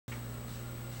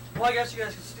Well, I guess you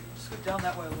guys can scoot down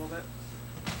that way a little bit.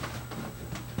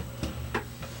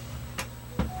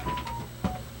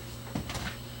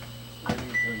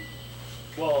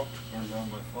 Well, turn down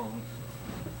my phone.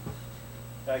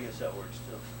 I guess that works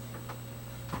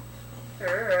too.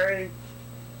 Hey.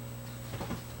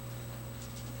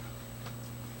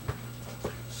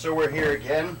 So we're here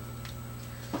again.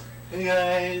 Hey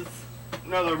guys.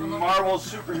 Another Marvel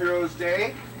Superheroes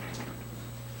Day.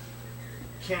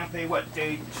 Campaign, what,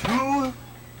 day 2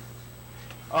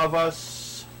 of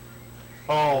us?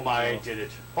 Oh my, I did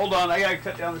it. Hold on, I gotta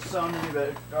cut down the sound in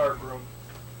the dark room.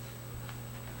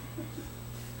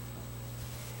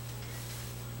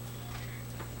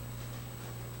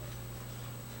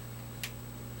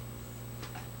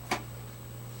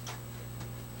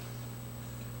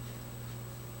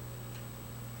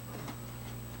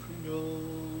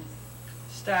 Pringles.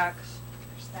 Stacks.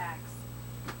 Stacks.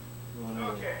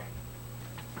 Okay.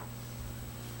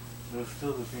 They're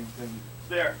still the same thing.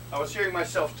 There, I was hearing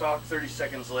myself talk 30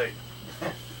 seconds late.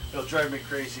 It'll drive me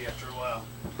crazy after a while.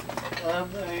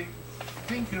 I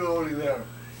think you're already there.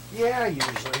 Yeah,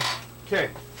 usually. Okay.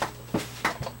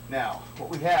 Now, what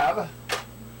we have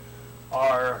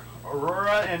are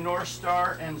Aurora and North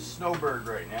Star and Snowbird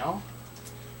right now.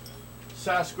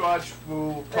 Sasquatch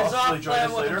will He's possibly off join playing us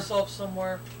with later. himself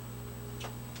somewhere.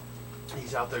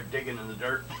 He's out there digging in the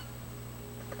dirt.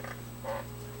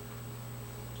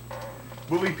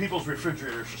 Moving people's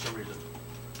refrigerators for some reason.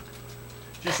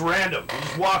 Just random. He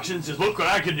just walks in and says, "Look what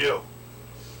I can do."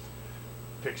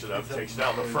 Picks it up, takes it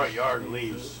out in the front yard and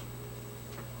leaves.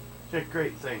 Okay,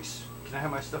 great, thanks. Can I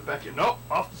have my stuff back here? Nope,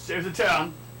 off to save the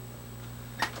town.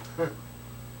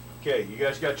 Okay, you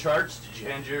guys got charts? Did you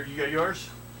hand you got yours?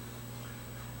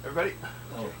 Everybody?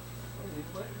 Oh.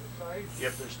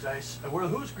 Yep, there's dice.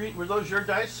 Who's green? Were those your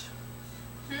dice?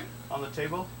 On the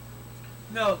table?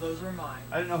 No, those were mine.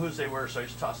 I didn't know whose they were, so I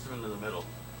just tossed them into the middle.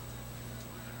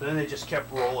 But then they just kept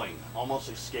rolling, almost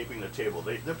escaping the table.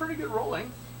 They're pretty good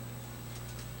rolling.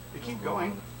 They keep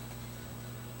going.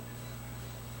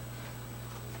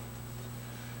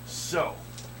 So,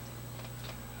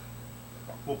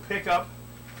 we'll pick up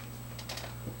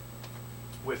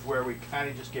with where we kind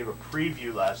of just gave a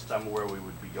preview last time of where we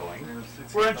would be going.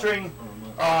 We're entering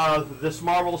this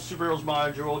Marvel Superheroes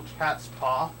module, Cat's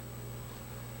Paw.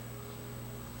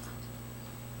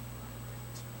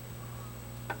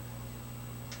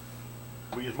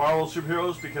 We use Marvel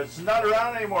Superheroes because it's not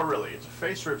around anymore, really. It's a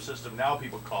face rip system now,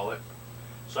 people call it.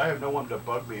 So I have no one to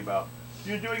bug me about,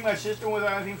 "You're doing my system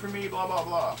without anything for me, blah, blah,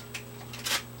 blah."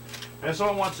 And if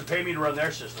someone wants to pay me to run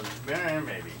their system,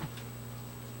 maybe.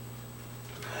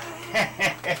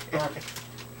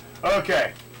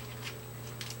 Okay.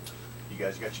 You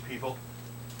guys got your people?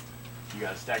 You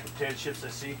got a stack of potato chips, I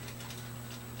see?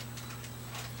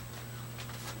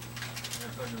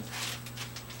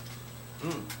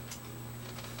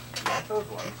 Not those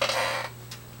ones.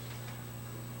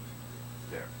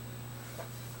 There.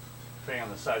 Depending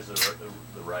on the size of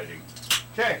the writing.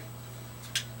 Okay.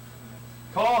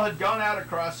 Call had gone out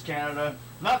across Canada,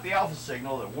 not the alpha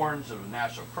signal that warns of a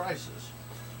national crisis,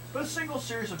 but a single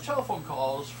series of telephone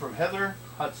calls from Heather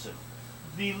Hudson,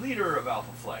 the leader of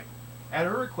Alpha Flight. At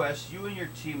her request, you and your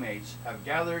teammates have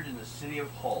gathered in the city of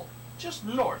Hull, just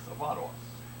north of Ottawa,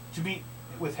 to meet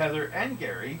with Heather and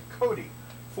Gary Cody,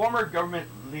 former government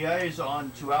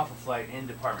liaison to Alpha Flight in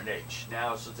Department H.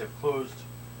 Now, since they've closed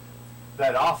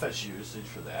that office usage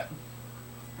for that,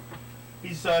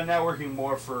 he's now working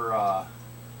more for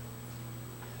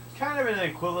kind of an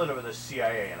equivalent of the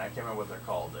CIA, and I can't remember what they're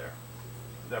called there.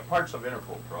 They're parts of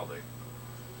Interpol, probably.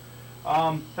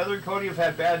 Heather and Cody have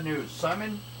had bad news.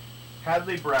 Simon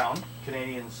Hadley Brown,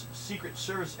 Canadian's Secret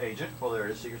Service agent, well, there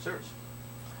is Secret Service,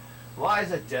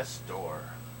 lies at death's door.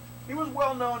 He was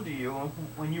well known to you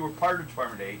when you were part of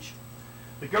Department H,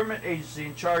 the government agency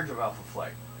in charge of Alpha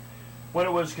Flight. When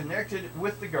it was connected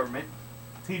with the government,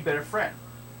 he'd been a friend.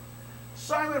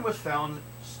 Simon was found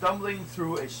stumbling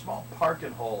through a small park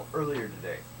in Hull earlier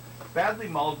today, badly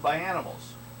mauled by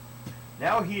animals.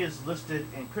 Now he is listed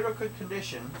in critical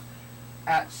condition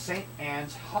at St.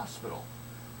 Anne's Hospital.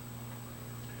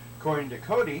 According to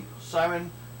Cody,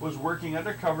 Simon was working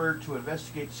undercover to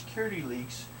investigate security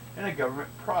leaks in a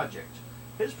government project.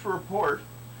 His report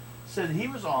said he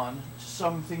was on to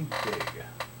something big,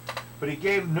 but he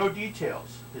gave no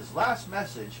details. His last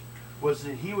message was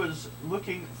that he was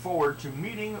looking forward to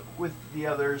meeting with the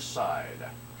other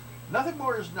side. Nothing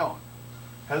more is known.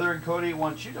 Heather and Cody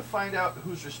want you to find out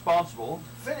who's responsible,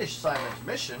 finish Simon's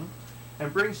mission,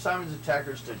 and bring Simon's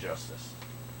attackers to justice.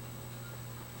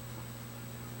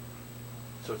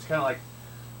 So it's kind of like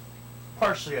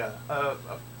partially a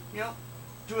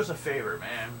do us a favor,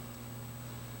 man.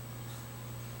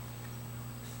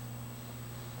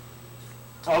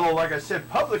 Although, like I said,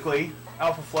 publicly,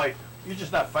 Alpha Flight, you're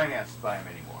just not financed by them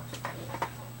anymore.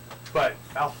 But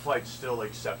Alpha Flight's still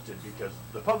accepted because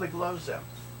the public loves them.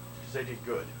 Because they did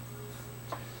good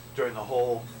during the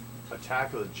whole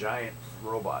attack of the giant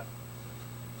robot.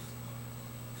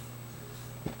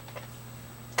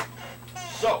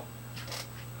 So,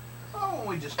 why don't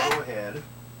we just go ahead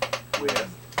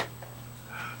with...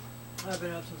 I've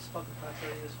been up since fucking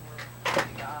 5:30 this morning. Oh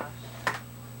my gosh.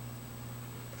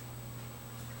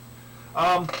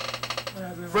 And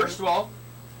I've been First of all,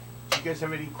 do you guys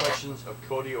have any questions of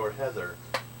Cody or Heather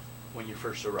when you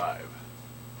first arrive?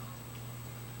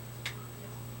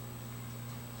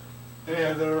 Hey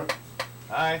Heather.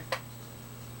 Hi.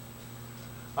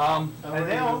 How And are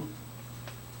now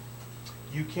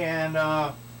you can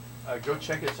go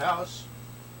check his house.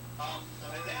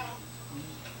 And now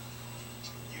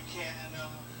you can.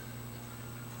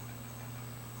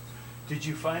 Did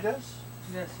you find us?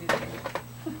 Yes, he did.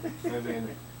 I mean,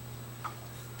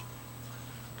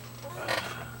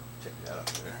 Take that up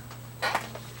there.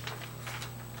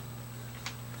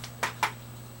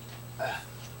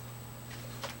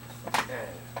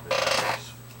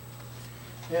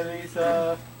 yeah, these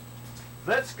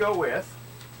Let's go with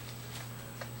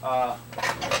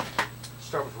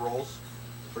start with rolls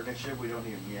for initiative. We don't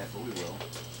need them yet, but we will.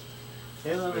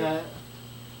 hey, look at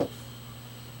that.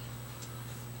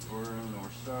 Or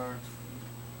North Star.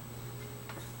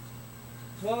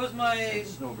 What was my And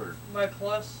Snowbird.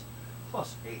 plus?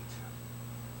 Plus 8.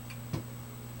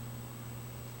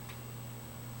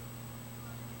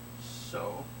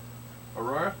 So,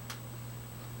 Aurora?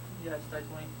 Yes, die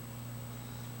 20.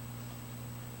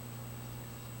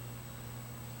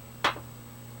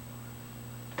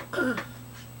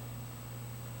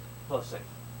 Plus 8.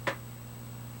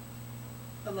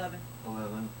 11.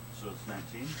 11. So it's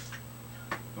 19.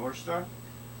 North Star?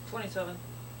 27.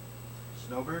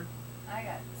 Snowbird? I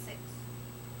got 6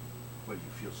 What,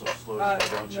 you feel so slow today,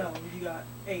 don't you? No, you got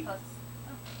 8. plus.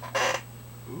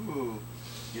 Ooh.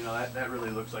 You know, that really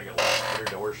looks like a lot compared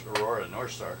to Aurora and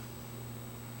North Star.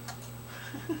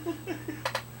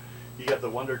 You got the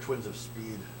Wonder Twins of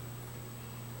speed.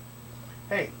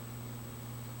 Hey.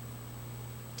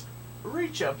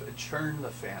 Reach up and turn the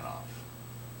fan off.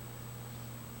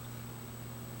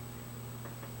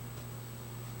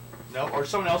 No, or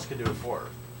someone else can do it for her.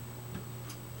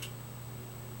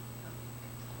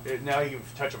 Now you can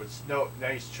touch it. No, now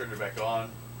you turn it back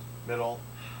on. Middle.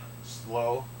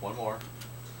 Slow. One more.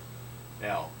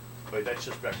 Now. Wait, that's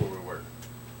just back where we were.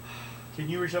 Can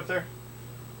you reach up there?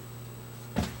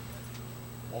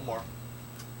 One more.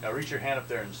 Now reach your hand up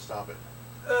there and stop it.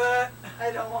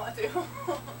 I don't want to.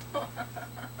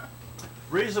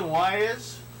 Reason why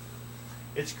is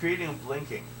it's creating a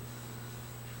blinking.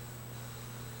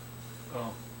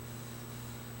 Oh.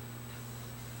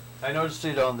 I noticed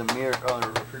it on the mirror on the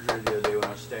refrigerator the other day when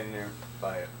I was standing there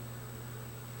by it.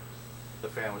 The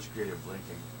fan was creating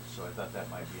blinking, so I thought that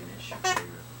might be an issue for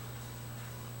you.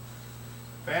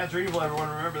 Fans are evil, everyone,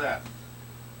 remember that.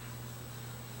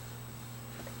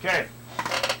 Okay.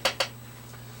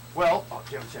 Well, oh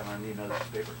damn it, I'm gonna need another piece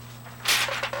of paper.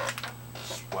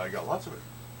 That's why I got lots of it.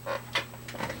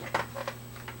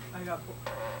 I got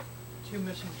 2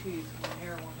 missing teeth. One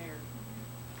hair, one hair.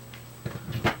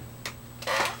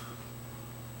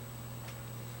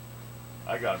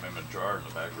 I got them in my drawer in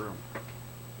the back room.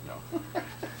 No.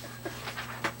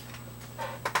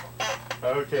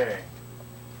 Okay.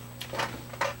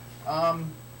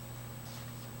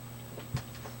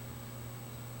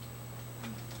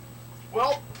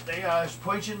 Well, they just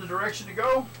point you in the direction to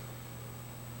go.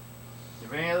 If you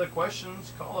have any other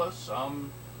questions, call us.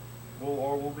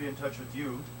 We'll be in touch with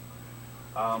you.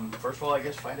 First of all, I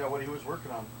guess find out what he was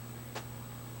working on.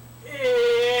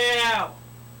 Ew!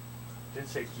 Didn't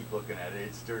say keep looking at it.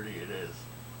 It's dirty. It is.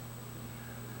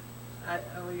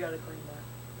 We gotta clean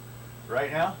that.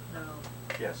 Right now? No.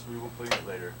 Yes, we will clean it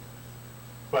later.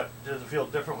 But does it feel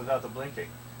different without the blinking?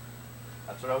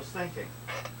 That's what I was thinking.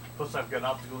 Plus, I've got an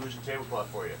optical illusion tablecloth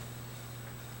for you.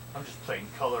 I'm just playing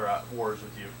color wars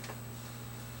with you.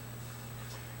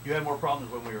 You had more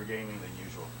problems when we were gaming than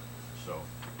usual, so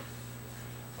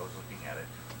I was looking at it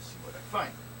to see what I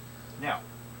find. Now,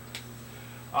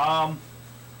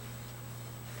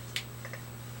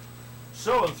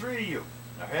 so the three of you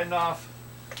now heading off.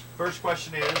 First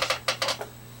question is,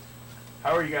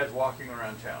 how are you guys walking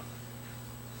around town?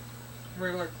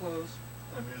 Regular clothes.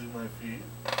 I'm using my feet.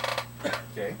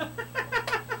 Okay.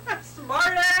 Smart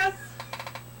ass!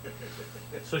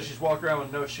 So she's walking around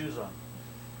with no shoes on.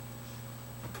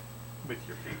 with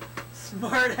your feet.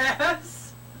 Smart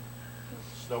ass.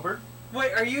 Snowbird?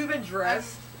 Wait, are you even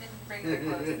dressed? In regular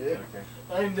clothes. Okay.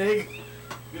 I'm naked.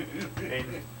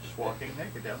 And just walking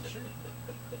naked down the street.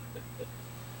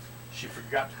 She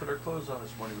forgot to put her clothes on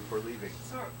this morning before leaving.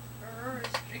 So, Aurora's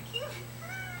drinking?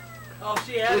 All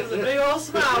she has is a big old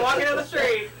smile walking down the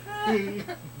street.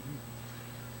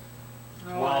 Oh,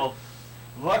 Well,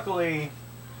 luckily,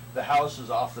 the house is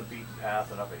off the beaten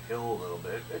path and up a hill a little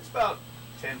bit. It's about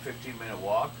 10-15 minute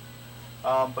walk.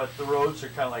 But the roads are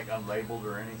kind of like unlabeled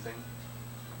or anything,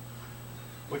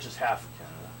 which is half of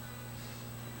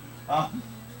Canada.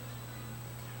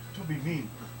 Don't be mean.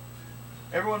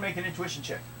 Everyone make an intuition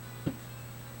check.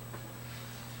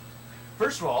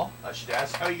 First of all, I should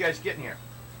ask, how are you guys getting here?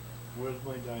 Where's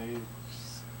my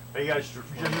dice? Are you guys you're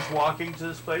just walking to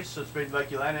this place? So it's been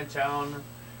like you landed in town,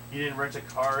 you didn't rent a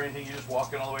car or anything, you're just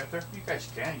walking all the way up there? You guys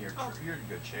can, you're in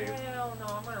good shape. Hell no,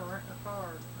 I'm gonna rent a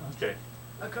car. Okay.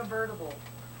 A convertible.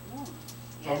 Ooh.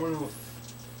 I'm gonna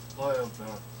fly up there.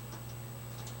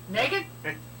 Naked?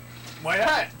 Why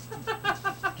not?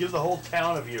 Give the whole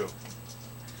town a view.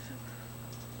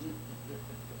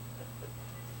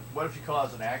 What if you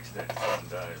cause an accident and someone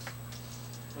dies?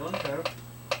 Okay.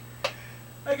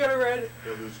 I got a red.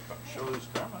 She'll lose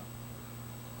karma.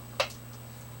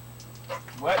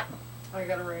 What? I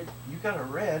got a red. You got a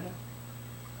red?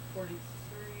 43.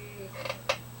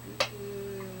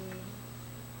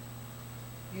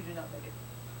 You do not make it.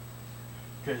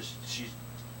 Because she's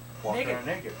walking Naked. around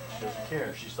naked. She doesn't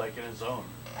care. She's like in a zone.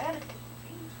 I had a 15.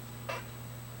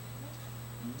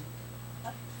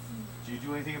 Do you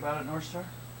do anything about it, North Star?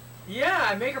 Yeah,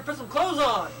 I make her put some clothes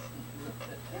on.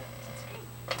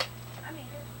 I made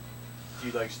it. Do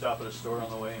you like stop at a store on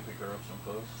the way and pick her up some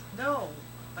clothes? No,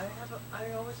 I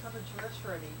always have a dress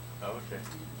ready. Oh, okay.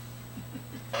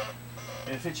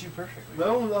 And it fits you perfectly.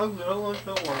 That one's ugly. I don't like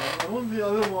that one. I want the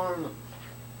other one.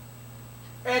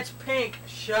 It's pink.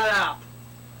 Shut up.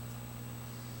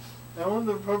 I want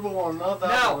the purple one, not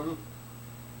that No. one.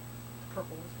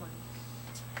 Purple is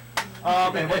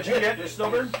mine. And what'd you get,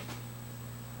 Snowbird?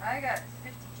 I got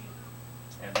 50G.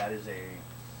 And that is a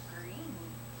Green.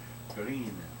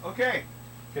 green. Okay.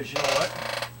 Because you know what?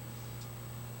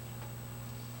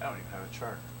 I don't even have a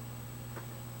chart.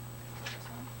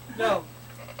 No.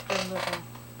 Give him this one.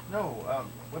 No,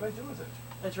 what'd I do with it?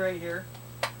 It's right here.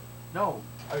 No,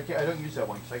 I don't use that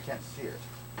one because I can't see it.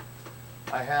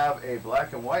 I have a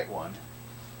black and white one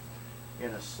in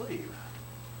a sleeve.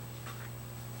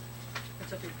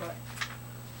 It's up your butt.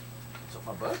 It's up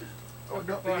my butt? Oh,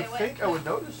 no, Hey, you think I would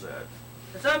notice that?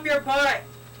 It's up your butt.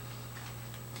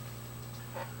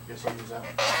 Guess I'll use that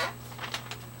one.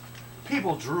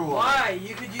 People drew on it. Why?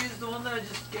 You could use the one that I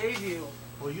just gave you.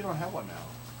 Well, you don't have one now.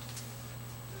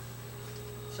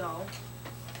 So?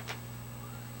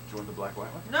 Do you want the black and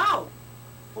white one? No.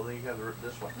 Well, then you have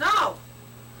this one. No.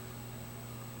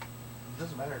 It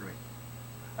doesn't matter to me.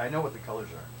 I know what the colors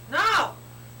are. No.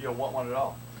 You don't want one at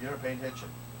all. You don't pay attention.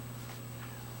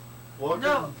 What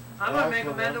No, I'm gonna black make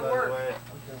one, Amanda by the work. way.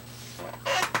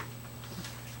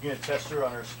 You gonna test her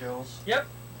on her skills? Yep.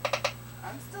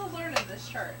 I'm still learning this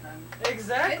chart, and I'm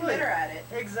Exactly. getting better at it.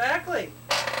 Exactly.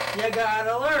 You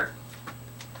gotta learn.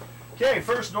 Okay,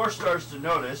 first North Stars to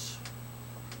notice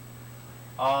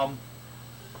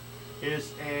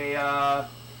is a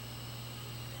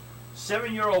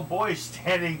 7-year-old boy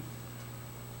standing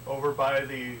over by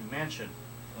the mansion,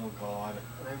 Oh God,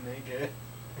 I'm naked.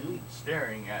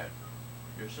 staring at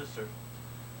your sister.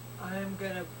 I'm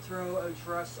gonna throw a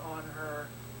dress on her.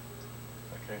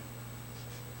 Okay.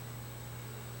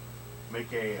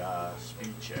 Make a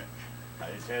speed check. I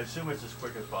assume it's as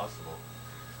quick as possible.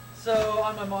 So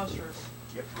on my monsters.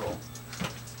 Yep, roll.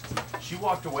 She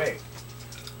walked away.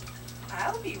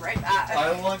 I'll be right back.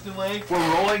 I walked away.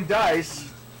 We're rolling dice.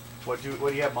 What do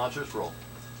you have, monsters? Roll.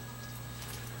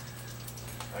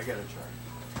 I got a chart.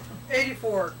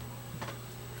 84.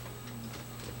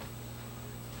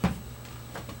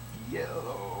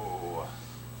 Yellow.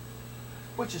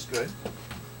 Which is good.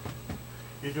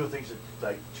 You're doing things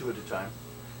like 2 at a time.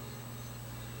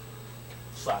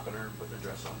 Slapping her and putting the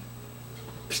dress on.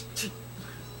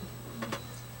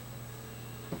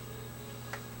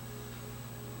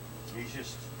 He's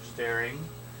just staring.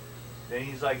 Then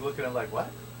he's like looking at like, what?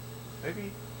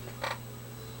 Maybe.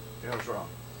 You know what's wrong.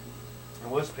 It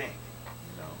was pink.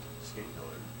 You know, skin color.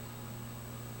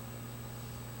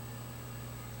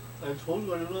 I told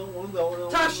you I don't want that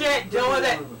one. Tough shit, deal with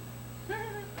it.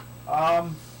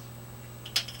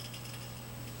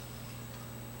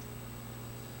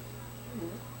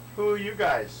 Who are you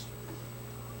guys?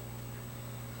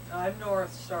 I'm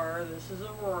North Star. This is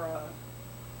Aurora.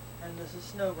 And this is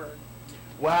Snowbird.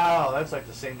 Wow, that's like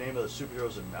the same name of the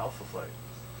superheroes in Alpha Flight.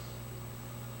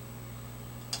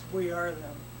 We are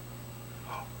them.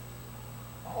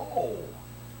 Oh.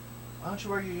 Why don't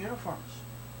you wear your uniforms?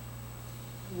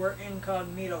 We're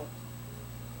incognito.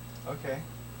 Okay.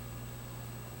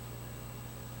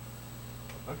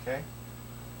 Okay.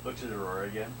 Looks at Aurora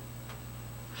again.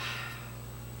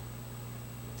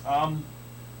 I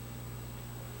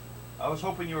was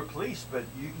hoping you were police, but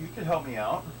you could help me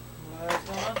out. What's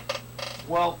going on?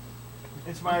 Well,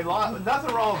 it's my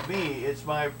nothing wrong with me. It's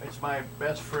my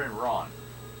best friend Ron.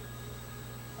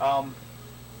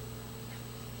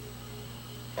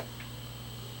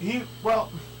 Me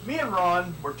and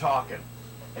Ron were talking,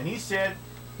 and he said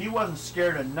he wasn't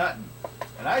scared of nothing,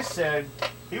 and I said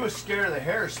he was scared of the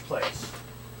Harris place,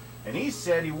 and he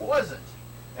said he wasn't,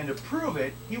 and to prove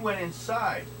it, he went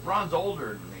inside. Ron's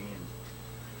older than me and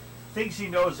thinks he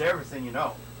knows everything you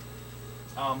know.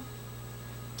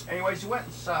 Anyways, he went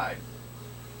inside,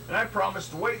 and I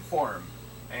promised to wait for him,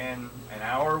 and an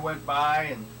hour went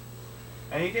by,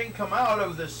 and he didn't come out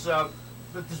of this,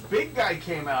 but this big guy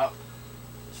came out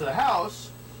to the house,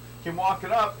 came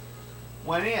walking up,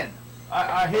 went in.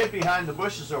 I hid behind the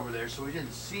bushes over there so he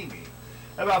didn't see me.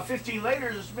 About 15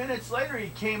 minutes later, he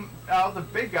came out, the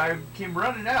big guy came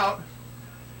running out,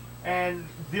 and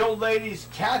the old lady's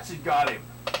cats had got him.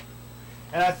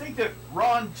 And I think that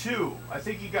Ron too. I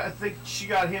think she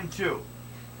got him too.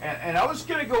 And I was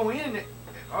gonna go in.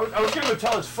 I was gonna go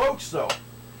tell his folks though,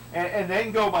 and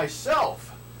then go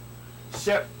myself,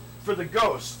 except for the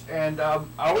ghost. And I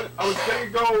was gonna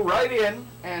go right in,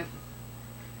 and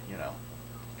you know.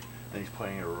 Then he's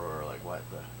pointing at Aurora like, what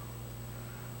the?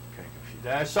 Kind of confused.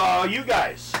 Then I saw you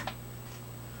guys,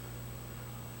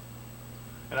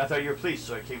 and I thought you were police,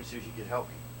 so I came to see if you could help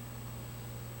me.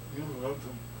 You have to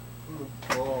put a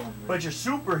bomb. But you're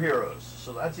superheroes,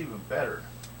 so that's even better.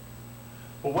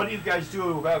 But what do you guys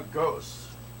do about ghosts?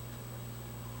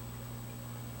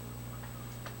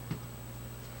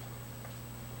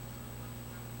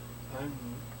 I'm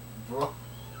bro.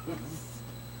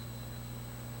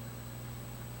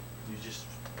 You just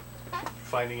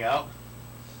finding out?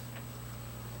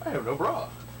 I have no bra.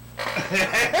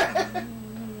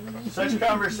 Such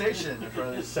conversation in front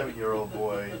of this 7-year-old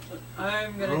boy.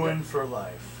 I'm gonna. Ruined for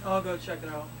life. I'll go check it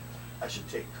out. I should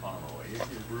take Connor away.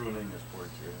 You're ruining this poor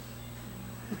kid.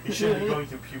 He shouldn't be going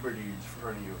through puberty in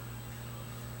front of you.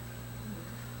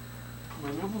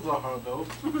 My nipples are hard though.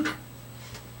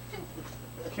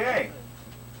 Okay.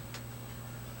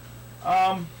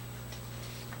 I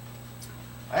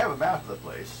have a map of the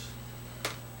place.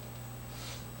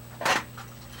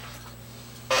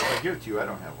 If I give it to you, I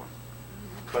don't have one.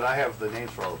 But I have the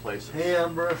names for all the places. Hey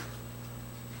Amber.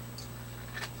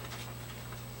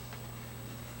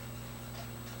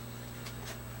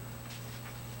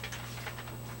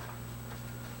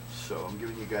 So I'm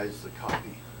giving you guys the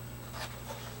copy.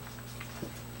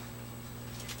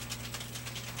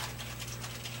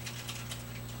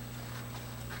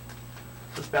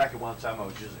 This back at one time I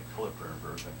was using a color printer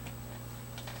version.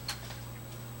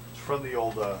 It's from the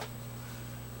old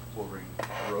Wolverine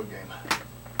road game.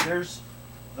 There's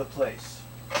the place.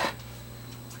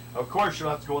 Of course you'll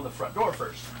have to go in the front door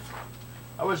first.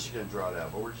 I was just gonna draw it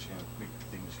out, but we're just gonna make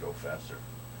things go faster.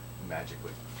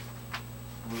 Magically.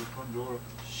 With the front door.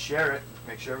 Share it.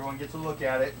 Make sure everyone gets a look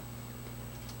at it.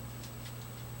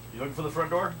 You looking for the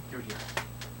front door? Give it here.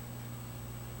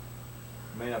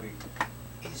 It may not be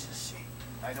easy to see.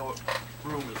 I know what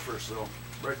room is first though.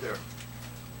 Right there.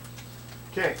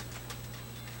 Okay.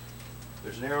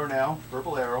 There's an arrow now,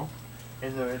 purple arrow.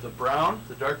 And the brown,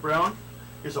 the dark brown,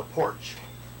 is a porch.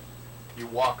 You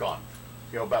walk on.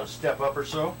 You know, about a step up or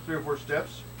so, 3 or 4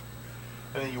 steps.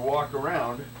 And then you walk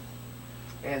around.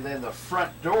 And then the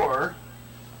front door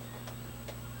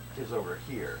is over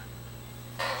here.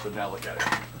 So now look at it.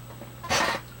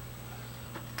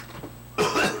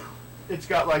 It's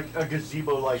got like a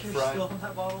gazebo-like You're front. still in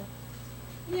that bottle?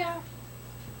 Yeah.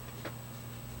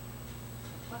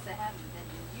 Plus, I haven't been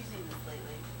using this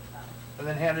lately. So. And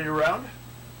then hand it around.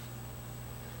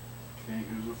 Okay,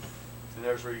 here's a. And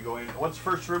there's where you go in. What's the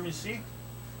first room you see?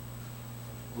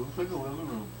 Looks like a living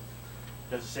room.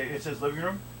 Does it say, it says living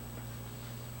room?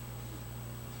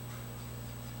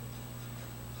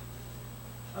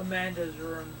 Amanda's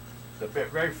room. The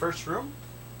very first room?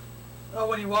 Oh,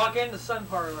 when you walk in, the sun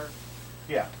parlor.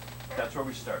 Yeah, that's where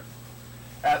we start.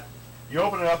 You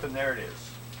open it up and there it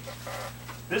is.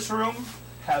 This room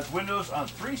has windows on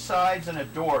 3 sides and a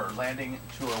door landing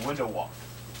to a window walk.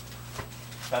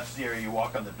 That's the area you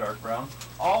walk on, the dark brown.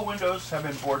 All windows have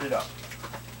been boarded up.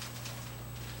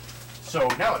 So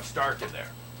now it's dark in there.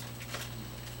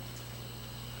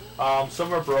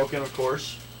 Some are broken, of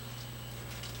course.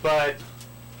 But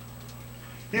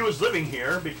he was living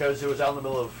here because it was out in the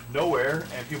middle of nowhere,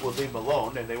 and people would leave him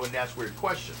alone, and they wouldn't ask weird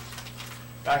questions.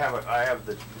 I have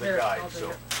the Here, guide, I'll take so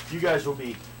it. you guys will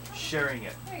be sharing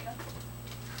it. There you go.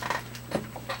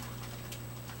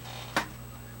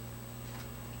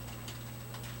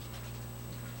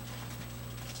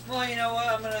 Well, you know what?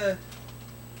 I'm gonna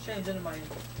change into my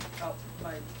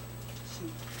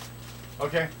suit.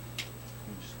 Okay.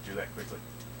 You just do that quickly.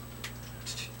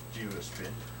 Do a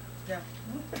spin. Yeah.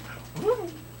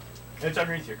 It's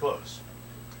underneath your clothes.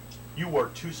 You wore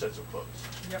 2 sets of clothes.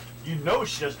 Yep. You know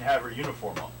she doesn't have her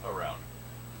uniform around.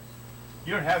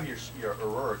 You don't have your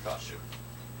Aurora costume.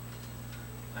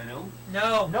 I know.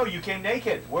 No. No, you came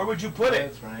naked. Where would you put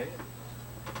it? That's right.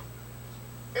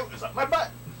 It was up my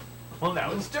butt. Well,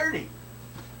 now it's dirty.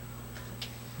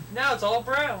 Now it's all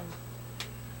brown.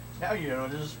 Now you know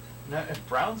there's a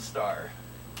brown star.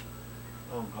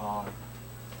 Oh God.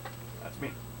 That's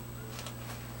me.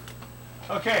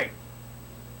 Okay.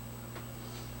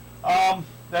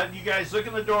 That you guys look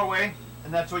in the doorway,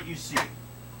 and that's what you see.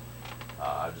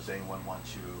 Does anyone want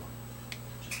to?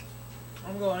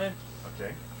 I'm going in.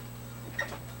 Okay.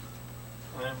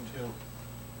 I am too.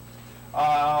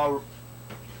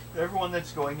 Everyone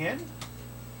that's going in,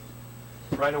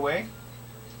 right away,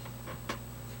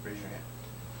 raise your hand.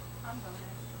 I'm going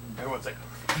in. Everyone's like,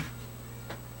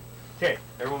 okay,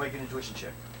 everyone make an intuition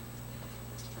check.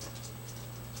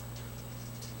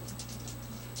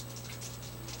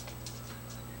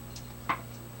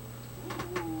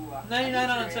 Ooh, 99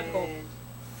 on a 100. typical.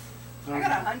 I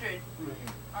got 100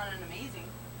 on an amazing.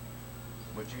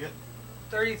 What'd you get?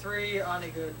 33 on a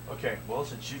good. Okay, well,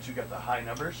 since you two got the high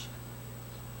numbers,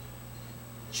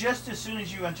 just as soon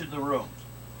as you entered the room,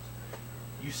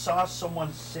 you saw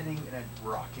someone sitting in a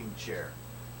rocking chair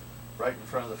right in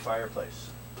front of the fireplace.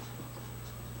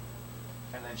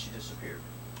 And then she disappeared.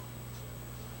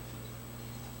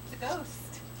 It's a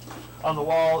ghost. On the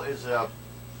wall is a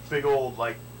big old,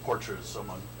 like, portrait of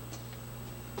someone.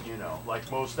 You know, like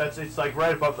most, it's like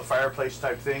right above the fireplace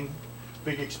type thing.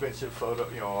 Big expensive photo,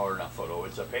 you know, or not photo,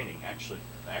 it's a painting, actually.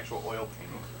 An actual oil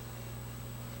painting.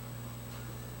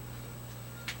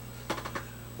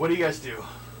 What do you guys do?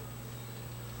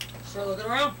 Start looking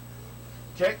around.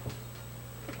 Okay.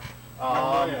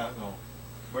 Oh yeah. No.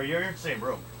 Where you're in the same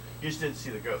room. You just didn't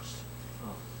see the ghost.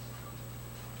 Oh.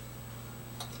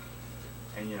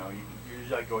 And you know,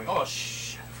 you're like going, oh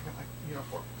shh, I forgot my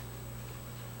uniform.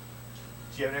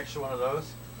 Do you have an extra one of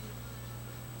those?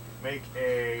 Make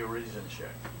a reason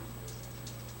check.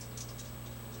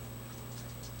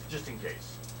 Just in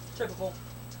case. Typical.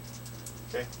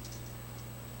 Okay?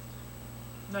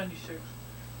 96.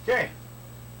 Okay.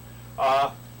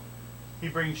 He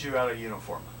brings you out a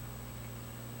uniform.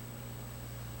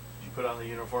 Did you put on the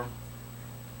uniform?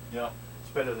 Yeah.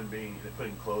 It's better than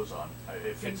putting clothes on.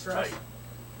 It fits dress. tight.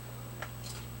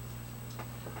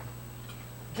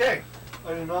 Okay.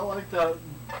 I do not like that.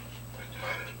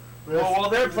 Well, while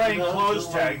they're playing Not clothes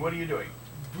the tag, one- what are you doing?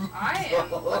 I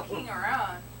am looking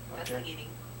around, Okay. investigating.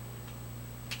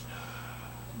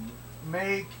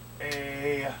 Make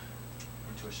a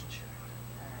intuition check.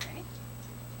 Alright.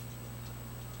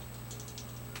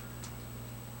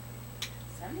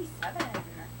 77.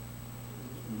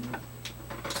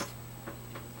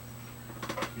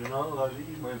 You're not allowed to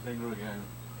eat my finger again.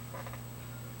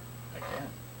 I can.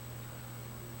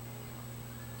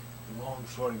 Long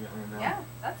story behind that. Yeah,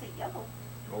 that's a yellow.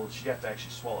 Well, she'd have to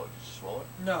actually swallow it. Did you swallow it?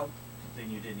 No. Then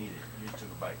you didn't eat it. You just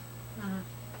took a bite. Mm-hmm.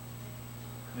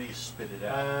 Then you spit it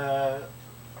out.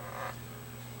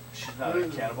 She's not a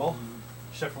cannibal,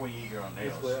 except for when you eat your own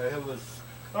This nails. way, I have this.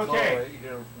 Okay. claw right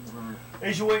here from her.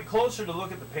 As you wait closer to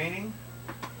look at the painting,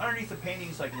 underneath the painting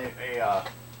is like a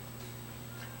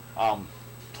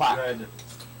plaque, Red.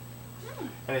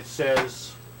 and it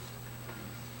says,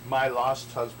 "My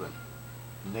lost husband,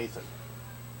 Nathan."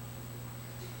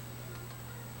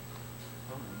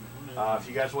 If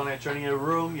you guys want to enter any other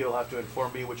room, you'll have to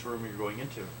inform me which room you're going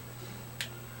into.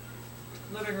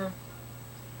 Living room.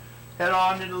 Head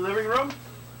on into the living room.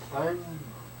 I'm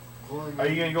going. Are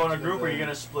you going to go in a into group, or are you the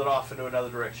going to split off into another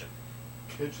direction?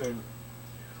 Kitchen.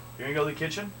 You're going to go to the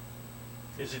kitchen?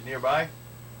 Is it nearby?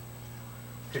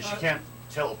 Because she can't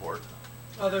teleport.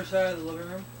 Other side of the living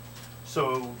room.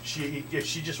 So if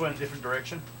she just went a different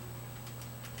direction,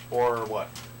 or what?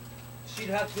 She'd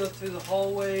have to go through the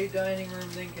hallway, dining room,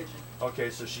 then kitchen. Okay,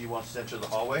 so she wants to enter the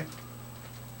hallway.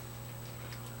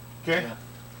 Okay. Yeah.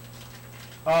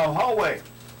 Hallway.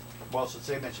 Well, since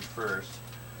they mentioned first,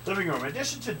 living room. In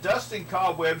addition to dust and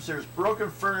cobwebs, there's broken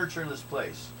furniture in this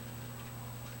place.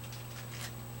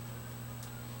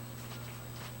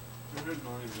 heard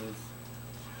noises.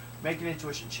 Make an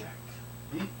intuition check.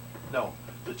 Me? No,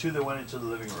 the two that went into the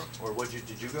living room. Or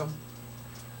did you go?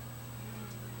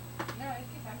 No, I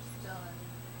think I'm still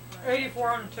in. 84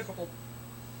 on a typical.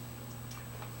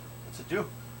 What's it do?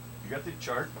 You got the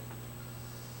chart.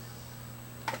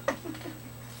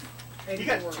 You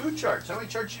got 84. 2 charts. How many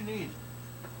charts you need?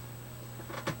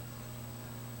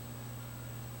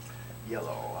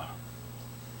 Yellow.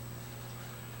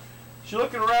 So you're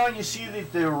looking around, you see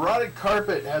that the rotted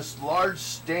carpet has large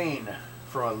stain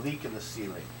from a leak in the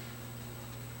ceiling.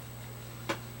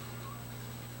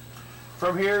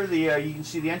 From here, you can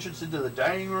see the entrance into the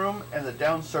dining room and the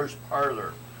downstairs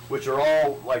parlor, which are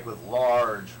all like with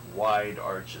large, wide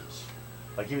arches.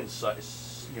 Like even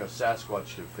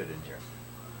Sasquatch could fit in here.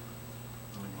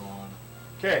 I'm going.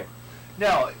 Okay.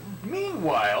 Now,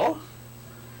 meanwhile,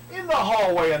 in the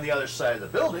hallway on the other side of the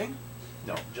building,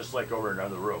 no, just like over in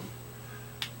another room,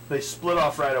 they split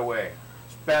off right away.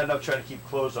 It's bad enough trying to keep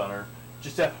clothes on her.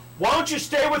 Just said, why don't you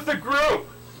stay with the group?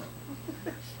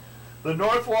 The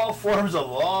north wall forms a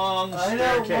long I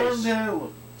don't staircase. want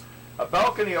to. A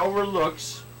balcony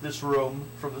overlooks this room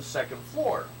from the second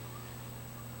floor.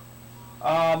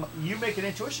 You make an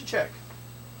intuition check.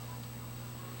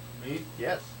 Me?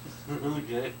 Yes.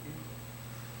 Okay.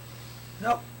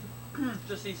 Nope.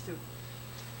 Just these two.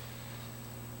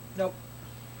 Nope.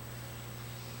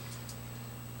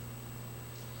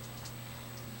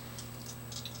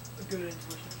 A good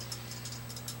intuition.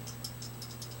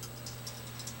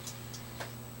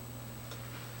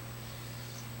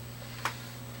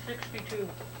 $62.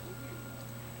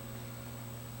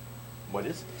 What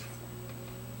is it?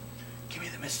 Give me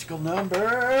the mystical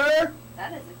number.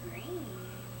 That is a green.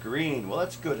 Green. Well,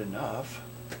 that's good enough.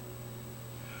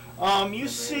 You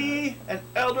see an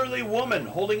elderly woman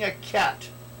holding a cat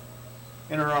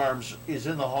in her arms is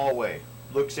in the hallway.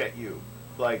 Looks at you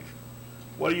like,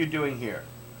 what are you doing here?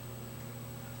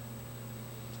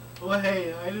 Oh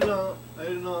hey, I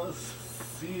did not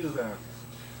see you there.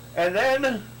 And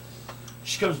then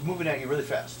she comes moving at you really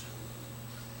fast.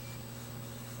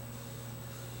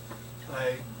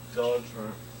 I dodged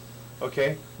her.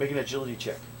 Okay, make an agility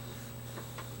check.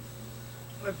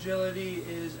 Agility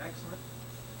is excellent.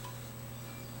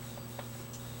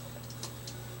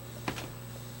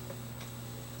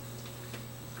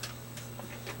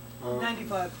 Uh,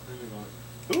 95.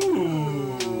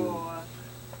 Ooh. Oh,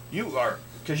 You are,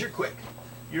 because you're quick.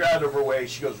 You're out of her way.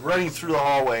 She goes running through the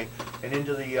hallway and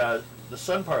into the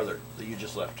sun parlor that you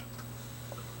just left.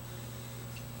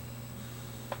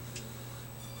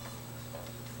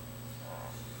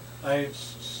 I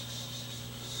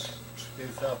chase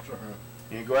after her.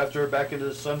 You go after her back into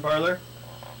the sun parlor?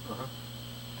 Uh-huh.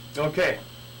 Okay.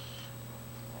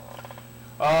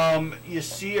 You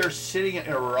see her sitting in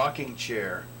a rocking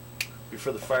chair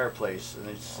before the fireplace, and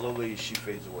then slowly she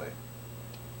fades away.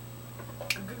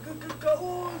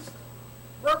 Ghost!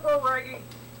 Raggy.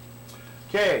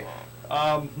 Okay,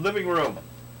 living room.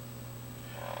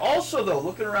 Also, though,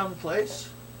 looking around the place,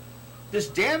 this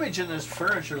damage in this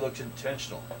furniture looks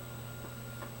intentional.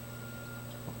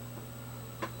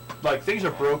 Like, things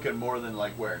are broken more than,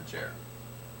 like, wear and tear.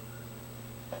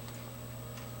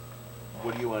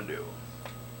 What do you want to do?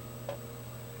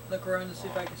 Look around to see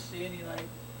if I can see any, like,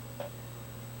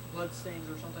 blood stains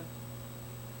or something.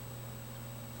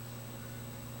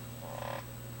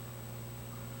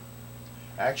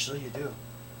 Actually, you do.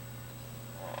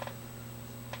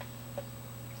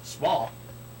 Small.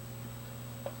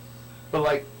 But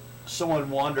like someone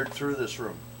wandered through this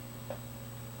room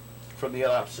from the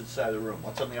opposite side of the room.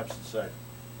 What's on the opposite side?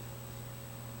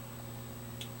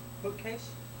 Bookcase?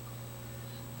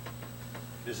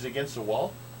 Is it against the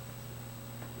wall?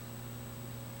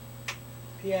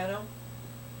 Piano?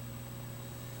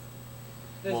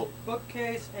 There's Well-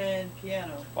 bookcase and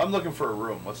piano. I'm looking for a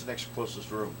room. What's the next closest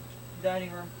room?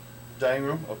 Dining room. Dining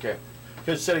room? Okay.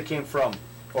 Because it said it came from,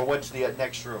 or went to the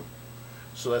next room.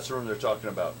 So that's the room they're talking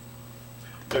about.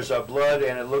 There's blood,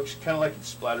 and it looks kind of like it's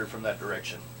splattered from that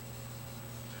direction.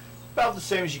 About the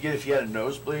same as you get if you had a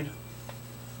nosebleed.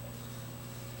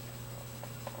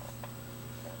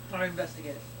 I'll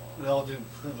investigate it. It all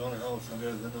depends on how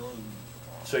severe the nose.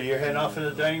 So you're heading off into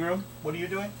the dining room? What are you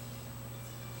doing?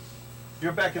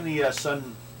 You're back in the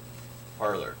sun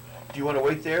parlor. Do you want to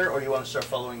wait there, or do you want to start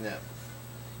following them?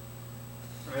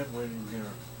 I'm waiting here.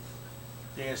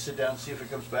 You're going to sit down and see if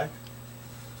it comes back?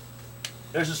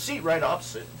 There's a seat right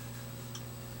opposite.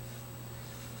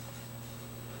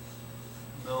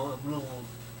 No, I'm real.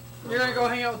 You're gonna go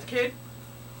hang out with the kid?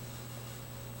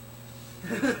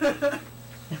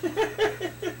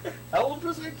 How old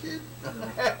was that kid?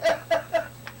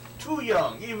 Too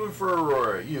young, even for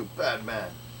Aurora, you bad man.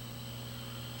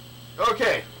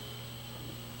 Okay.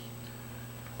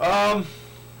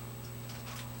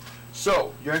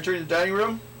 So, you're entering the dining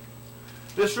room.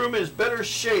 This room is better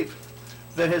shape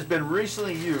than has been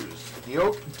recently used. The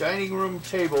oak dining room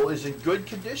table is in good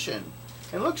condition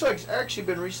and looks like it's actually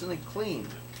been recently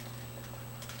cleaned.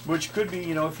 Which could be,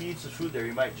 you know, if he eats the food there,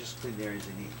 he might just clean the areas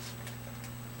he needs.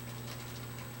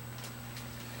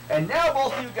 And now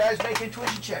both of you guys make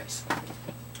intuition checks.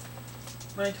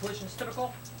 My intuition's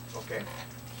typical. Okay.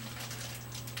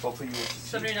 Hopefully you will succeed.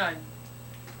 79.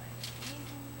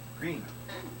 Green.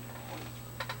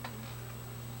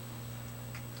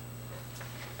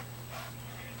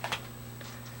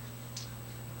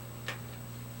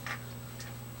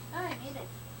 Oh, I made it.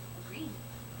 A green.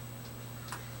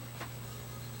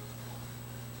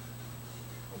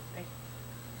 Okay.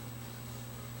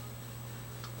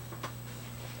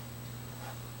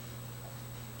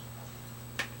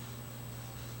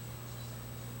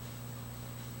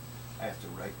 I have to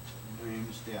write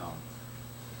names down.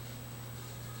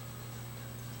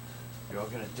 You're all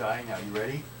gonna die now. You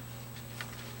ready?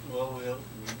 Well,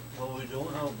 we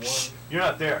don't have one. You're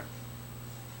not there.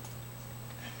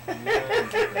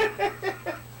 Yeah.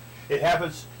 It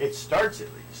happens, it starts at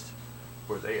least,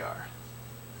 where they are.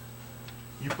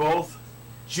 You both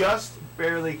just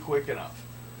barely quick enough.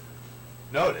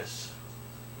 Notice,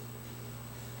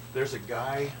 there's a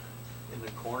guy in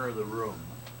the corner of the room,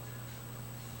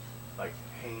 like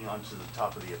hanging onto the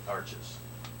top of the arches.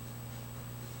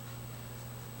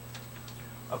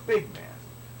 A big man,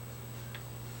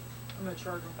 I'm gonna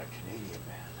charge him. a Canadian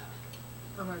man,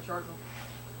 I'm gonna charge him.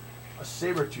 a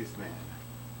saber-toothed man.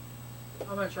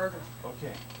 I'm gonna charge him.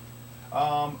 Okay.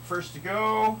 First to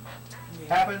go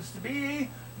happens to be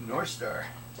North Star.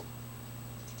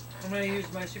 I'm gonna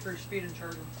use my super speed and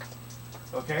charge him.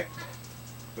 Okay.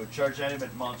 Go charge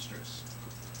animate monsters.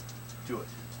 Do it.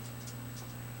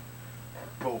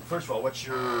 Well, first of all, what's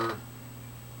your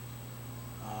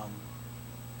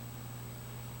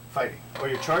fighting? Oh,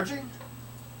 you're charging?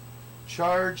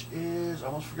 Charge is, I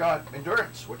almost forgot,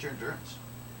 endurance. What's your endurance?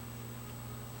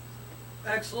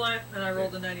 Excellent, and I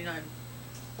rolled a 99.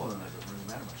 Well, then that doesn't really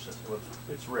matter much. Well,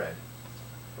 it's red.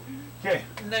 Okay.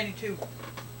 92.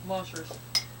 Monsters.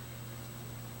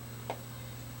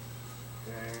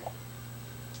 Okay.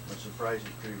 I'm surprised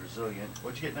he's pretty resilient.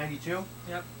 What'd you get, 92?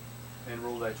 Yep. And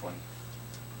roll that 20.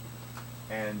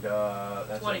 And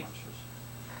that's 20. our monsters.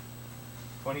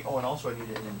 20. Oh, and also I need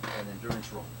an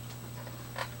endurance roll.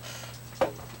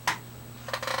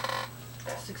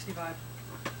 65.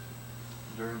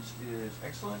 Endurance is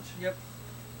excellent. Yep.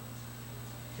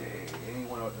 Okay,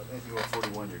 anything over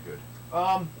 41, you're good.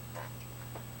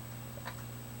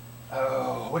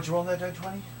 What'd you roll on that die,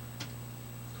 20?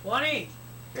 20!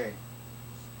 Okay.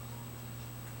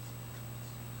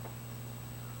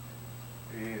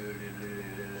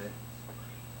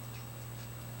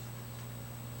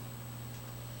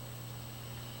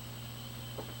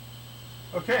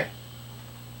 Okay.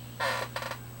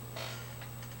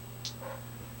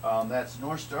 That's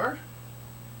North Star.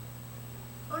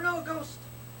 Oh no, a ghost!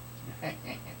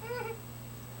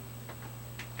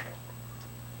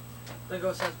 The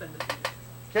ghost has been defeated.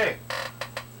 Okay.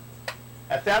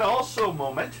 At that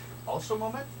moment,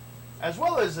 as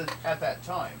well as at that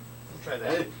time, we'll try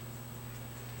that.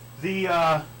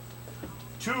 The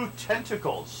two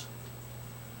tentacles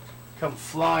come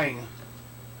flying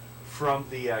from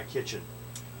the kitchen.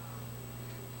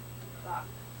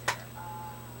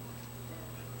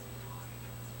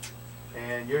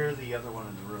 And you're the other one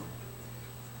in the room.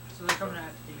 So they're coming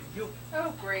after you.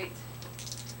 Oh, great.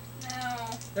 No.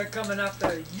 They're coming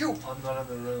after you! I'm not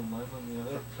in the room, I'm in the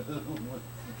other room.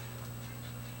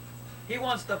 He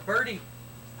wants the birdie.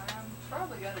 I'm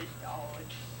probably gonna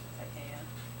dodge if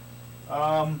I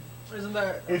can. Isn't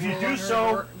there a If you rule do on her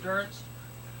so- endurance?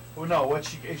 Well, no.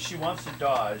 If she wants to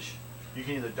dodge, you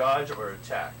can either dodge or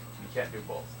attack. You can't do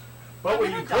both. But I'm what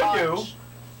gonna you could do dodge.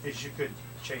 is you could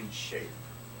change shape.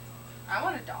 I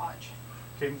want to dodge.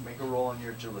 Okay, make a roll on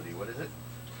your agility. What is it?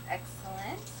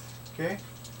 Excellent. Okay.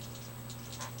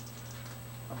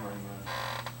 I'm running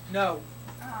out. No.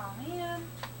 Oh man.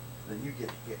 Then you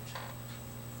get hit.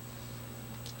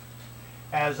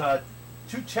 As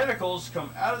two tentacles come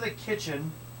out of the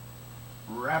kitchen,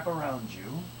 wrap around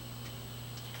you,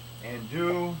 and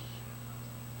do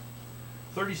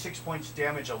 36 points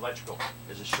damage electrical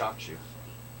as it shocks you.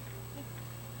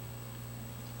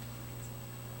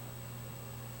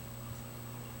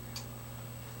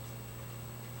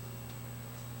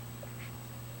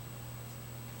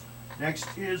 Next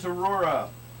is Aurora,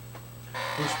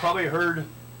 who's probably heard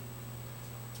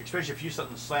Especially if you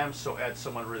something slams so at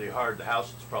someone really hard, the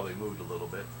house has probably moved a little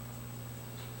bit.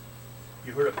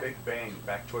 You heard a big bang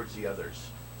back towards the others.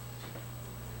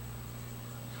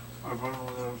 I run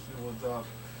over there and see what's up.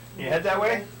 You head that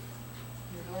way?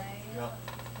 Yeah.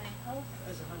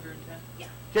 That's 110. Yeah.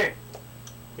 Okay.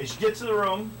 As you get to the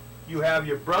room, you have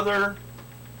your brother,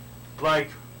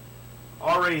 like,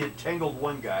 already tangled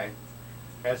one guy,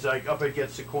 as like up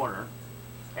against the corner,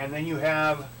 and then you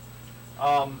have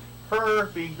her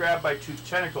being grabbed by two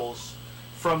tentacles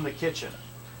from the kitchen.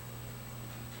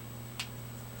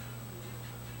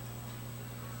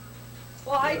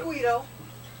 Well, hi Guido.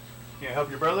 Can you help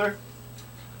your brother?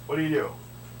 What do you do?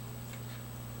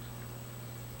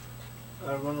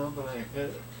 I run up and I hit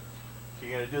it.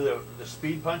 You're gonna do the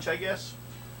speed punch, I guess.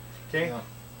 Okay. Yeah.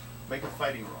 Make a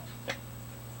fighting roll.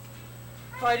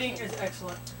 Fighting is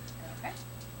excellent. Okay.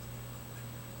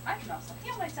 I can also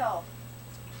heal myself.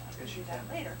 I'll Yes, do you that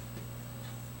can. later.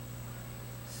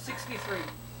 63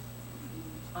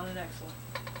 on an excellent.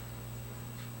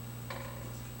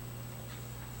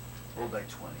 Roll die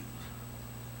 20.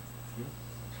 Hmm?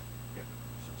 Yep.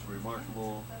 So it's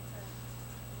remarkable. That's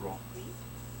Roll. a please.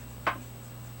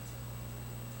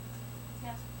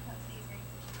 Yes, that's the agree.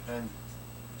 And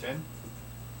 10.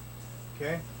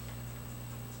 Okay.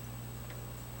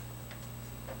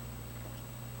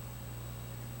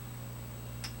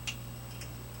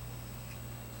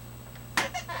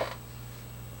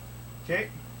 Okay.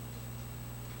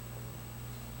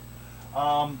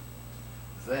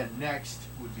 Then next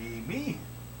would be me,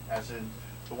 as in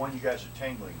the one you guys are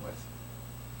tangling with.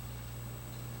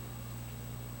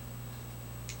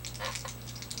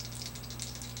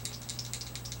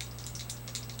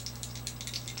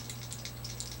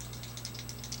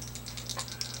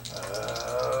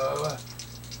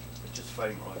 Just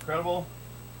fighting roll incredible.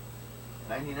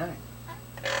 99.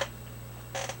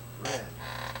 Red.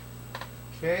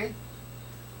 Okay.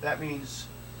 That means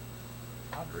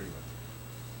odd or even.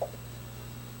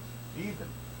 Even. In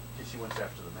case he went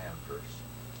after the man first.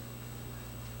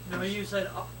 No, you said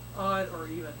odd or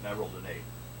even. And I rolled an 8.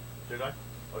 Did I?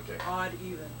 Okay. Odd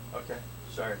even. Okay.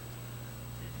 Sorry.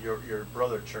 Your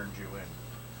brother turned you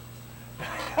in.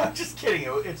 I'm just kidding.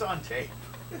 It's on tape.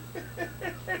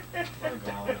 My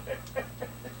God.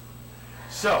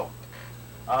 So,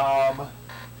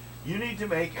 you need to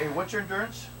make a, what's your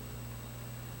endurance?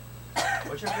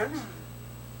 What's your endurance?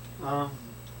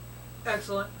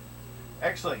 Excellent.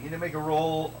 Excellent. You need to make a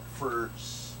roll for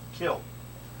kill.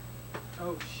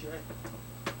 Oh shit.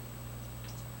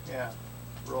 Yeah.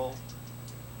 Roll.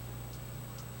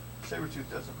 Sabretooth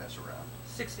doesn't mess around.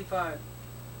 65.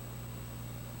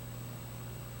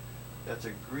 That's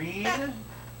a green.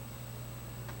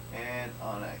 And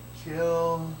on a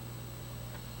kill,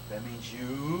 that means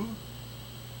you.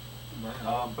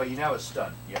 But you now have a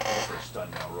stun. You have to roll for a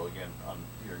stun now. Roll again on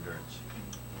your endurance.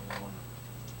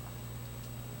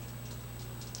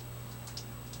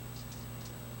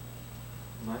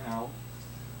 My out.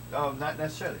 Not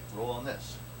necessarily. Roll on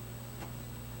this.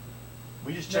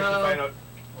 We just checked No. to find out.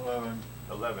 11.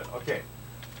 11. Okay.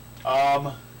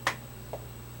 Well,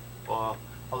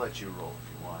 I'll let you roll if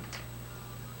you want.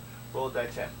 Roll a die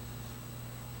 10.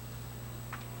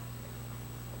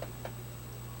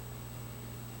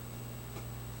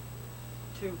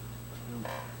 2.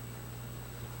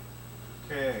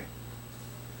 Okay.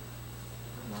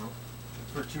 No.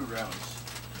 It's for 2 rounds.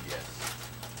 Yes.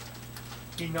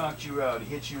 He knocked you out. He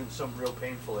hit you in some real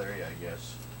painful area, I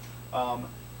guess.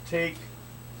 Take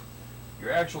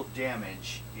your actual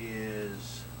damage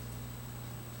is.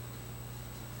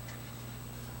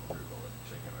 What did I roll it?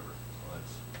 'Cause I can't remember. Well,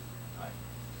 that's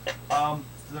high.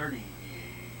 30.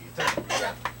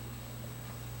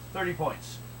 30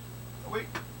 points. Oh, wait.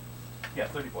 Yeah,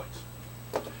 30 points.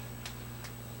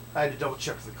 I had to double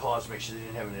check the cause, make sure they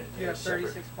didn't have it. You have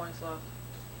 36 points left.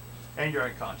 And you're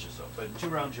unconscious though, but in 2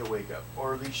 rounds you'll wake up.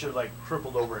 Or at least you're like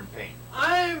crippled over in pain.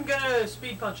 I'm gonna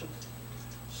speed punch him.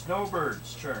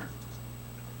 Snowbird's turn.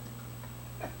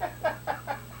 I'm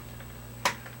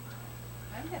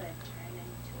gonna turn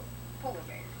into a polar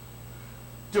bear.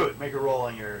 Do it. Make a roll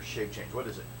on your shape change. What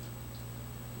is it?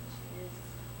 Is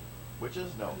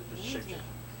Witches? No, just shape change.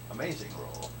 Amazing. Amazing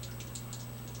roll.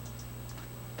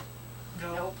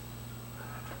 No. Nope.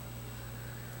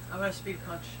 I'm gonna speed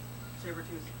punch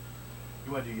Sabretooth.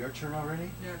 You want to do your turn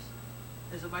already? Yes.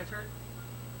 Is it my turn?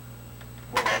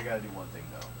 Well, I gotta do one thing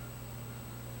though.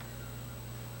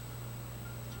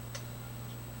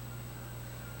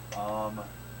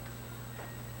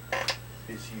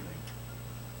 His healing.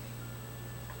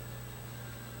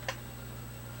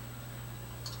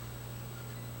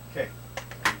 Okay.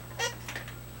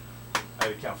 I had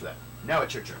to count for that. Now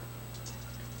it's your turn.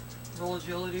 Roll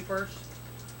agility first.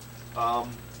 What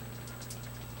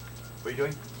are you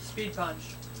doing? Speed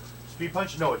punch. Speed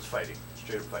punch? No, it's fighting.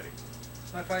 Straight up fighting.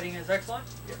 My fighting is excellent.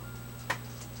 Yeah.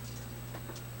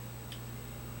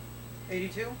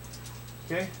 82.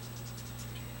 Okay.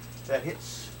 That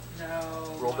hits.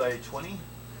 No. Roll die 20.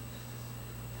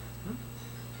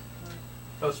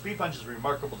 No, speed punch is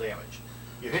remarkable damage.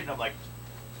 You're hitting them like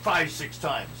 5-6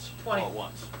 times 20. all at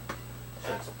once. So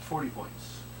that's 40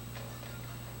 points.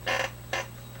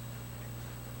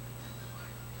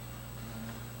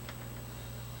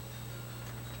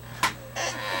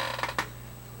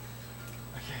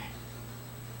 Okay.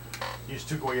 You just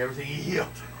took away everything he healed.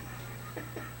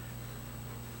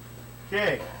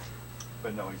 Okay.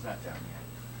 But no, he's not down yet.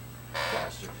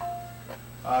 Bastard.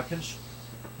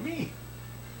 Me.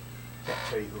 Can't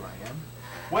tell you who I am.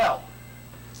 Well,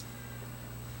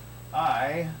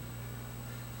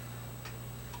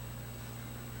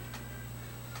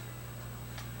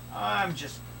 I'm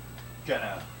just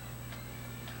gonna.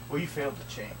 Well, you failed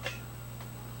to change.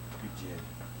 You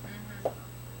did.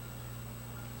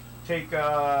 Take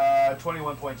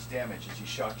 21 points damage as he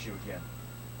shocks you again.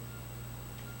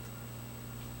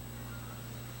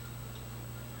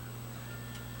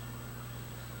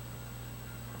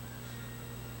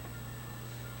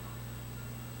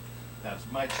 That's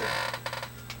my turn.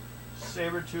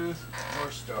 Sabretooth,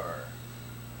 North Star.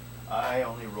 I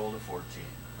only rolled a 14.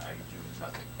 I do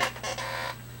nothing.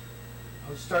 I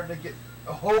was starting to get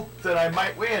a hope that I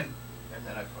might win, and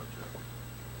then I fucked it up.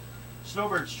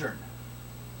 Snowbird's turn.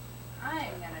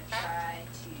 I'm gonna try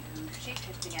to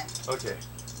shapeshift again. Okay.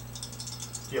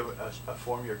 Do you have a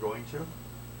form you're going to?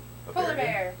 A Polar again?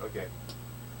 bear. Okay.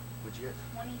 What'd you get?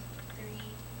 23.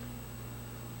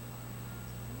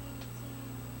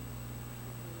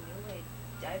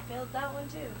 No, I failed that one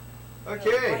too.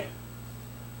 Okay.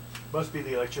 Must be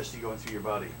the electricity going through your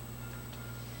body.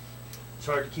 It's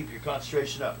hard to keep your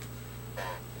concentration up.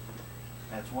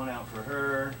 That's one out for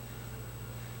her.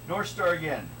 North Star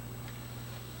again.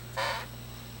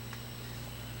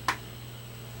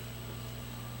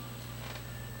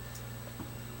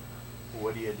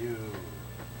 What do you do?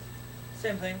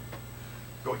 Same thing.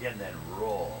 Go again then.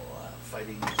 Roll.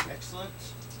 Fighting is excellent.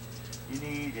 You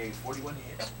need a 41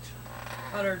 hit.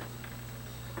 100.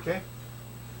 Okay.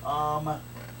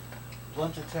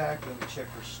 Blunt attack. Let me check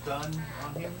for stun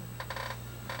on him.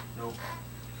 Nope.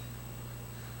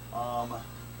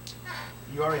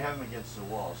 You already have him against the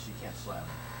wall, so you can't slam him.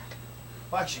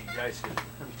 Well, actually, you guys could.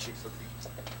 Let me check something.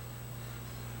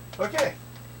 Okay.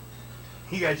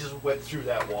 You guys just went through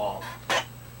that wall.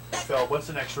 Fell. What's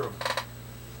the next room?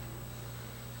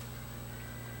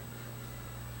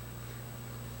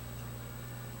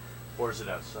 Or is it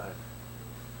outside?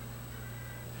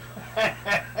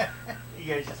 You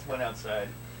guys just went outside.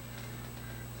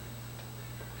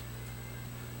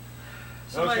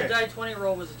 So my Okay. die 20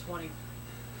 roll was a 20.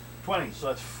 20, so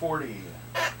that's 40.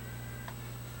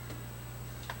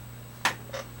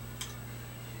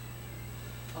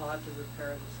 I'll have to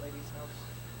repair this lady's house.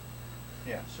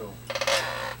 Yeah, so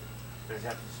it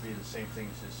happens to be the same thing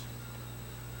as his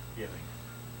healing.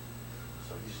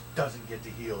 So he just doesn't get to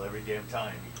heal every damn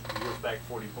time. He heals back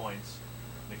 40 points,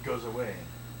 and it goes away.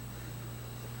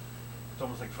 It's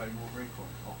almost like fighting Wolverine for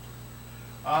him.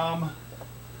 Oh.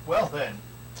 Well then,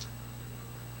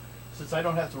 since I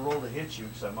don't have to roll to hit you,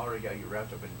 because I've already got you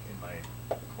wrapped up in my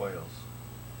coils,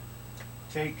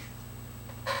 take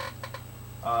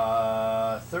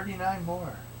 39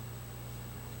 more.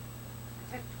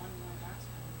 I took 21 last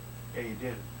time. Yeah, you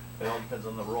did. It all depends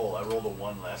on the roll. I rolled a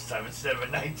 1 last time instead of a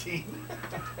 19.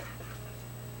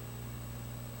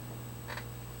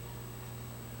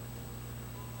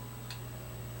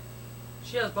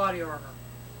 She has body armor.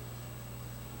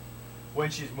 When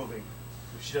she's moving,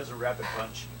 if she does a rapid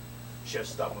punch, she has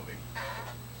to stop moving.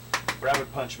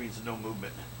 Rapid punch means no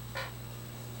movement.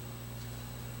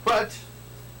 But,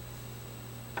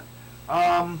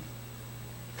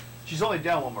 she's only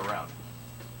down one more round.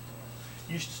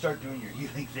 You should start doing your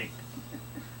healing thing.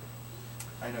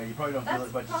 I know, you probably don't feel That's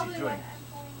as much as probably she's what doing.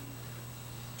 I'm going.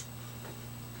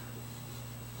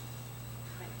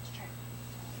 My next turn.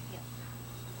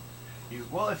 Heal.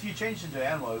 Well, if you changed into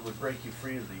animal, it would break you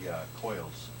free of the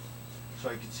coils. So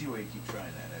I can see why you keep trying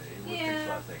that. It would fix a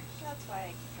lot of things. That's why I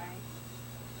keep trying.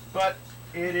 But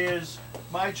it is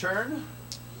my turn.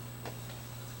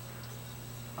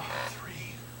 Oh, 3.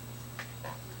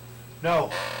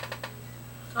 No.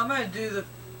 I'm gonna do the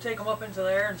take them up into the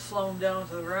air and slow them down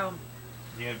to the ground.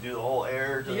 You have to do the whole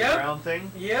air to Yep. the ground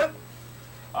thing. Yep.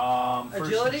 First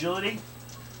Agility? agility.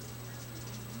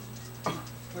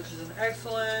 Which is an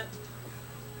excellent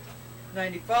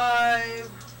 95,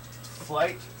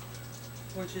 Flight.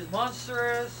 which is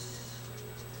monstrous.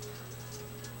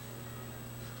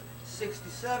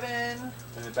 67, And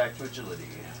then back to agility.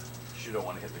 You don't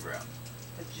want to hit the ground.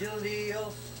 agility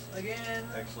else again.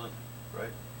 Excellent. Right?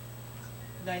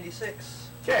 96.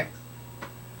 Okay.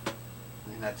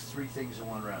 And that's 3 things in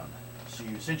 1 round. So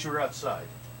you, since you were outside,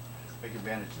 make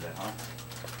advantage of that,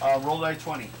 huh? Roll die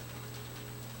 20.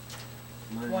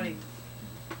 20.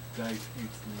 Dice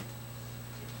beats me.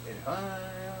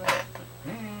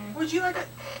 Would you like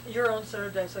your own set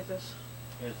of dice like this?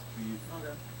 Yes, please.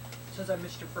 Okay. Since I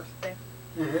missed your birthday,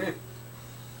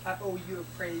 I owe you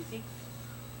a crazy.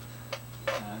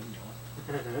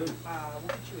 We'll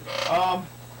get you a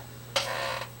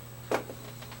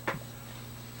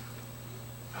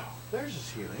There's his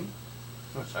healing.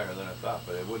 Much higher than I thought,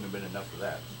 but it wouldn't have been enough for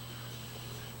that.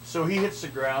 So he hits the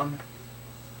ground.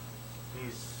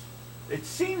 It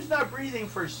seems not breathing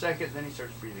for a second, then he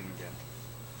starts breathing again.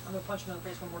 I'm gonna punch him in the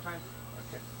face one more time.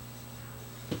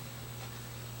 Okay.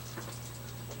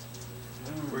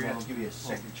 We're gonna have to give you a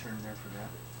second turn there for that.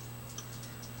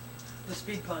 The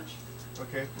speed punch.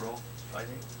 Okay, roll.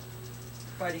 Fighting.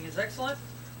 Fighting is excellent.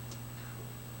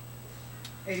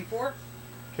 84,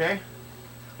 Okay.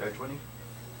 Die 20.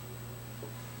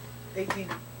 18.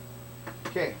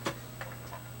 Okay.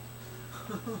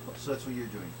 So that's what you're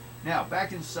doing. Now,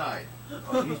 back inside.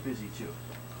 Oh, he's busy too.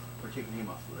 We're taking him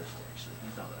off the list, actually.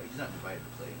 He's not invited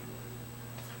to play anymore.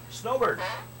 Snowbird.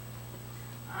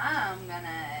 I'm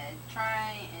gonna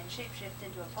try and shapeshift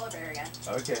into a polar bear again.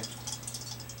 Okay.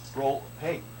 Roll.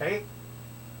 Hey. Why'd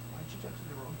you touch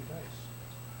the wrong dice?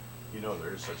 You know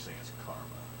there is such thing as karma.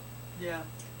 Yeah.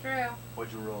 True.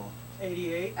 What'd you roll?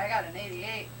 88. I got an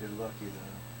 88. You're lucky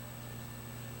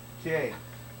though. Okay.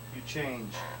 You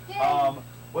change. Yay.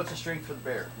 What's the strength for the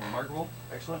bear? Remarkable?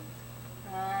 Excellent?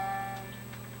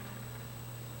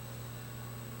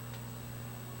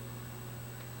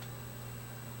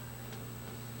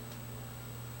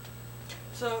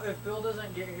 So if Bill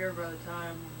doesn't get here by the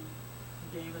time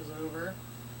the game is over,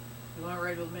 you want to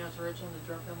ride with me out to Richland to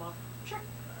drop him off? Sure.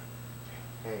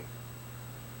 Hey.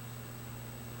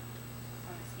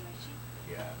 Want to see my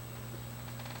sheet? Yeah.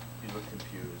 You look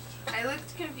confused. I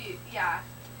looked confused. Yeah.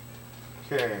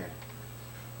 Okay.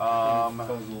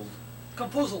 Puzzled.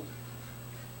 Confuzzled.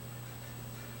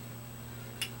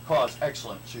 Claws,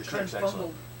 excellent. So your strength's excellent.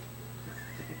 Confuzzled.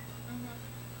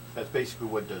 That's basically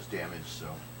what does damage, so.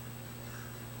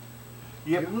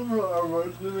 You Yep. remember our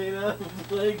words we made out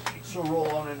of like So roll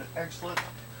on an excellent.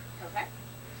 Okay.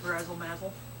 Razzle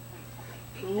mazzle.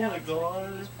 Oh my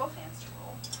God. Use both hands to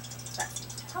roll. That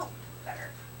seems to help better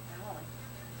than rolling.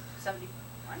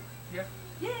 71. Yeah.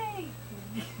 Yay!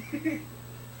 I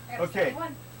got a Okay.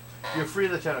 71. You're free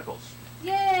of the tentacles.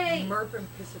 Yay!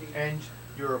 Merpimpicity. And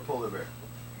you're a polar bear.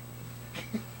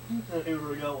 I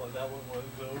forgot what that one was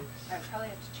though. I probably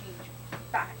have to change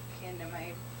back into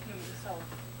my human self.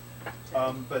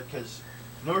 Because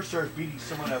North Star's beating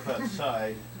someone up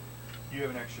outside, you have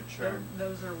an extra turn.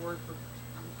 Those are word for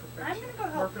I'm perfection.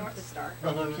 gonna go help Merpimpicity. North Star.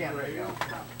 No, you can't right now.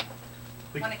 No,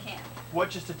 The- when I can. What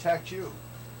just attacked you?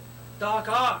 Doc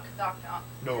Ock. Doc Ock.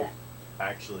 No,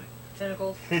 actually.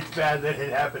 Tentacles. It's bad that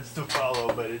it happens to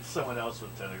follow, but it's someone else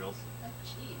with tentacles. Oh,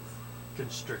 jeez.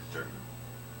 Constrictor.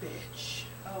 Bitch.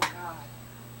 Oh, God.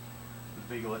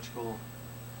 The big electrical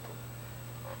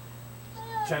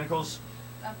tentacles.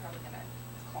 I'm probably gonna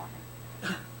claw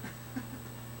him.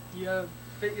 You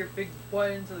fit your big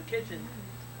butt into the kitchen.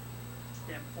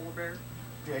 Damn polar bear.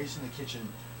 Yeah, he's in the kitchen.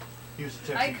 He was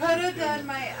attempting I could have to- done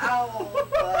my owl,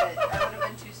 but I would have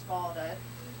been too small to.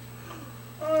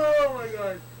 Oh my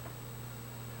god.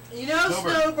 You know,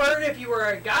 Snowbird. Snowbird, if you were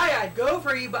a guy, I'd go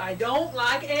for you, but I don't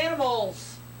like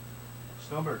animals.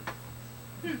 Snowbird.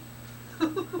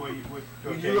 What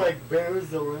Did you like bears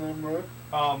though, remember?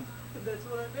 That's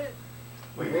what I meant.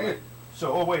 Wait.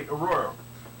 So, wait, Aurora.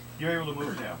 You're able to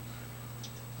move now.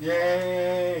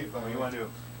 Yay! What do you want to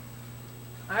do?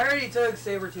 I already took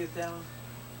Sabretooth down.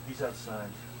 He's outside.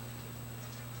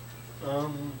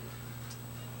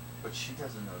 But she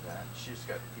doesn't know that. She just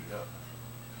got beat up.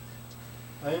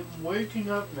 I'm waking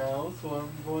up now, so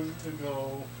I'm going to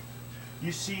go.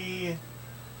 You see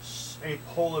a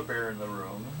polar bear in the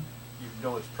room. You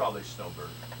know it's probably Snowbird.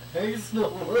 Hey,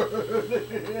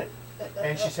 Snowbird!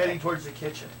 And she's heading towards the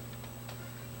kitchen.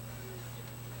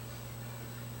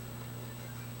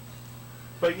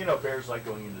 But you know bears like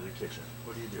going into the kitchen.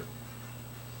 What do you do?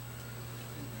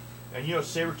 And you know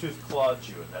Sabretooth clawed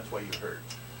you, and that's why you hurt.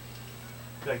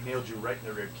 Like nailed you right in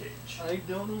the rib cage. I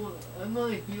don't know. I'm not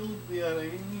healed yet. I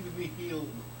need to be healed.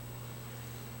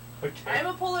 Okay. I'm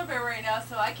a polar bear right now,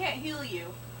 so I can't heal you.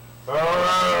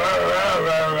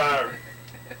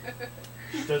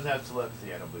 She doesn't have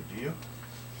telepathy, I don't believe. Do you?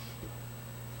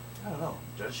 I don't know.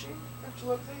 Does she have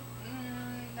telepathy?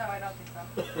 No, I don't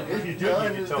think so. If you do, you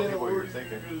can tell people what you're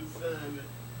thinking.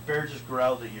 Bear just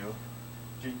growled at you.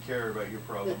 Didn't care about your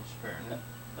problems, apparently.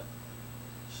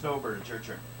 Snowbird, it's your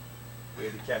turn. We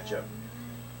had to catch up.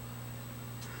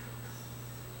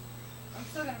 I'm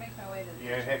still gonna make my way to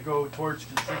the You go towards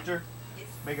Constrictor. Yes.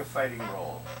 Make a fighting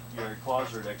roll. Your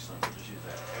claws are at excellent. We'll just use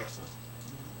that. Excellent.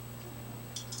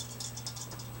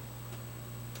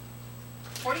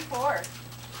 44.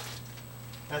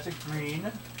 That's a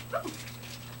green. Yeah,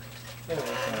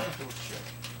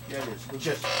 Yeah, it is.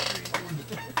 Just a green.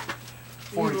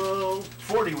 40, emo.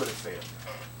 40 would have failed.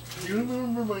 Do you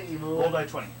remember my emo? Roll die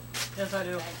 20. Yes, I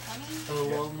do. 20.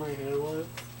 How long my hair was?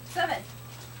 7.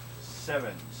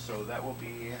 7. So that will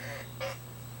be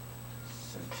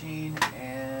 17,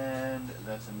 and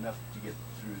that's enough to get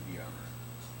through the armor.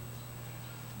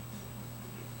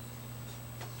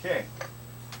 Okay.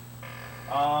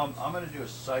 I'm going to do a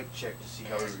sight check to see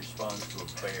how he responds to a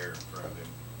bear in front of him.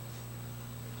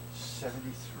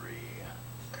 73.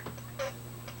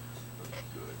 Looks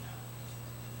good.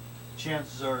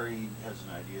 Chances are he has an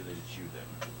idea that it's you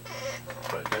then.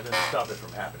 But that doesn't stop it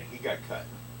from happening. He got cut.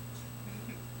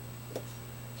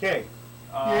 Okay.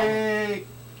 Yay!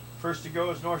 First to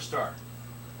go is North Star.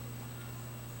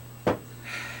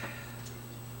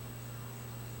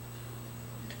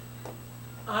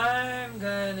 I'm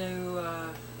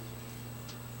gonna,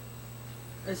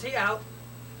 is he out?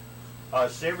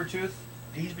 Sabretooth,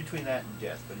 he's between that and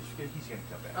death, but he's gonna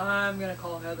come back. I'm gonna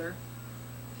call Heather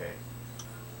Okay.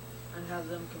 and have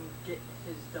them come get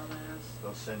his dumbass.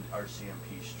 They'll send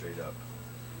RCMP straight up.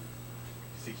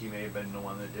 You think he may have been the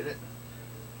one that did it?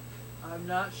 I'm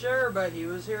not sure, but he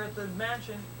was here at the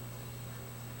mansion.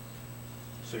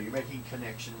 So you're making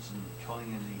connections and calling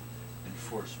in the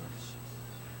enforcements.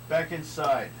 Back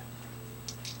inside.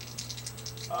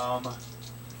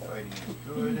 Fighting is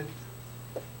good.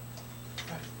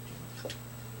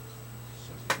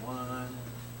 71.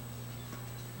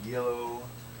 Yellow.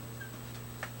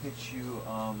 Hit you,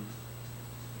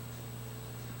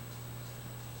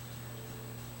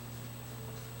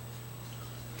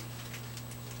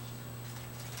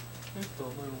 I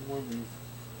felt a little warming.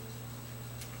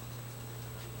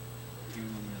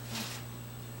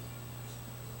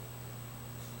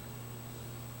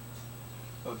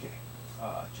 okay.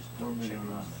 Just One double checking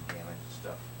minute. on the damage and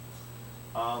stuff.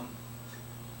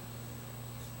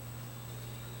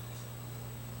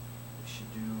 We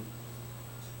should do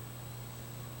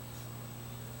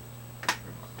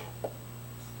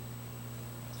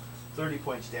 30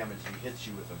 points damage. He hits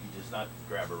you with him. He does not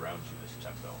grab around you this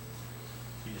time, though.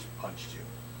 He just punched you.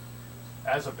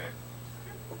 As a bear.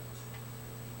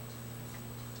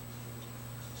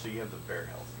 So you have the bear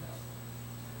health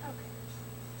now. Okay.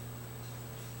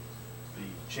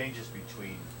 The changes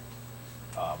between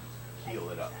heal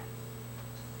it up.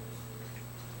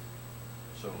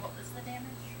 So What was the damage?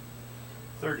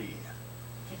 30. He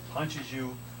punches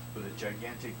you with a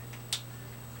gigantic.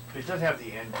 It doesn't have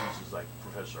the end pieces like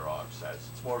Professor Og's has.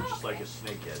 It's more just like a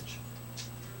snake edge.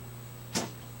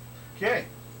 Okay.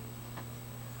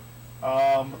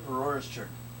 Aurora's turn.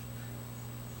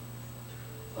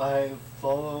 I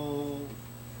follow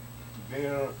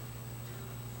Bear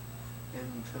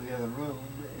into the other room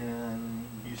and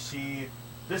You see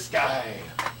this guy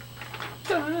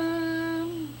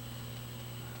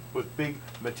with big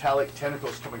metallic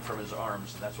tentacles coming from his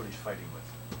arms, and that's what he's fighting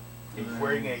with. He's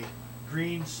wearing a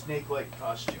green snake-like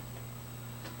costume.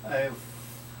 I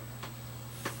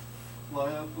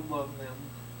fly up above him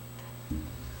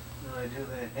and I do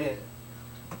the hit.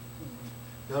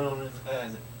 Gun on his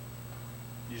head.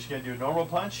 You just gonna do a normal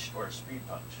punch or a speed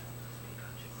punch?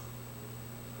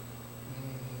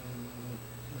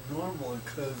 Normal,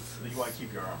 because You want to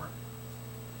keep your armor.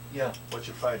 yeah, What's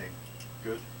your fighting?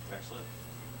 Good, excellent.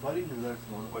 fighting is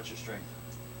excellent. What's your strength?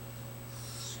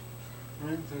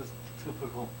 Strength is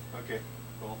typical. Okay,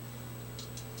 cool.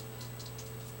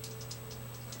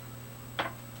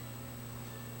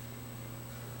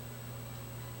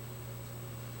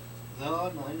 Is that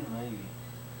odd 9 or 90?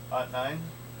 9?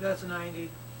 That's a 90.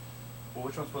 Well,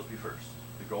 which one's supposed to be first?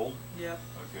 The gold? Yep.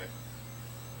 Okay.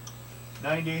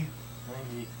 90,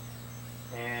 90.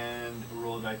 and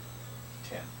roll a die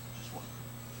 10. Just one.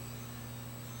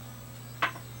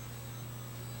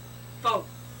 Oh,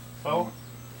 Foe?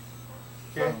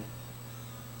 Okay.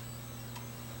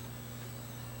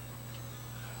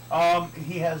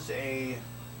 He has a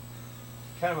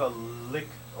kind of a lick,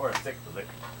 or a thick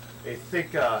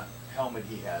helmet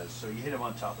he has, so you hit him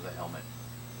on top of the helmet.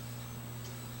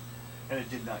 and it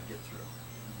did not get through.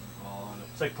 Oh,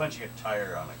 It's like punching a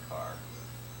tire on a car.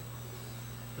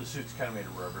 The suit's kind of made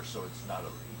of rubber, so it's not. You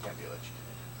can't be electrocuted.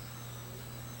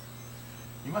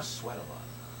 You must sweat a lot,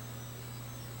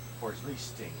 or at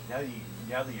least stink. Now that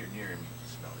you're near him, you can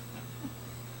smell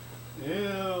it.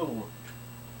 ew.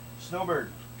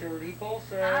 Snowbird, Dirty ball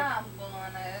sack. I'm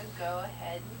gonna go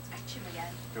ahead and scratch him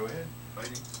again. go ahead.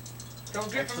 Fighting.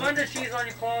 Don't get from Excellent. under cheese on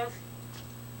your claws.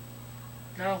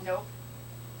 No. Nope.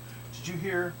 Did you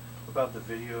hear about the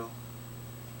video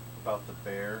about the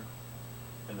bear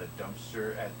in the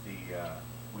dumpster at the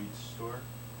weed store?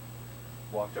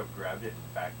 Walked up, grabbed it,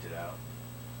 and backed it out.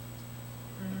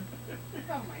 Mhm.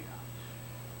 Oh my god.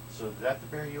 So is that the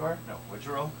bear you are? No. What'd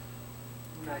you roll?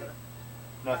 Never.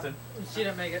 Nothing. She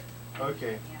didn't make it.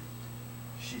 Okay. Yeah.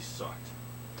 She sucked.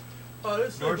 Oh,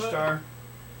 this North Star.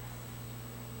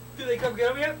 Did they come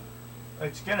get him yet?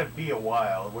 It's gonna be a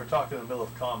while. We're talking in the middle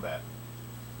of combat.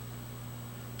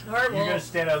 All right, You're well, gonna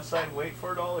stand outside and wait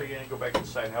for it all, or you're gonna go back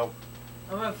inside and help?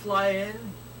 I'm gonna fly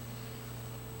in,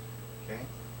 Okay.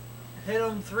 hit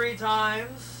him 3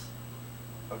 times.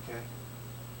 Okay.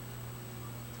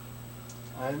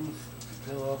 I'm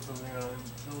still up in there. I'm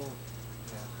still.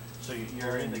 So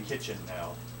you're in the kitchen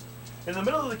now. In the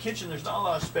middle of the kitchen, there's not a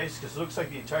lot of space because it looks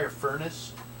like the entire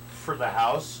furnace for the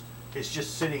house is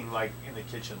just sitting like in the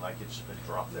kitchen, like it's just been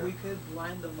dropped there. We could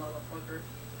blind the motherfucker.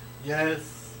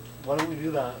 Yes. Why don't we do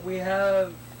that? We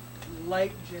have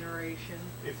light generation.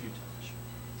 If you touch.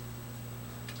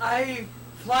 I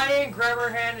fly in, grab her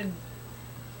hand, and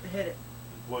hit it.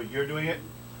 Well, you're doing it,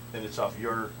 then it's off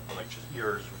yours,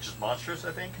 which is monstrous,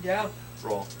 I think. Yeah.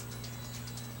 Roll.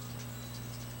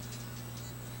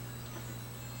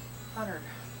 100.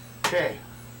 Okay.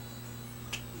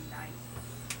 Nice.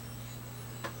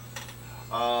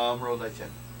 Roll die 10.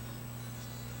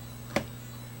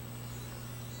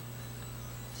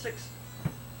 6.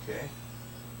 Okay.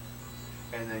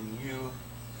 And then you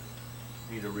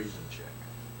need a reason check.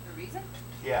 The reason?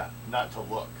 Yeah, not to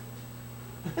look.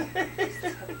 Oh my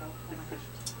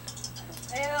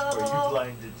gosh. Or you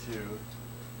blinded too.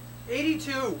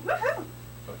 82. Woohoo!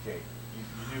 Okay. You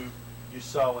knew. You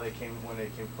saw when they came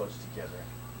close together.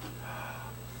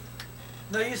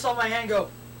 No, you saw my hand go.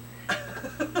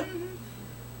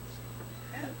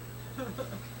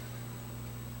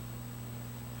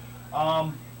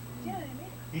 Yeah, they made it.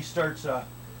 He starts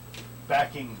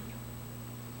backing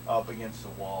up against the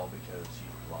wall because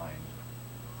he's blind.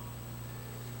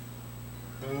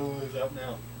 Who is up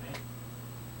now?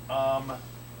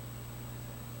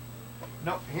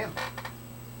 No, him.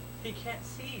 He can't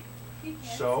see. He can't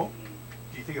So? see.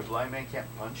 Do you think a blind man can't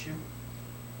punch you?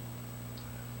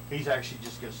 He's actually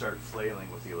just gonna start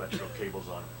flailing with the electrical cables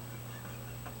on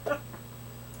him.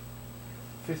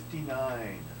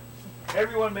 59.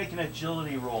 Everyone make an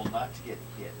agility roll not to get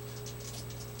hit.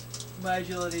 My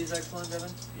agility is excellent, Devin.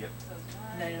 Yep. So it's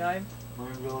nine. 99.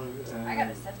 We're going. I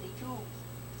got a 72.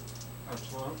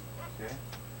 Excellent. Okay.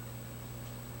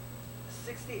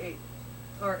 68.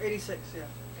 Or 86, yeah.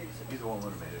 86. Either one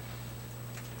would have made it.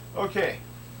 Okay.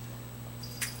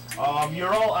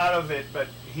 You're all out of it, but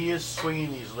he is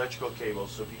swinging these electrical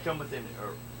cables. So if you come within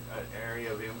an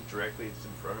area of him directly that's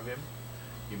in front of him,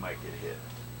 you might get hit.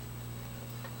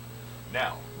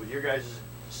 Now, with your guys'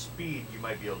 speed, you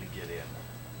might be able to get in.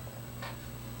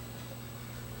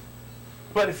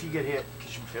 But if you get hit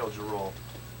because you failed your roll,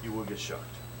 you will get shocked.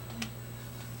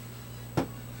 I'm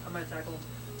gonna tackle him.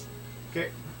 Okay.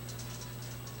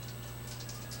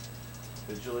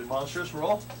 Agility monstrous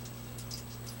roll.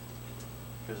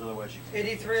 Because otherwise you can.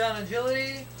 83 on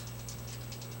agility.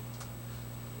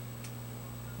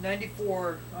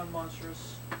 94 on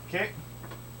monstrous. Okay.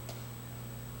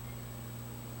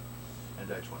 And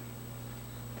die 20.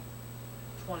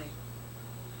 20.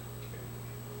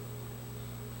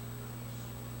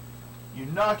 You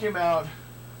knock him out,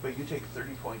 but you take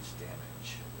 30 points damage.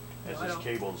 As No, I his don't.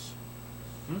 cables.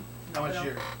 No, How I much don't.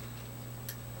 your? What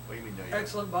do you mean no? you don't?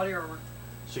 Excellent body armor.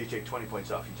 So you take 20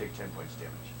 points off. You take 10 points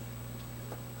damage.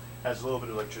 Has a little bit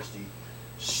of electricity.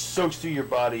 Soaks through your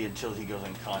body until he goes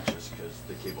unconscious because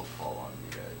the cables fall on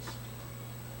you guys.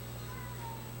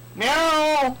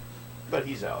 Meow! But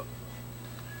he's out.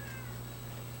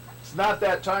 It's not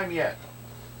that time yet.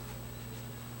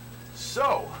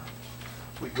 So,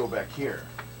 we go back here.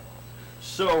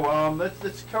 So,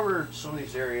 let's cover some of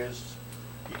these areas.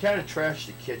 You kind of trashed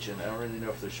the kitchen. I don't really know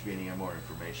if there should be any more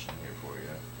information here for you.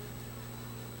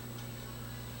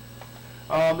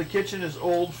 The kitchen is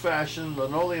old-fashioned.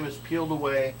 Linoleum is peeled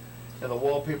away, and the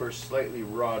wallpaper is slightly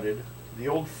rotted. The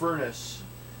old furnace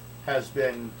has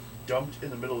been dumped in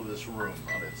the middle of this room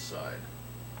on its side.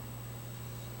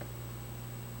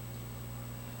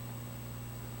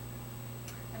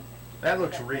 That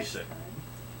looks That next recent. time.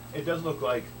 It doesn't look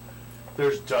like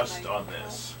there's dust on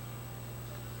this.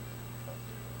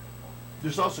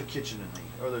 There's also kitchen in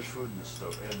the, or there's food in the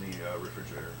stove, in the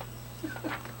refrigerator.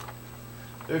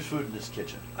 There's food in this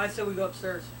kitchen. I said we go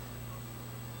upstairs.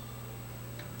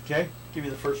 Okay, give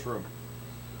you the first room.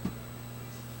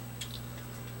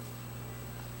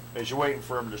 As you're waiting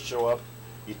for him to show up,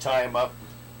 you tie him up,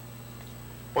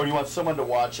 or you want someone to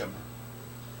watch him.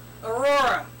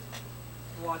 Aurora!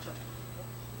 Watch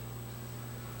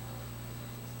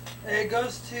it. It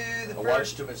goes to the I first.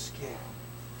 watched him escape.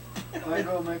 I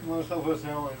go make myself a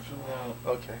sandwich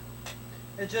now. Okay.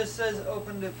 It just says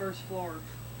open to first floor.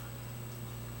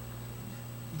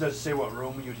 Does it say what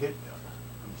room you'd hit?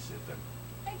 Let me see it then.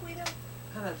 Hey, Guido.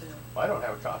 Hand that to him. I don't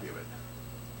have a copy of it.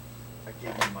 I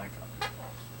gave you my copy.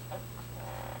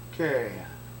 Okay.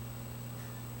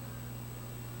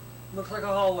 Looks like a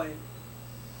hallway.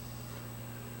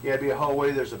 Yeah, it'd be a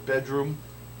hallway. There's a bedroom,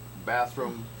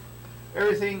 bathroom,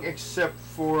 everything except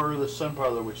for the sun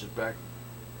parlor, which is back,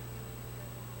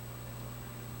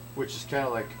 which is kind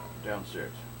of like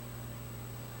downstairs.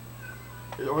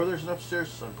 Or there's an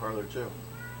upstairs sun parlor too.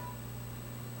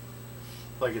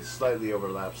 Like it slightly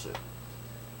overlaps it.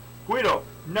 Guido,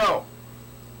 no.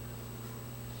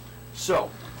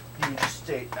 So, you just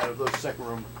state out of those second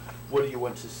room, what do you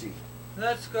want to see?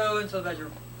 Let's go into the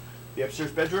bedroom. The upstairs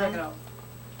Check bedroom? it out.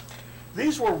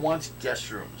 These were once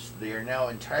guest rooms. They are now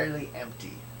entirely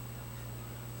empty.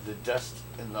 The dust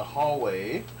in the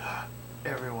hallway,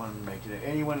 everyone making it,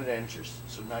 anyone that enters,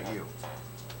 so not you.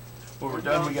 When we're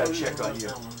done, we gotta check on you.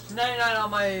 99 on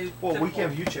my Well, we typical. can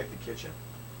have you check the kitchen.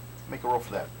 Make a roll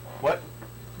for that. What?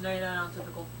 99 on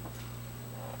typical.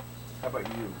 How about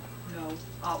you? No,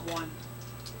 op 1.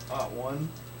 One.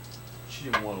 She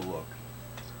didn't want to look.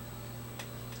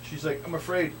 She's like, I'm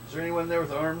afraid. Is there anyone there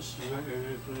with arms?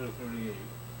 38.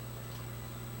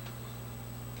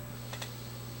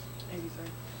 83.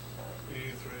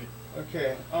 83.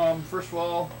 Okay. First of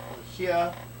all,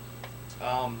 here,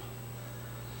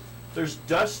 there's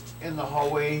dust in the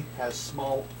hallway. Has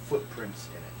small footprints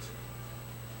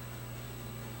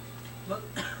in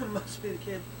it. Must be the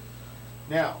kid.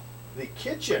 Now, the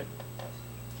kitchen.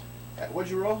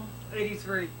 What'd you roll?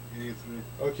 83. 83.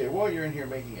 Okay, while you're in here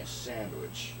making a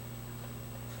sandwich.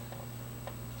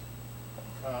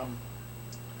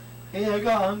 Hey, I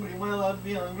got hungry. Am I allowed to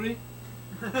be hungry?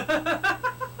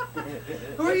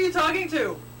 Who are you talking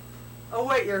to? Oh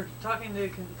wait, you're talking to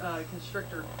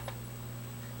Constrictor.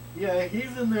 Yeah,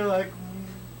 he's in there like,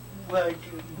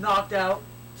 Knocked out,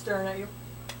 staring at you.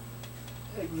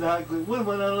 exactly. What, am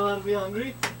I not allowed to be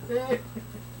hungry?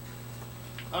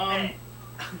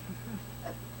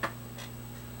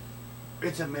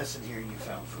 It's a mess in here and you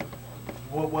found food.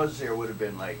 What was there would have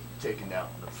been like taken down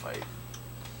in the fight.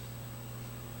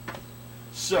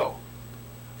 So,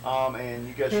 and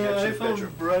you guys should Yeah, have I to the bedroom.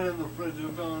 found bread in the fridge. I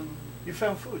found You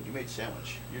found food. You made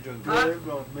sandwich. You're doing good. bread, I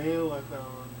found mayo, I found...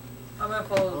 I'm gonna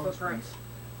follow the Oh, footprints.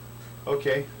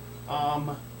 Okay.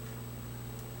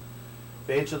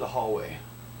 They enter the hallway.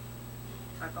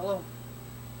 I follow.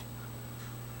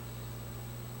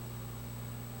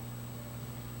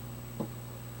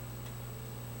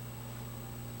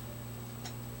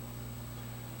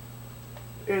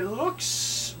 It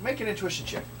looks. Make an intuition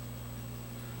check.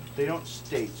 They don't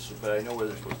state, but I know where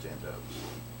they're supposed to end up.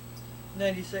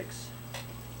 96.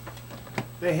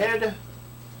 They head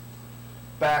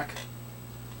back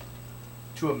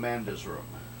to Amanda's room.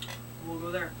 We'll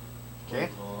go there. Okay.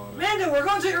 Amanda, we're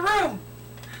going to your room!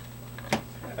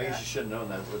 I guess you should have known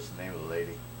that was the name of the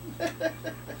lady.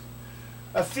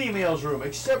 A female's room.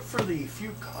 Except for the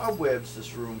few cobwebs,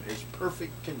 this room is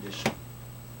perfect condition.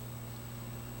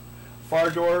 Far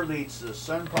door leads to the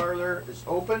sun parlor, is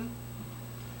open,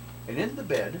 and in the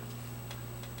bed,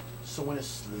 someone is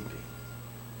sleeping.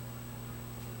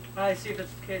 I see if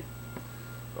it's the kid.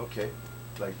 Okay.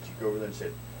 Like, do you go over there and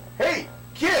say, "Hey,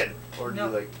 kid!" Or do No.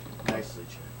 you, like, nicely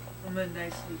check? I'm gonna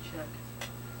nicely check.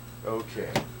 Okay.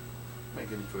 Make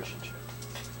an intuition check.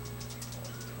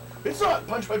 It's not!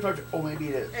 Punch, punch, punch. Oh, maybe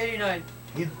it is. 89.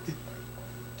 It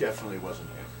definitely wasn't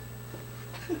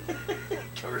him.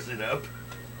 Covers it up.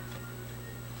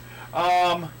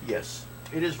 Yes.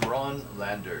 It is Ron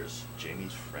Landers,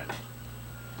 Jamie's friend.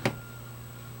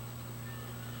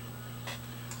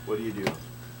 What do you do?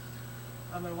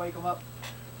 I'm gonna wake him up.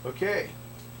 Okay.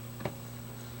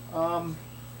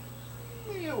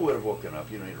 You would have woken up.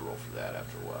 You don't need to roll for that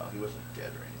after a while. He wasn't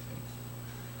dead or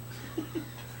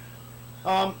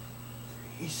anything.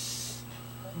 He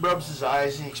rubs his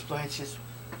eyes and he explains his.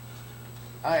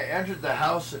 I entered the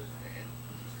house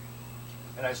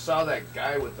and I saw that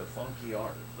guy with the funky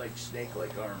arm, like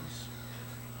snake-like arms.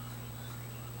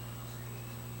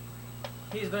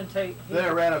 He's been taking. Then I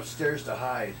ran upstairs to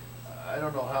hide. I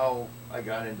don't know how I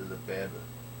got into the bed,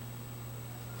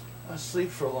 but I was asleep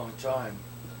for a long time.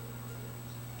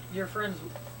 Your friend's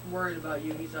worried about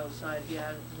you. He's outside.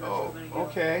 Yeah. Oh,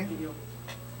 okay.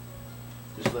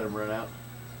 Just let him run out?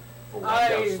 Or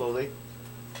walk out slowly?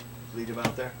 Lead him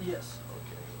out there? Yes.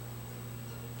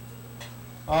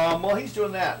 Okay. While he's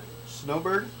doing that,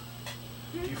 Snowbird,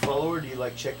 do you follow her? Do you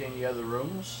like check any other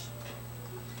rooms?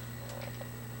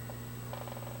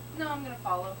 No, I'm gonna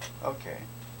follow. Okay.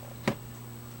 You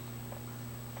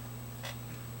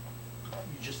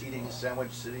just eating a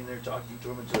sandwich, sitting there talking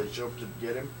to him until they show up to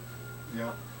get him?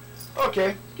 Yeah.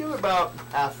 Okay, give it about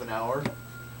half an hour.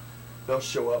 They'll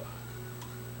show up.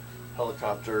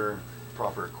 Helicopter,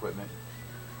 proper equipment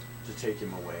to take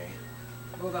him away.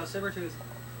 What about Sabretooth?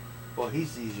 Well,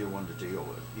 he's the easier one to deal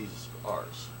with. He's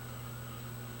ours.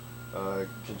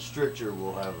 Constrictor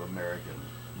will have American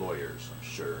lawyers, I'm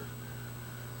sure.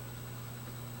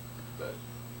 But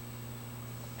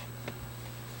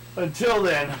until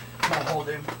then, I'll hold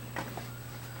him.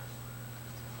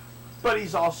 But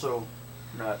he's also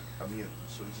not immune,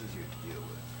 so he's easier to deal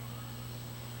with.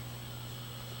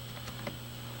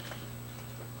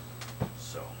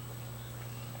 So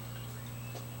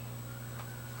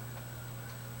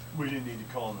we didn't need to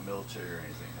call in the military or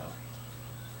anything, huh?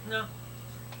 No.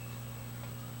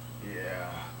 Yeah.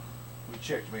 We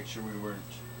checked to make sure we weren't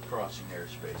crossing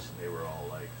airspace, and they were all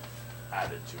like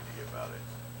attitudey about it.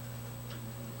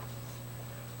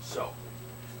 So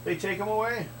they take him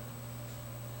away.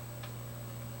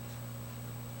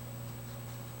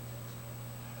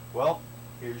 Well,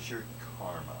 here's your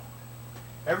karma.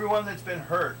 Everyone that's been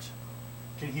hurt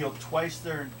can heal twice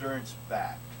their endurance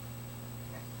back.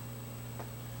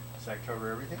 Does that cover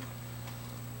everything?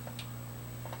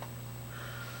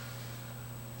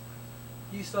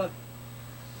 You still.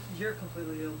 You're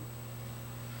completely healed.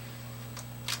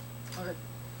 Okay.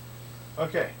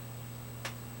 Okay.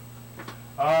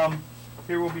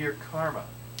 Here will be your karma.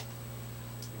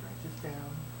 You write this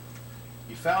down.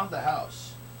 You found the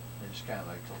house. I just kind of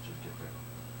like told you to get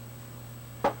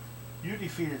there. You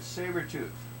defeated Sabretooth.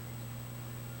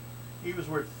 He was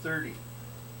worth 30.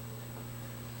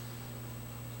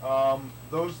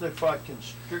 Those that fought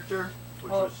Constrictor,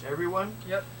 which was everyone,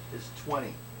 Yep. is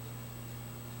 20.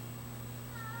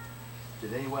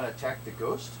 Did anyone attack the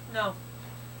ghost? No.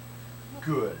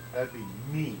 Good. That'd be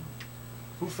mean.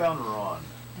 Who found Ron?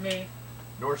 Me.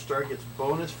 North Star gets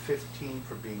bonus 15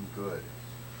 for being good.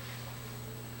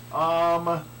 I'm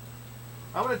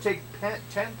going to take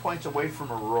 10 points away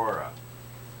from Aurora,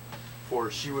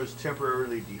 for she was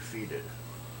temporarily defeated.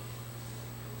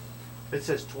 It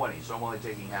says 20, so I'm only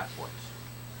taking half points.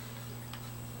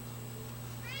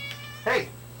 Hey!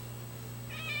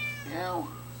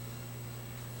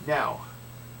 Now,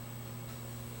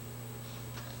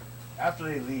 after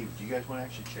they leave, do you guys want to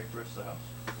actually check the rest of the house?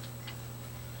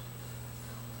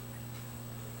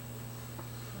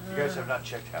 You guys have not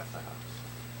checked half the house.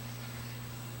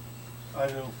 I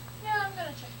do. Yeah, I'm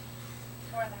gonna check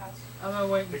more of the house. I'm gonna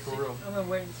wait and Pick a see. room. I'm gonna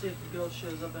wait and see if the ghost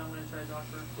shows up, and I'm gonna try to talk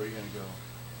to her. Where are you going to go?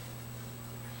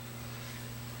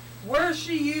 Where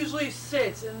she usually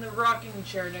sits in the rocking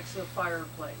chair next to the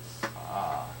fireplace.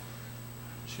 Ah.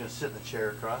 She's going to sit in the chair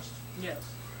across? Yes.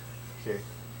 Okay.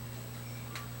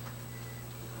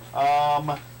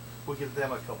 We'll give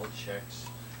them a couple of checks.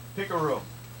 Pick a room,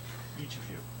 each of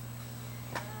you.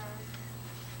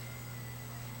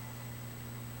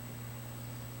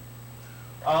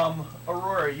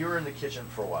 Aurora, you were in the kitchen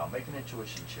for a while. Make an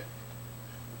intuition check.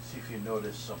 See if you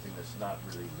notice something that's not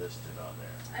really listed on there.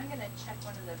 I'm gonna check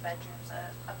one of the bedrooms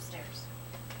upstairs.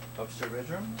 Upstairs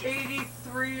bedroom?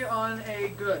 83 on a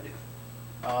good.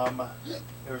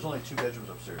 There was only 2 bedrooms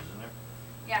upstairs, isn't there?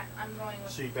 Yeah, I'm going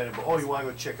with. So you better. Oh, you want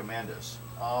to go check Amanda's?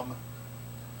 Are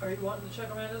you wanting to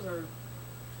check Amanda's or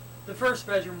the first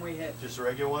bedroom we hit? Just a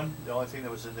regular one. The only thing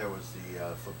that was in there was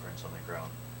the footprints on the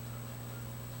ground.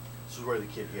 This is where the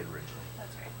kid hid originally.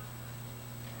 That's right.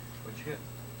 What'd you get?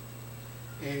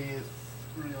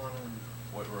 83 on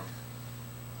What room?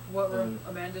 What room?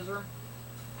 Amanda's room?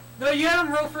 No, you had to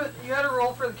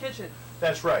roll for the kitchen.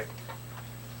 That's right.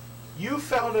 You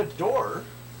found a door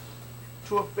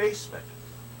to a basement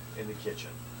in the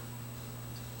kitchen.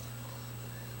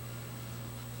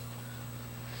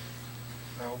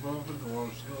 I'll open the door,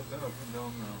 see what's up and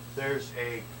down now. There's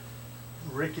a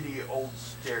rickety old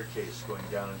staircase going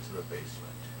down into the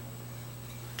basement.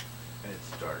 And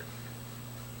it's dark.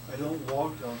 I don't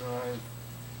walk down there, I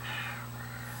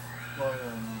fly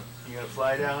down You gonna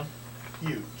fly down?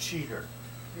 You cheater.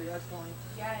 Here, that's fine.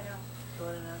 Yeah, I know. Go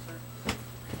ahead and answer.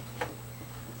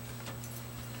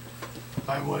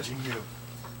 I'm watching you.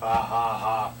 Ha ha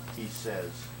ha, he says.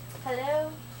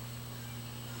 Hello?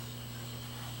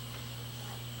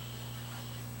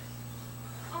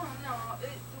 Oh, no,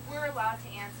 we're allowed to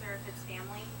answer if it's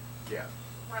family. Yeah.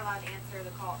 We're allowed to answer the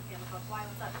call, family calls. Why,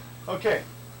 what's up? Okay.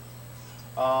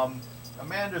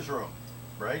 Amanda's room,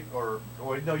 right? Or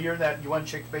no, you're in that, you want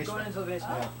to check the basement? Going into the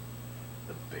basement. Oh.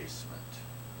 The basement.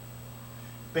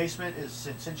 Basement is,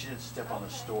 since you didn't step on the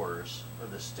Okay. stairs, or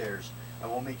the stairs, I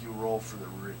won't make you roll for the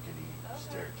rickety Okay.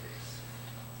 staircase.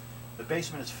 The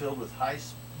basement is filled with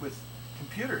with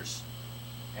computers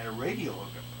and a radio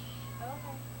hookup.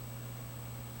 Okay.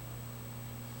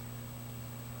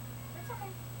 It's okay.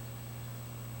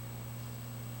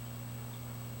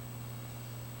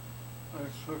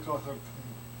 I took off the,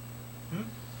 Hmm?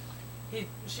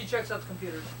 She checks out the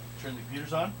computers, Turn the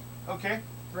computers on? Okay.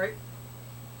 right?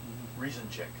 Reason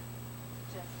check.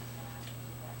 Jessica's gonna have to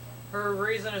do that. Her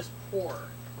reason is poor.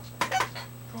 Okay.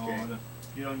 code.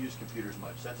 You don't use computers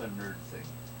much. That's a nerd thing.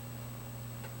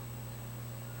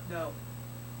 No.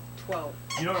 12.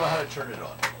 You don't know how to turn it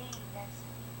on. Yay, next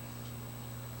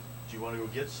Do you want to go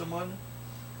get someone?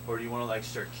 Or do you want to like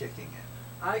start kicking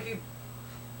it? I keep.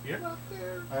 You're not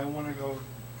there. I wanna go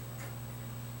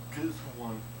get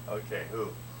one. Okay, who?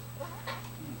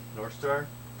 North Star?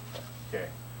 Okay,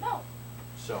 No,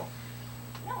 so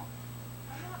no. I'm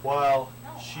not. while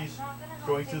No, I'm she's not gonna go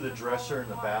going take through the the dresser in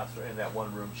the phone. bathroom, in that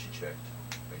one room she checked,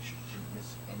 make sure she didn't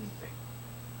miss anything.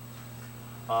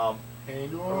 Hey,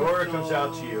 Aurora comes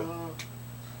out to you.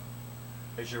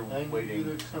 As you're I need you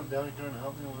waiting, to come down here and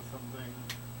help me with something.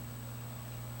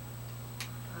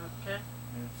 Okay.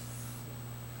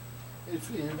 It's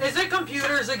in. Is it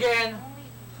computers again? Only-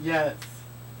 Yes.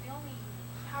 the only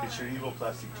power It's your I evil use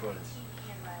plastic for toys.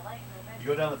 TV and my light in my you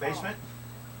go down the bedroom is basement?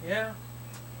 Yeah.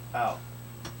 How?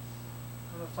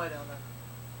 I'm gonna fly down there.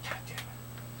 God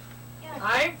damn Yeah.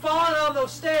 I ain't falling on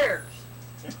those stairs.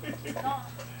 it. Not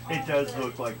It on does the-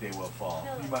 look like they will fall.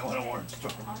 No, You might want to okay. warn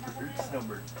Storm. I'm not gonna It's do it.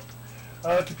 numbered.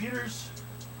 Computers.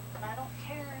 And I don't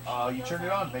care if You she yells turn it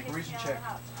at on, me, make a kicks reason me out of check. the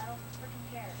house. I don't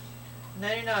freaking care.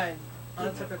 99. Good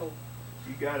Untypical.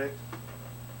 You got it.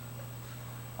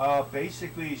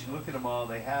 Basically, as you look at them all,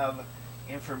 they have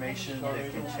information Sorry.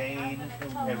 that contain I'm gonna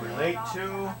tell and Linda relate about- to, I'm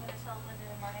gonna tell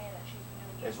Linda and Marnay that she's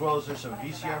been doing as YouTube well as there's some when I go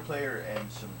VCR back. player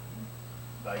and some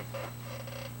like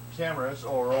cameras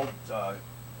or old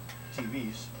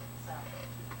TVs. So,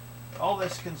 All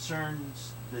this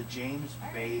concerns the James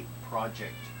Bay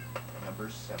Project, number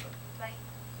 7. like,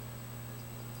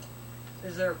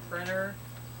 Is there a printer?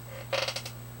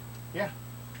 Yeah.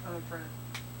 I'm a printer.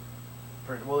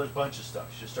 Well, there's a bunch of stuff.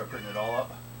 You should start printing it all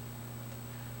up.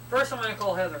 First, I'm gonna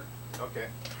call Heather. Okay.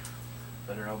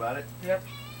 Let her know about it. Yep.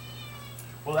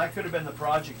 Well, that could have been the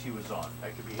project he was on.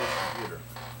 That could be his computer.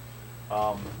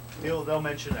 They'll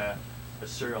mention a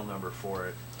serial number for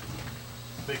it.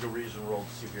 Make a reason roll to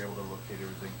see if you're able to locate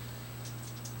everything.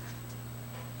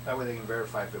 That way they can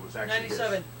verify if it was actually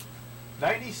 97. his.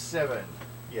 97.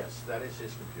 Yes, that is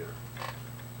his computer.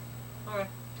 Okay.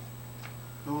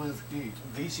 Who is he?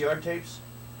 VCR tapes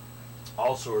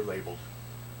also are labeled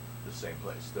the same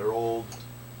place. They're old,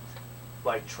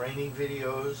 like training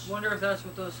videos. Wonder if that's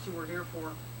what those two were here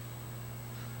for.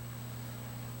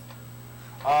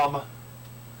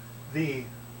 The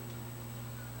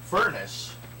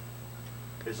furnace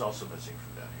is also missing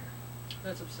from down here.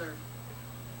 That's absurd.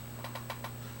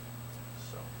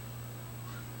 So,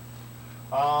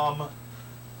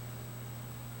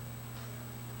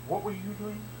 what were you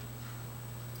doing?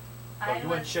 Oh, you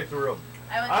went to check the room.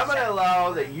 I went I'm to going check to the allow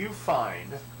room. that you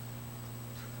find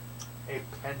a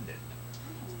pendant,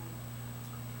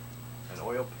 an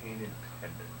oil painted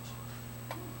pendant.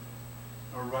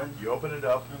 Or run? You open it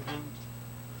up, And then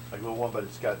like a little one, but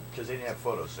it's got, because they didn't have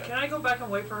photos set. Can I go back and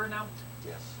wait for her now?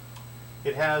 Yes.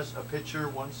 It has a picture,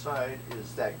 one side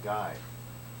is that guy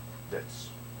that's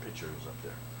picture is up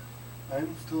there.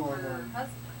 I'm still on. Her husband,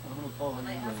 I'm gonna follow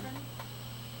late you. husband.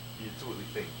 It's what we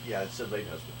think. Yeah, it said late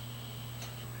husband.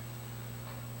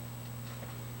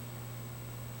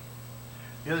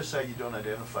 The other side you don't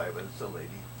identify, but it's a lady.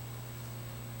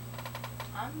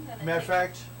 I'm gonna. Matter of take-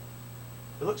 fact,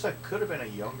 it looks like could have been a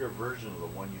younger version of the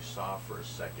one you saw for a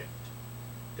second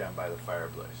down by the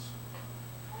fireplace.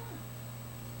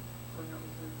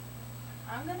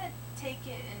 I'm gonna take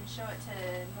it and show it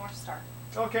to North Star.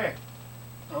 Okay.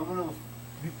 I'm gonna.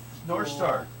 North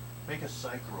Star, make a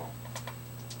psych roll.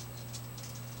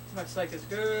 My psych is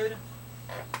good.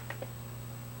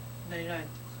 99.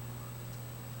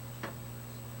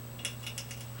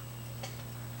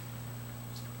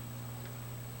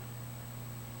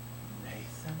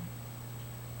 Nathan?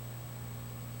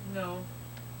 No.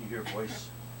 You hear a voice.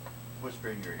 whisper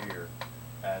in your ear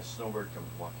as Snowbird comes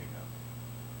walking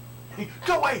up.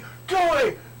 Go away! Go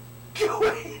away! Go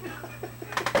away!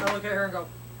 I look at her and go,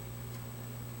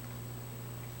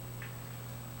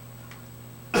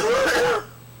 Let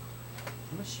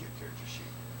me see your character sheet.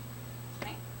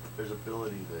 Okay. There's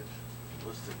ability that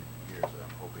listed here that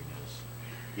I'm hoping is.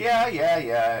 Yeah.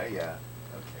 Okay.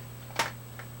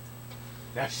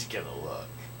 Now she's gonna look.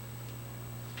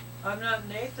 I'm not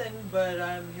Nathan, but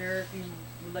I'm here if you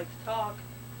would like to talk.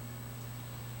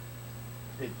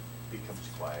 It becomes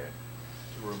quiet.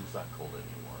 The room's not cold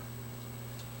anymore.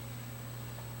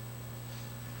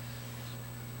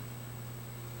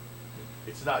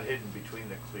 It's not hidden between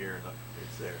the clear and the,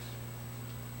 it's there.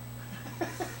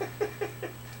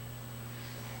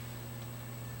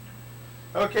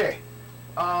 Okay.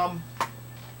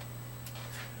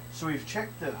 So we've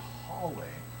checked the hallway.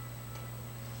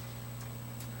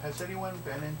 Has anyone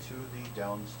been into the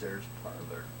downstairs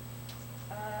parlor?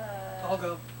 I'll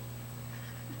go.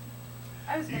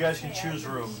 I was You gonna guys can say, I choose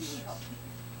think rooms. she helped me.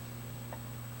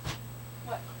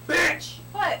 What? Bitch!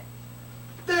 What?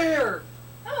 There!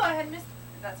 Oh, I had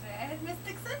that's right, I had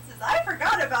mystic senses. I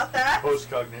forgot about that. Post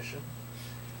cognition.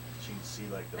 She can see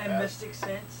like the And past. Mystic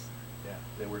Sense. Yeah,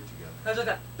 they work together. I was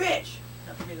like, bitch!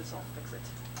 Not for me, that's all. Fix it.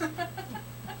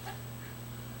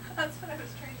 That's what I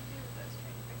was trying to do. I was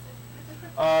trying to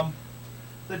fix it.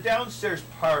 The downstairs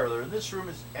parlor. This room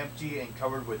is empty and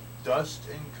covered with dust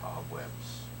and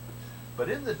cobwebs. But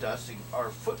in the dusting are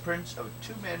footprints of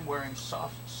two men wearing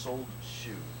soft-soled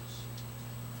shoes.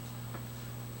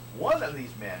 One of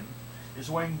these men is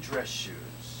wearing dress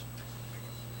shoes,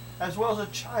 as well as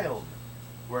a child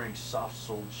wearing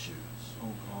soft-soled shoes.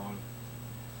 Oh God.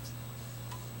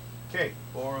 Okay,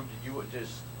 ballroom. Did you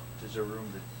just? There's a room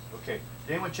that? Okay.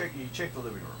 Did anyone check? You checked the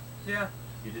living room. Yeah,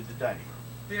 You did the dining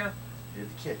room. yeah, You did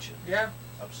the kitchen. yeah,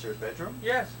 Upstairs bedroom.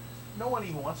 yes. No one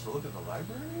even wants to look at the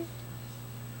library.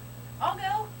 I'll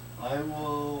go. I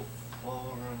will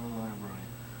follow her in the library.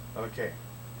 Okay.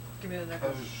 Give me the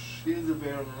necklace. Because she's a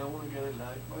bear and I don't want to get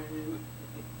attacked by you.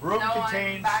 Room no, I'm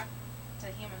contains back to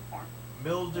human form.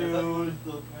 mildewed,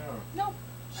 The bear. Nope. I'm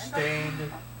back to stained human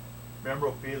form.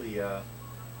 memorabilia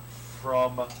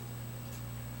from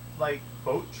like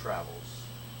boat travels.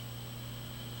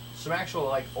 Some actual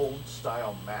like old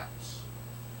style maps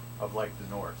of like the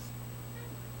north.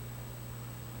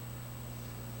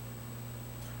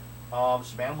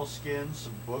 Some animal skins,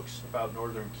 some books about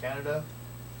northern Canada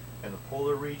and the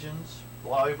polar regions. The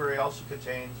library also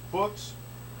contains books,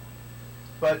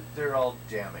 but they're all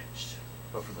damaged.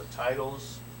 But from the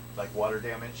titles, like water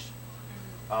damage,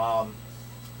 on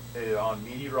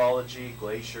meteorology,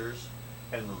 glaciers,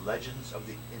 and the legends of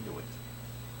the Inuit,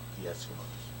 the Eskimos.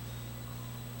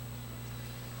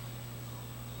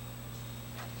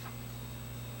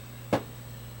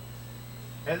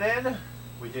 And then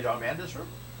we did Amanda's room,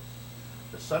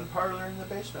 the sun parlor in the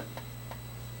basement.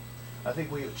 I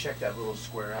think we have checked that little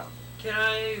square out. Can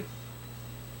I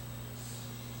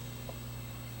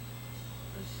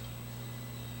just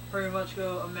pretty much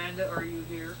go, Amanda, are you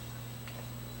here?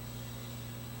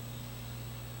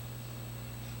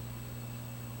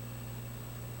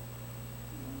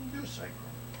 Do synchro.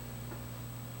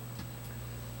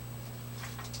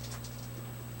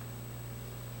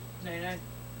 Nay.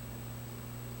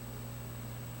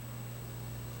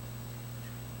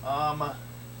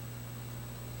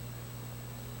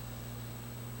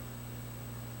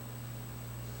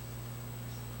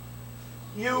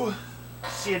 You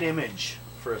see an image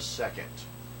for a second.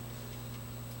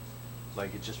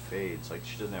 Like it just fades, like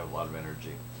she doesn't have a lot of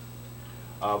energy.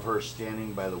 Of her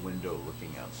standing by the window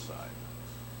looking outside.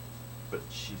 But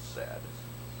she's sad.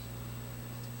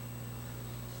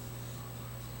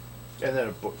 And then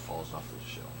a book falls off the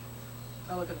shelf.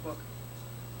 I look at the book.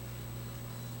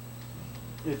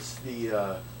 It's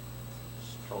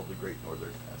called The Great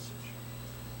Northern Passage.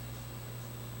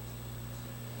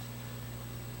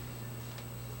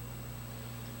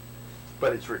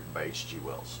 But it's written by H.G.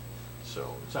 Wells,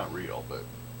 so it's not real, but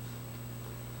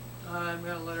I'm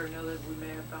gonna let her know that we may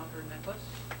have found her necklace.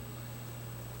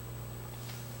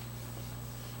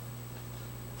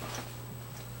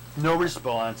 no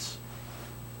response.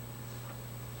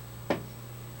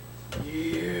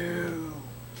 You.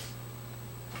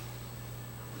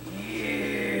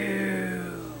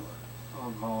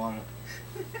 Oh God.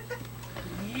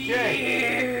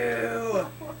 Okay.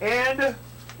 And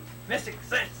Mystic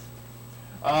Sense.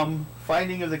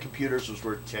 finding of the computers was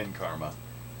worth 10 karma.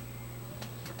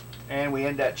 And we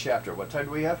end that chapter. What time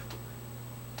do we have?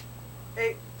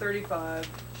 8:35.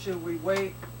 Should we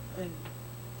wait and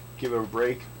Give it a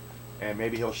break, and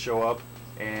maybe he'll show up.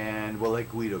 and we'll let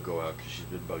Guido go out because she's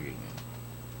been bugging me.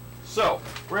 So,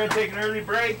 we're going to take an early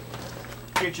break,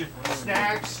 get your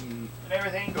snacks and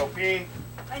everything, go pee.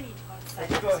 I need to go outside.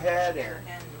 Let's go ahead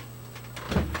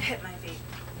and hit my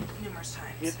vape numerous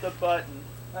times. Hit the button.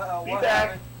 Uh-oh, Be what back.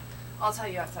 happened? I'll tell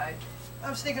you outside.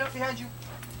 I'm sneaking up behind you.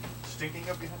 Stinking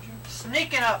up behind you?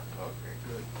 Sneaking up. Okay,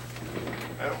 good.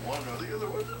 I don't want to know the other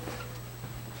one.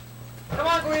 Come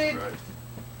on, Queen. Right.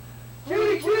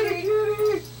 Cutie, cutie,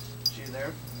 cutie. She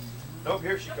there? Oh,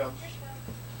 here she comes.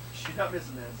 She's not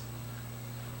missing this.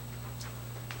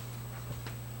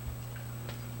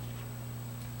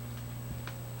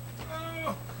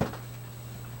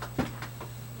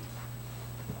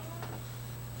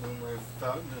 When my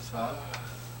fountain is hot.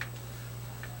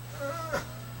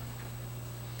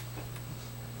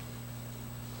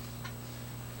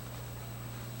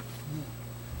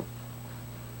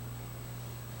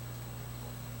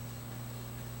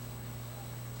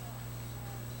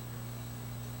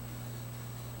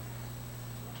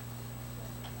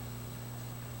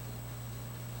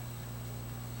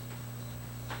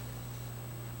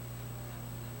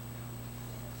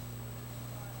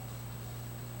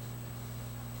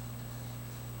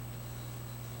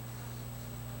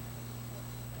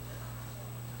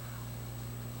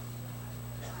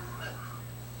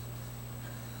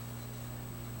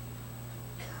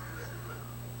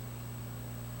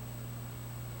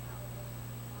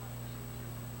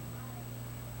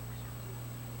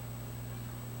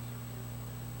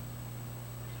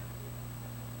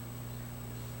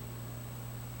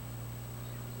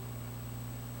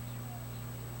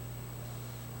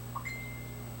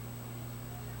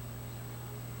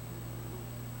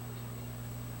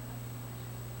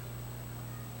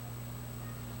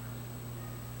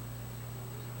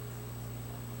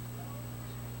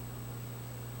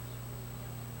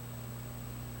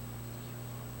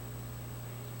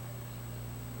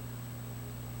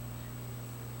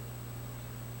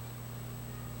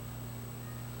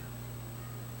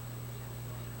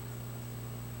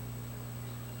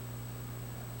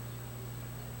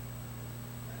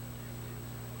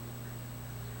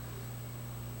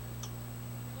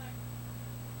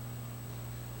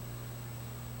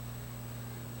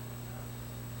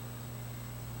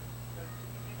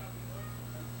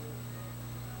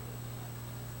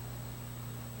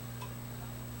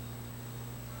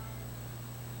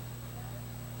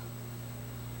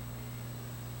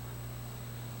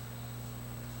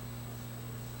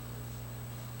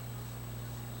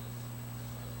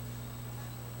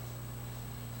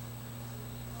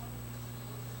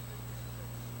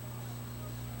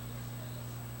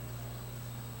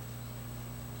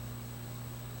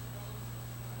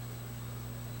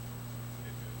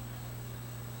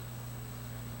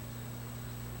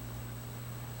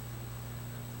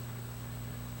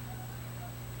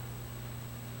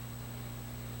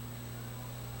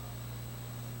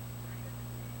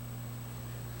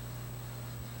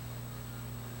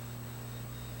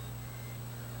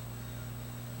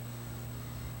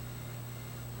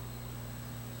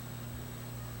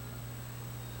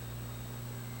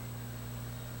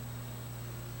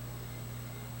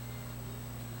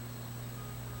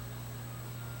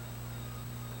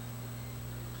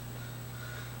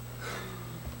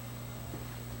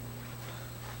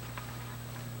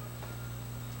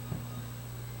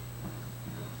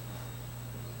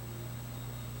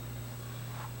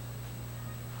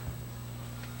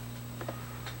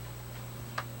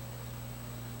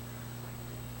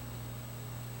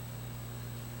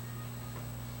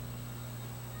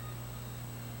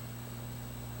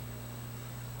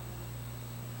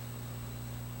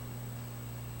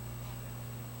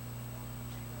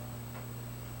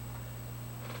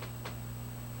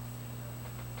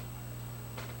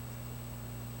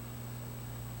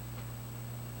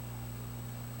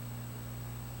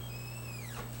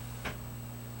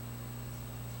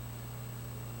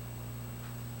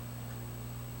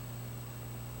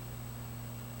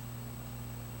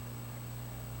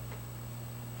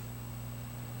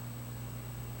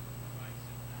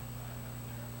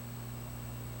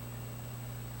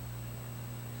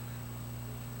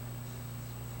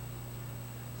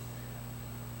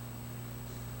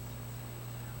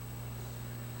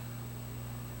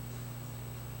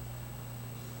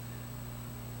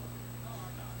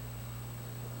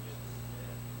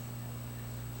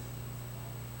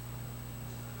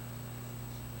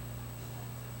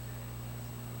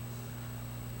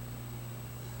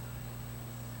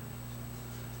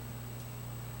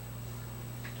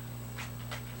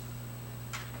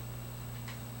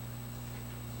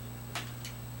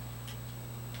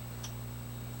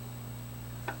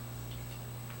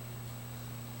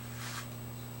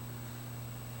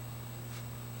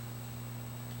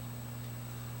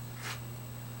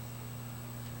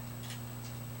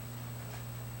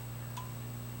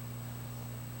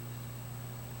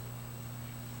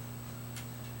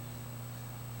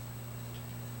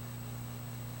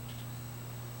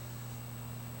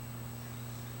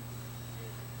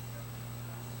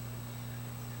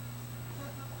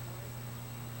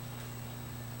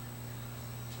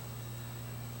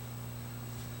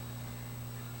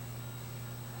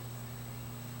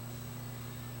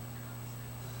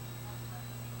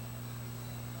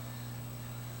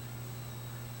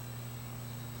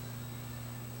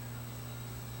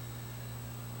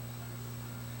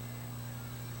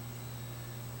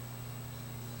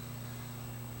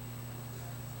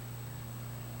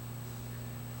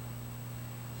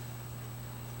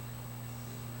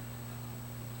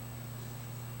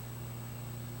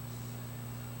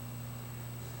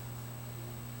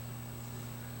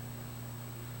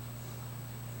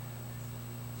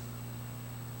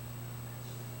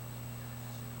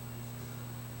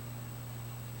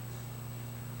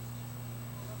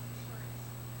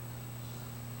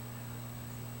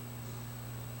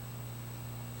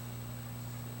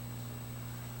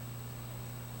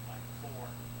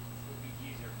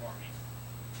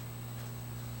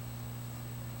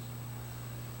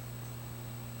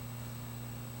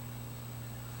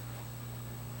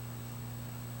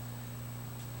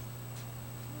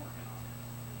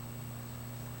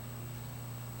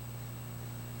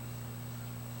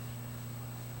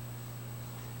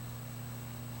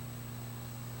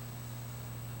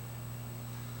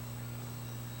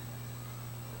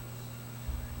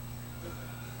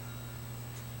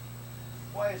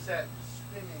 Why is that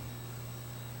spinning?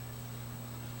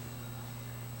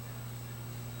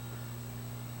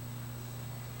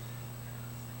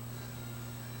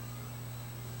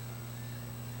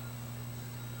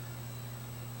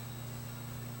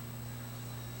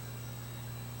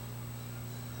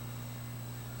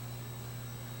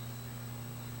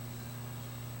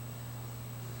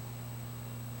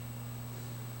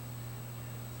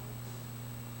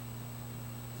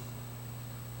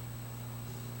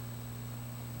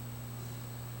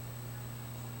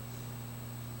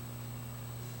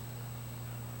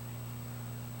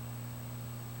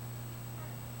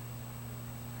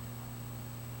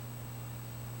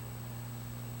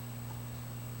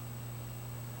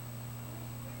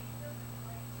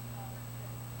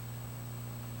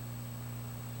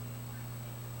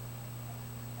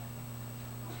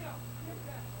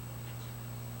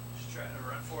 Just trying to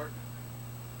run for it.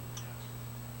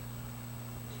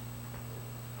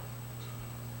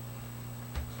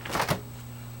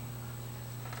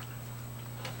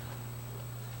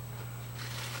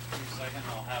 In a second,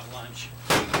 I'll have lunch.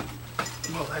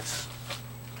 Well,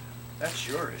 that's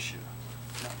your issue,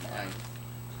 not mine.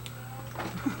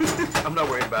 I'm not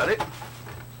worried about it.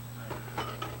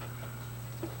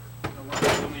 I worked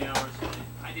so many hours.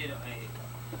 I did a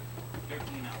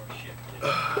 13-hour shift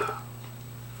today.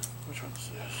 Which one's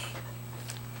this?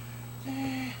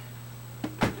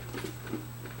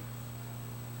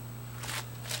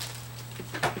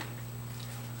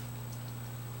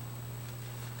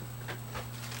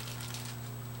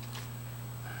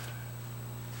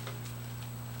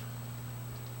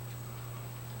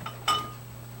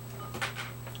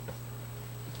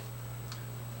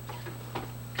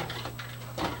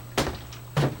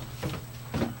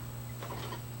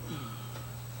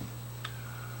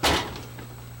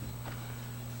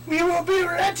 We will be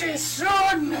ready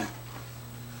soon!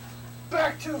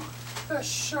 Back to the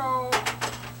show.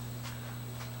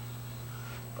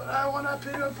 But I want a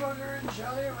peanut butter and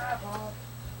jelly wrap up.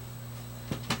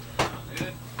 Sounds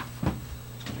good.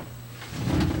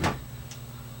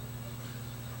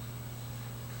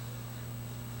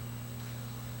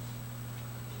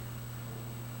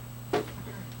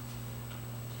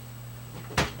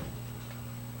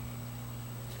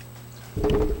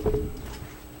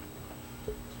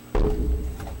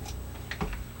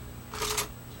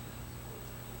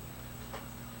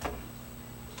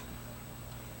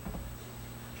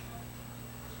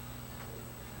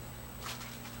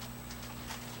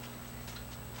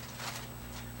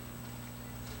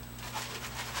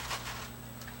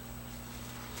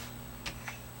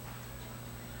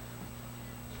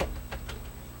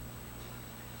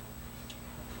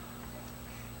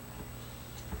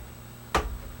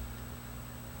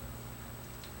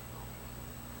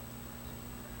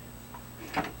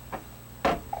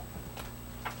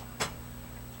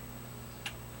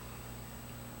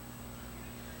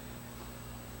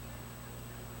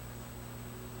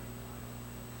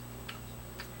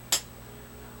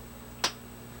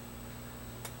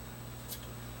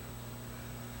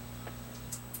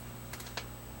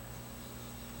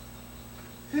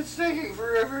 It's taking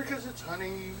forever because it's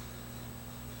honey.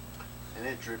 And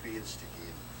it's drippy and sticky.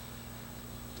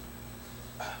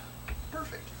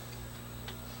 Perfect.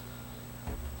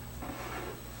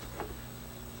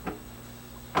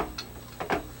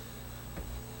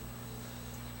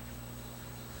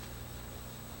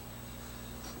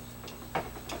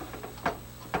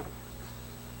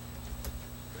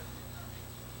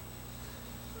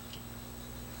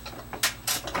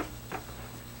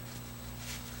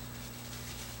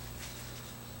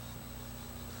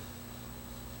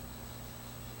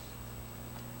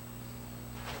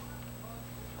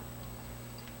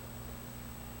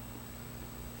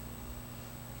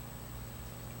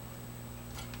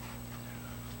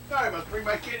 I must bring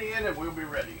my kitty in and we'll be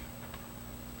ready.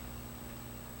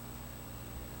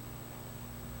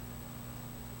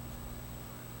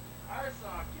 I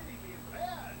saw Kitty being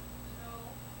bad.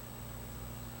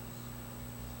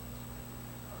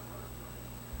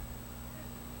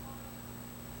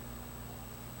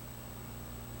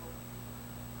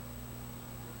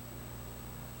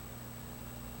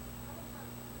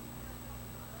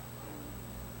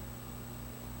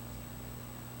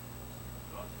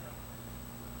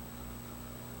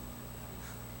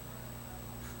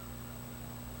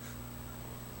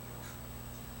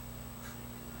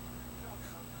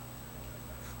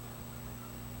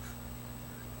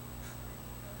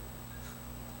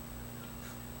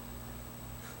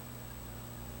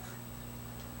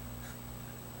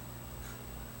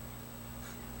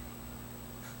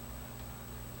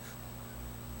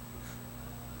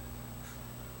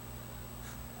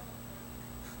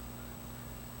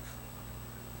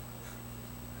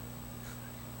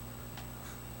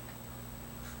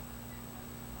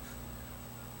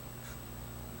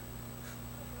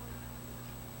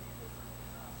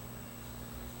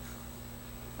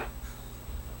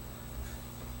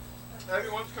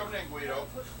 Everyone's coming in, Guido.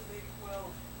 Push the baby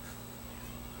quail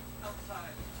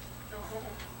outside.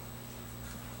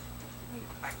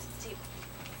 Back to the table.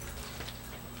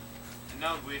 And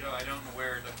no, Guido, I don't know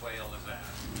where the quail is at.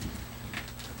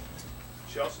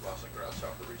 She also lost a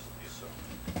grasshopper recently, so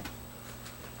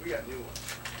we got new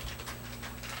ones.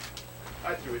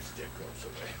 I threw its dick ropes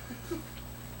away.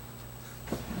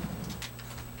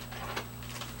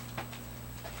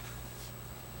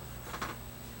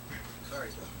 Sorry,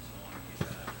 someone use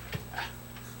that.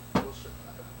 We'll sit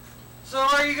back. So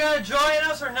are you gonna join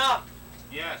us or not?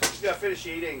 Yes. Just gotta finish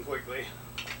eating quickly.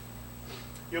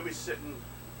 You'll be sitting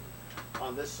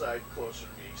on this side closer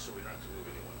to me, so we don't have to move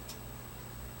anyone.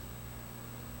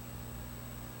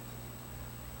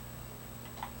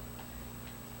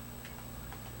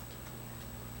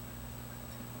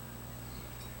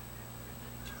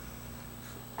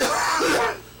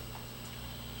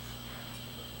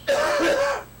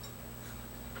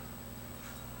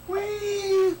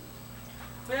 Whee!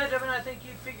 Yeah, Devin, I think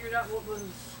you figured out what was.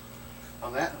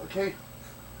 On that, okay.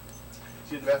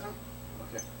 See in the bathroom?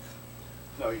 Okay.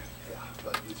 No, yeah,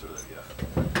 but these are the, yeah.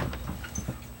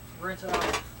 Rinse it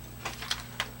out.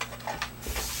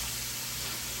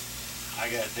 I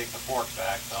gotta take the fork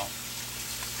back, though.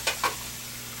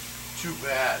 Too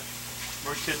bad.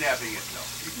 We're kidnapping it. No,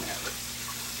 you can have it.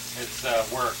 It's,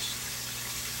 works.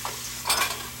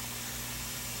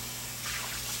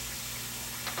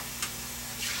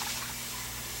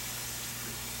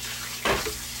 I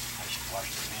should wash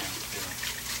the hands, too.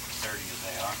 Dirty as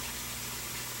they are.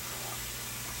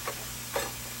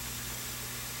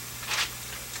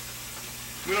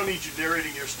 We don't need you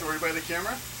narrating your story by the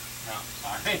camera. No,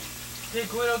 sorry. Did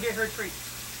Guido get her treat?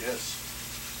 Yes.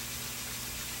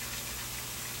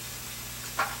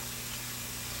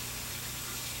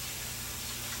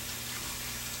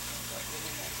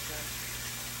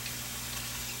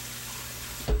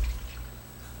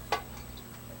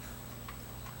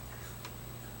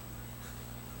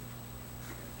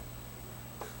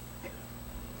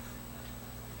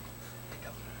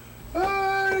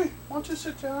 Hi. Why don't you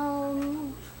sit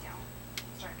down? Down.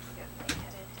 I'm starting to get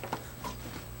lightheaded.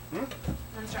 Hmm?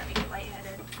 I'm starting to get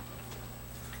lightheaded.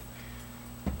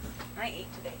 I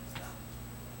ate today, so.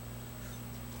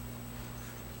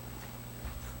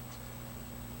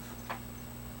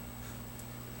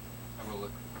 I will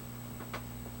look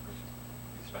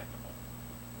respectable.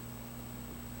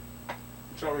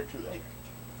 It's already too late.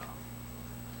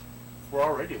 We're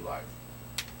already live.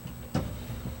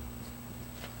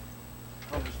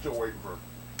 I'm just still waiting for.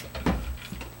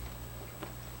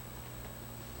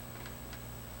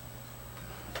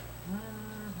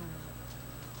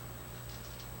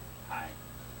 Hi.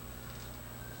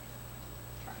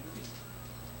 Trying to be.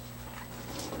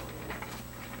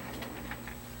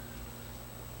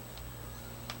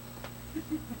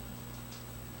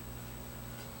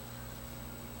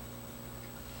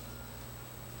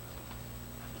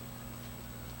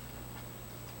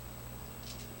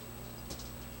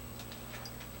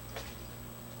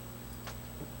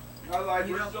 I lied.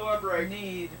 You We're don't still on break.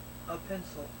 Need a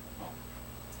pencil. Oh.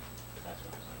 That's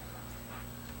what I'm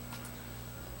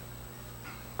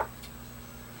saying.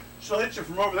 She'll hit you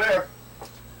from over there.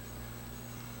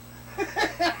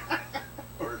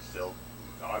 We're still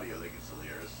audio. They can still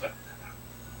hear us.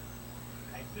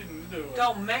 I didn't do it.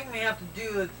 Don't make me have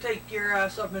to take your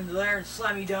ass up into there and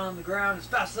slam you down on the ground as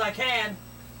fast as I can.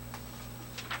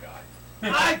 God.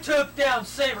 I took down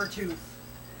Sabretooth.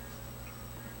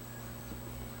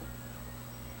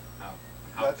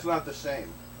 How That's not the same.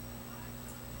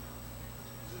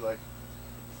 Is it like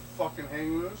fucking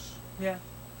hang loose? Yeah.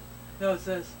 No, it's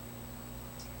this.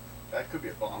 That could be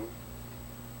a bomb.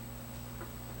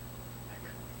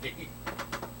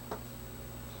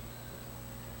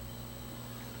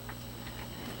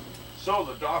 So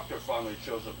the doctor finally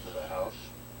shows up to the house.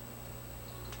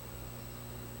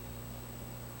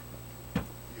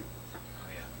 You. Oh,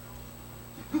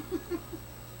 yeah.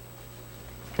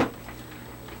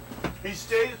 He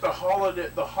stayed at the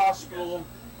hospital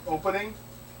opening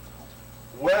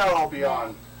well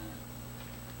beyond.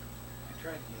 I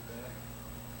tried to get that.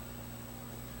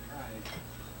 Tried.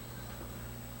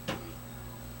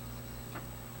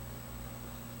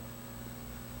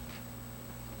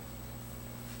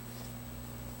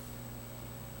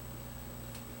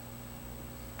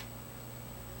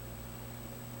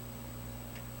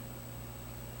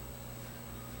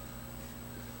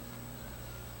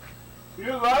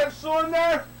 You live still in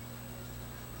there?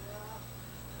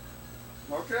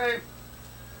 Yeah. Okay.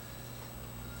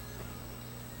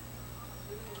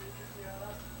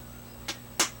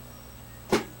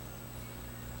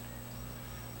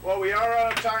 Well, we are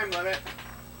on a time limit.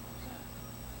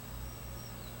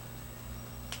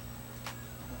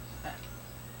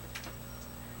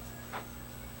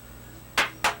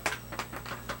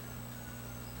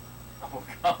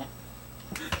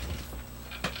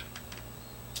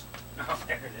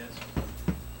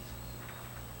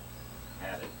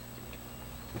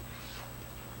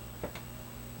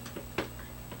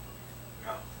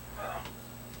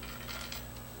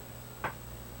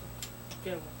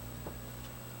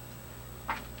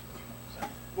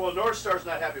 Well, North Star's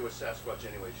not happy with Sasquatch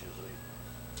anyways, usually.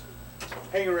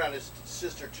 Hang around his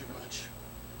sister too much.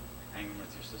 Hanging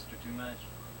with your sister too much?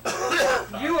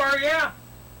 You are, yeah.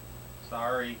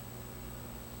 Sorry.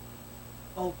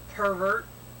 Old pervert.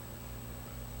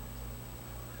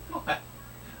 What?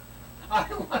 I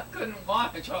couldn't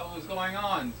watch what was going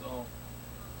on, so.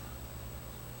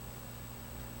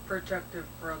 Protective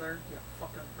brother, you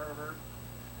fucking pervert.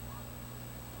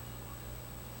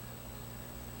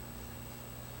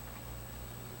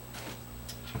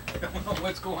 I don't know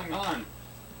what's going on.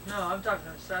 No, I'm talking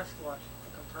to Sasquatch, fucking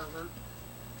pervert.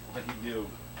 What do you do?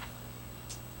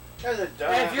 That's a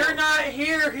dumb. If you're not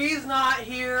here, he's not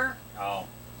here. Oh.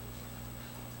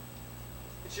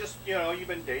 It's just, you know, you've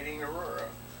been dating Aurora.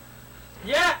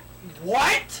 Yeah.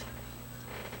 What?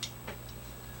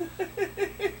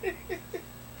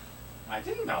 I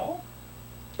didn't know.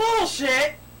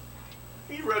 Bullshit.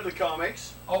 He read the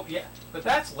comics. Oh, yeah. But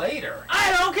that's later.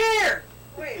 I don't care.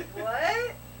 Wait,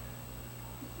 what?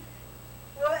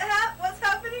 What's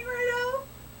happening right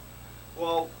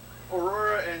Well,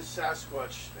 Aurora and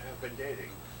Sasquatch have been dating.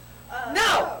 now?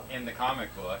 No. In the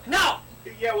comic book. No.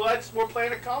 Yeah, well, we're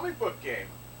playing a comic book game.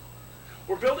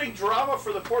 We're building drama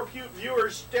for the poor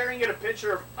viewers staring at a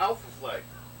picture of Alpha Flag.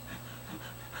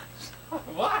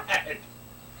 What?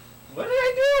 What did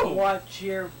I do? Watch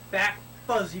your back,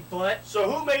 fuzzy butt. So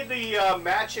who made the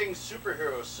matching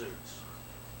superhero suits?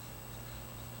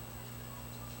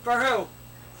 For who?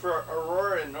 For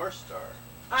Aurora and North Star.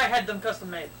 I had them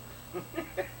custom made.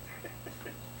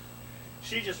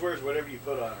 She just wears whatever you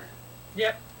put on her.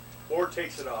 Yep. Or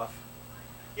takes it off.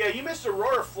 Yeah, you missed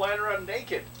Aurora flying around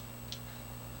naked.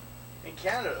 In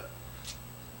Canada.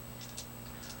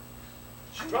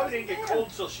 She probably didn't get cold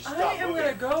until she stopped I am moving.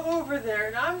 gonna go over there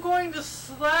and I'm going to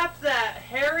slap that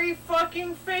hairy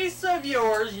fucking face of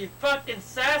yours, you fucking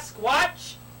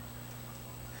Sasquatch.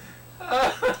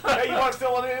 Hey, you want to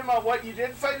fill in on what you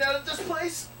did find out at this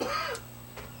place?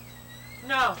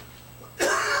 No.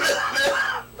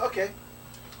 Okay.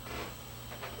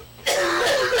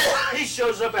 He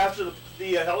shows up after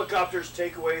the helicopters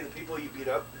take away the people you beat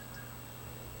up.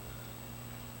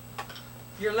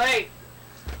 You're late.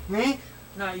 Me?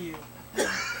 Not you.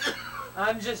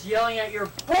 I'm just yelling at your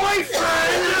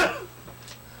boyfriend!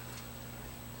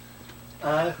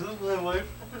 Who's my wife?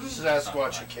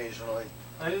 Sasquatch occasionally.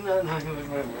 I did not know he was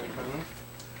my boyfriend.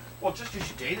 Well, just because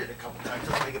you dated a couple times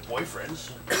doesn't make it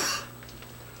boyfriends.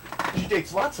 She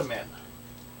dates lots of men.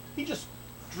 He just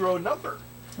drew a number.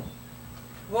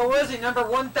 What was he, number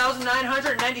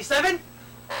 1,997?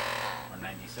 Or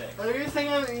 96. Are you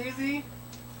saying I'm easy?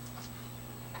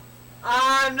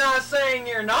 I'm not saying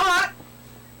you're not.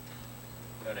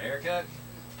 Got a haircut?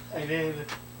 I did.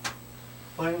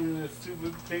 Finding the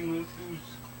stupid penguin who's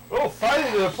Oh,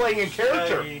 finally they're playing in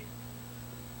character. shaggy.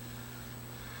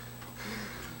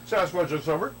 Sasquatch looks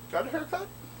over. Got a haircut?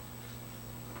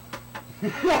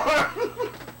 I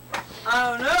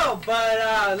don't know,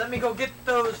 but let me go get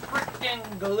those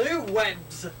freaking glue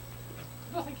webs.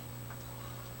 Nothing.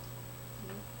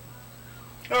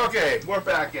 Okay, we're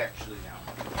back actually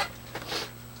now.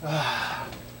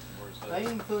 Where's the... I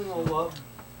am feeling a lot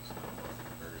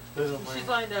better. She's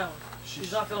lying down.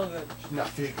 She's not feeling good. She's not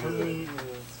feeling For me,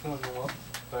 it's feeling a lot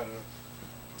better.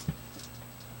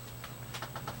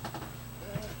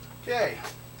 Okay.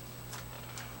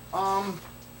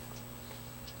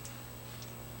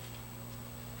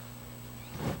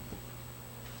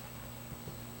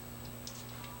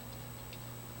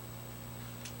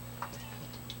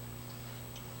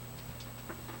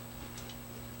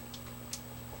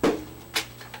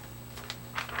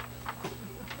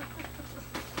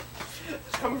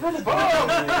 It's coming from above!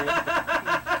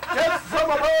 Just from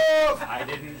above! I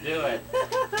didn't do it.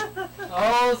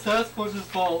 Oh, Sasquatch's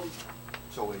fault.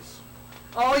 It's always.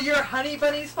 All your honey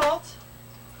bunny's fault?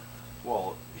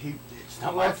 Well, it's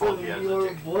not my fault he has your a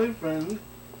dick. boyfriend.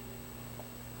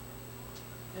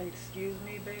 Excuse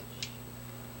me, bitch.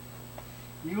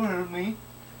 You heard me.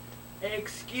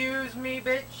 Excuse me,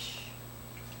 bitch.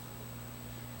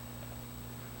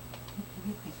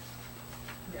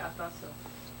 Yeah, I thought so.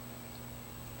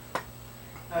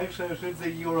 Actually, I should say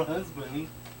your husband.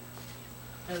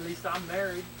 At least I'm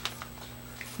married.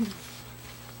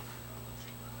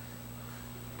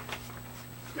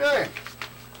 Okay.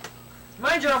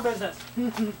 Mind your own business.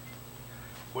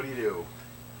 What do you do?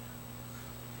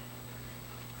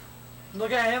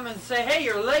 Look at him and say, hey,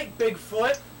 you're late,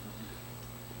 Bigfoot.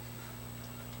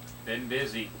 Been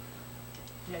busy.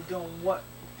 Yeah, doing what?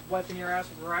 Wiping your ass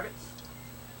with rabbits?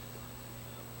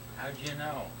 How'd you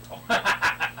know?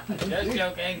 Just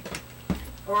joking.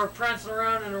 Or prancing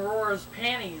around in Aurora's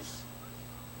panties?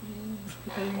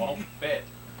 Won't fit.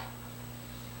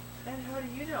 And how do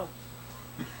you know?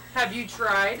 Have you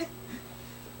tried?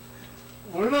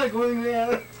 We're not going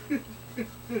there. Need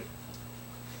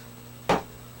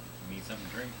something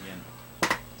to drink again.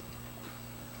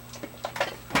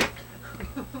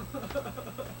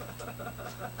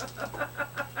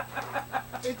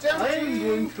 It's I am empty.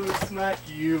 going to smack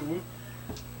you.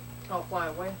 I'll fly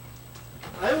away.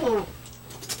 I will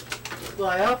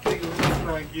fly up and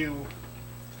smack you.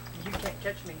 You can't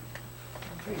catch me.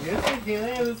 Yes, I can. I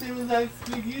have the same exact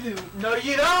speed you do. No,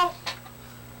 you don't.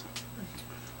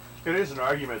 It is an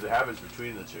argument that happens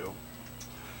between the two.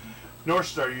 North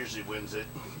Star usually wins it.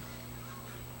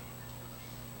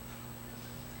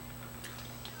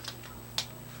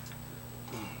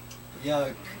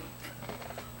 Yeah.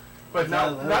 But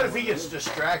not if he gets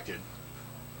distracted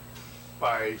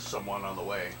by someone on the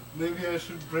way. Maybe I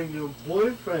should bring your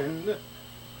boyfriend.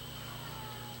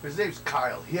 His name's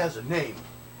Kyle. He has a name.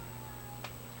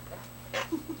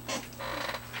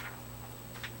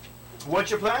 What's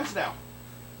your plans now?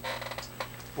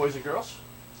 Boys and girls?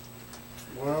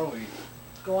 Where are we?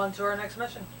 Go on to our next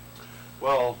mission.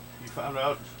 Well, you found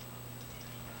out.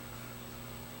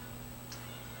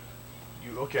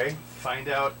 Okay, find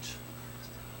out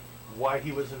why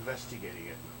he was investigating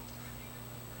it.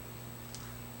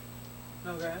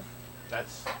 Okay.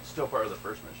 That's still part of the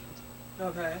first mission.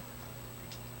 Okay.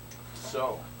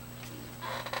 So,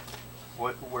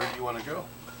 where do you want to go?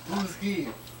 Who's he?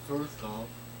 First off,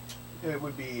 It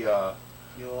would be,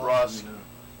 you Ross.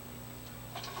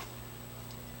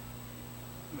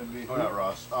 Maybe oh, not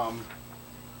Ross,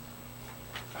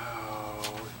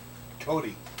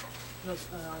 Cody. I'm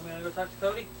gonna go talk to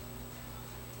Cody.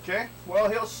 Okay, well,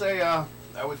 he'll say, I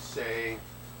would say,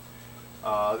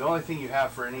 the only thing you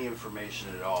have for any information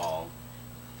at all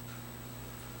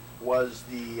was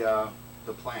the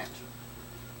plant.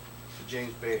 The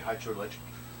James Bay Hydroelectric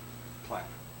plant.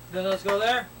 Then let's go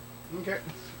there. Okay.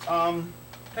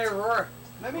 Hey, Roar.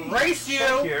 Let me Race check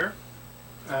you! here.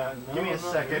 no, Give me a I'm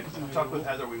not second. racing I'll you. talk with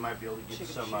Heather. We might be able to get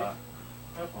Chicken some,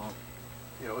 shit.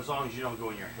 you know, as long as you don't go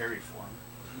in your hairy form,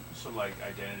 some like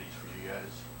identities for you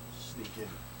guys. Sneak in.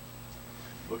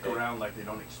 Look Okay. around like they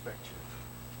don't expect you.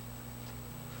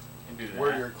 And do that.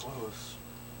 Wear your clothes.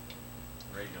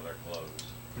 Regular clothes.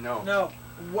 No. No.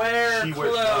 Wear She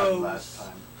wears none clothes. last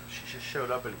time. She just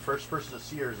showed up, and first person to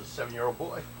see her is a 7-year-old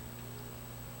boy.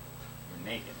 You're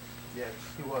naked. Yes,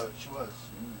 he was. She was.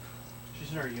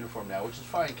 She's in her uniform now, which is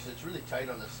fine because it's really tight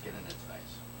on the skin and it's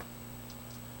nice.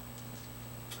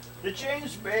 The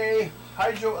James Bay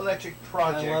Hydroelectric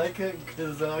Project I like it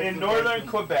because in northern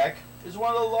Quebec is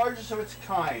one of the largest of its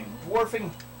kind,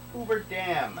 dwarfing Hoover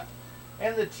Dam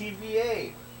and the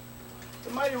TVA.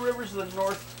 The mighty rivers of the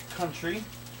North Country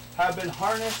have been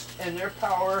harnessed, and their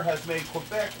power has made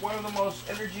Quebec one of the most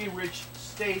energy-rich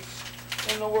states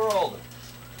in the world.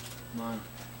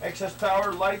 Excess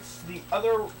power lights the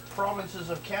other provinces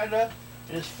of Canada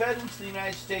and is fed into the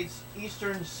United States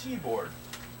eastern seaboard.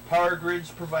 Power grids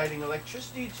providing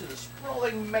electricity to the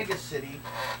sprawling megacity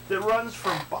that runs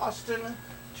from Boston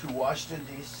to Washington,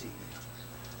 D.C.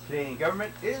 Canadian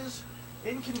government is,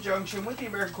 in conjunction with the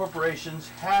American corporations,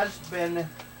 has been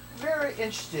very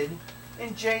interested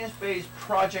in James Bay's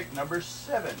Project Number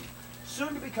 7,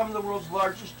 soon to become the world's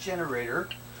largest generator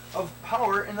of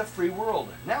power in the free world.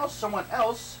 Now someone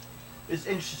else is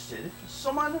interested,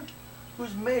 someone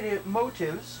whose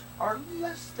motives are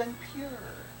less than pure.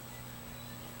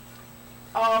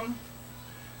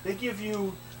 They give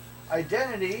you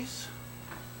identities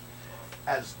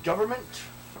as government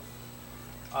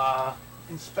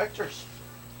inspectors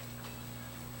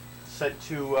sent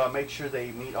to make sure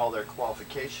they meet all their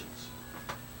qualifications.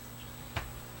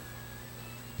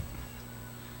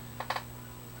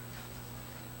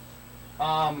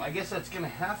 I guess that's gonna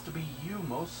have to be you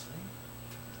mostly.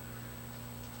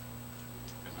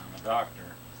 Because I'm a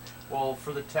doctor. Well,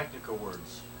 for the technical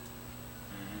words,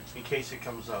 in case it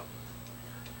comes up.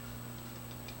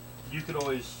 You could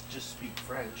always just speak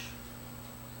French.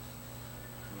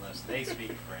 Unless they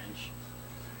speak French.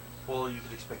 Well, you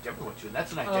could expect everyone to, and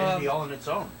that's an identity all on its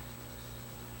own.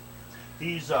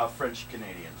 He's French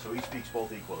Canadian, so he speaks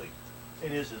both equally.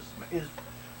 It is his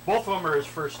both of them are his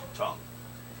first tongue,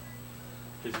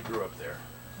 because he grew up there.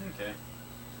 Okay.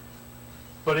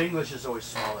 But English is always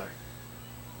smaller.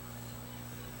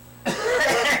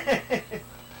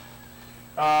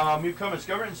 You come as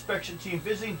government inspection team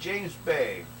visiting James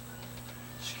Bay.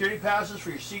 Security passes for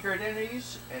your secret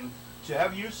identities and to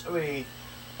have use of a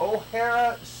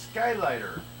O'Hara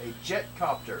Skylighter, a jet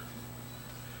copter,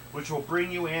 which will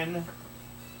bring you in.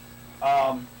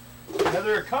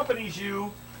 Heather accompanies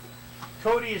you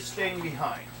Cody is staying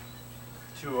behind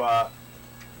to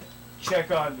check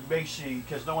on, make sure,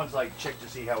 because no one's like checked to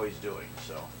see how he's doing,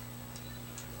 so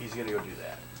he's gonna go do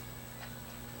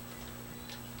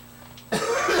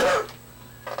that.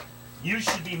 You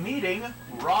should be meeting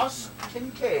Ross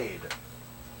Kincaid.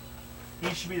 He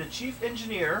should be the chief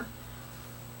engineer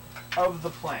of the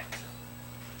plant.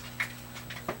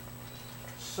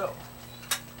 So,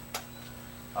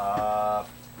 do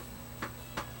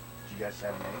you guys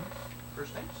have names?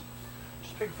 First names?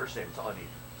 Just pick a first name, that's all I need.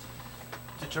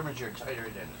 Determines your entire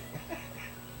identity.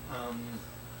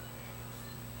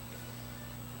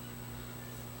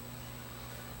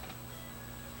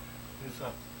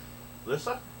 Lisa.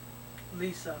 Lisa?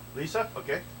 Lisa. Lisa?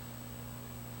 Okay.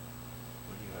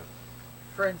 What do you have?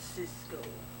 Francisco.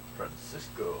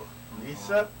 Francisco.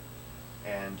 Lisa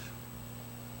and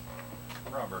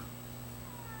Robert.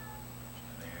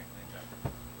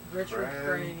 Richard Fran-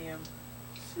 Cranium.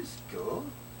 Cisco.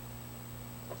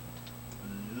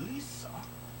 Lisa.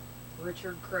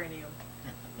 Richard Cranium.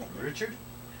 Richard?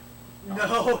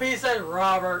 No, he said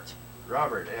Robert.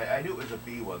 Robert. I knew it was a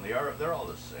B one. They're all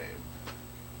the same.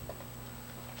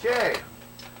 Okay.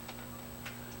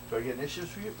 Do I get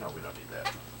initiatives for you? No, we don't need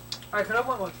that. I could have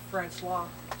went with Francois.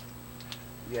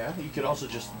 Yeah, you could also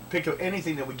just pick up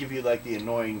anything that would give you like the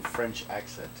annoying French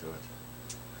accent to it.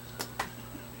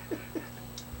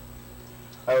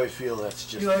 I always feel that's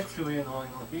just. He likes to be annoying.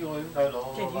 He always does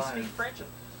all Can the you speak lines. French?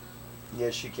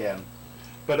 Yes, she can,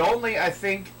 but only I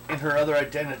think in her other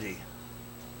identity.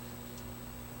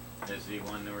 Is the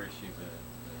one where she's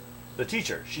The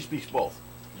teacher, she speaks both.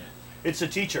 yeah. It's a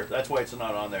teacher. That's why it's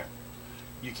not on there.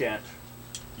 You can't.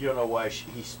 You don't know why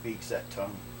he speaks that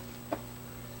tongue.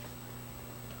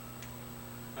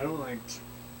 I don't like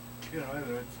kid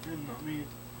either. It's been not me.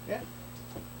 Yeah.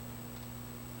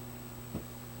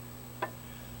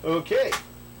 Okay.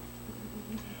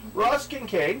 Ross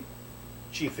Kincaid,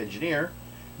 chief engineer,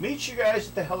 meets you guys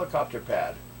at the helicopter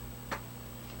pad.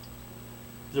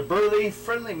 He's a burly,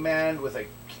 friendly man with a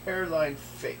care-lined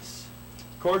face.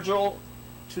 Cordial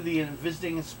to the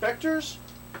visiting inspectors.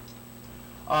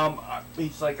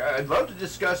 He's like, I'd love to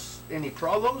discuss any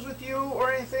problems with you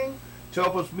or anything to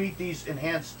help us meet these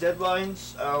enhanced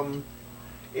deadlines.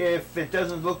 If it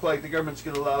doesn't look like the government's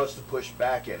going to allow us to push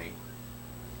back any.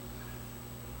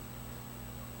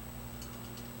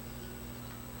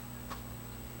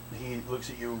 He looks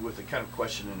at you with a kind of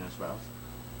question in his mouth.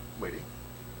 Waiting.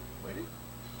 Waiting.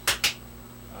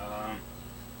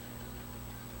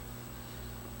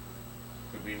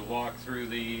 Could we walk through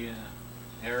the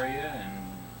area and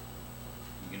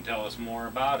you can tell us more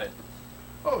about it?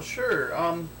 Oh, sure.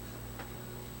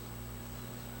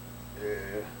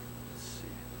 Let's see.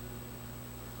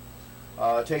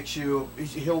 Takes you.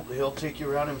 He'll take you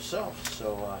around himself.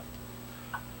 So,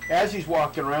 as he's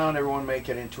walking around, everyone make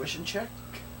an intuition check.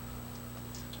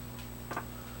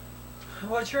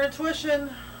 What's your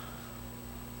intuition?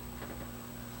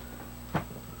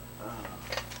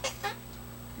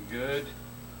 Good.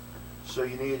 So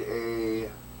you need a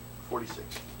 46.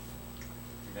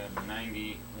 I got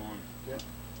 91. Yeah.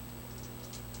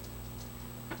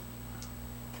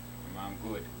 I'm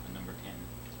good. A number 10.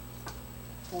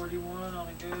 41 on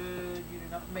a good. You do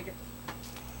not make it.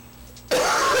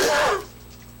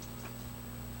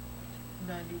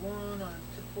 91 on a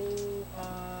typical.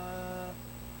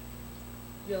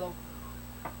 Yellow.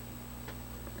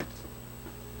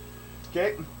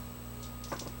 Okay.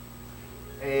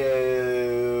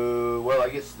 Well, I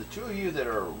guess the two of you that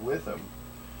are with him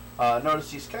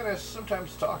notice he's kind of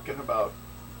sometimes talking about.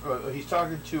 He's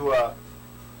talking to. What's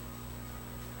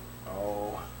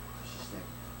his name?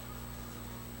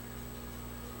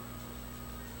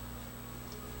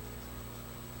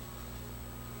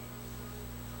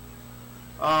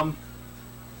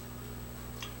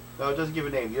 No, it doesn't give a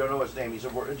name. You don't know his name. He's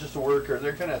just a worker.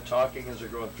 They're kind of talking as they're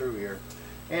going through here,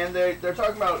 and they're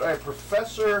talking about a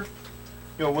professor.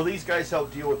 You know, will these guys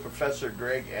help deal with Professor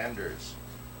Greg Anders?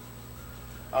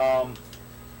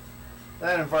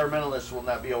 That environmentalist will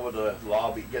not be able to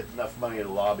get enough money to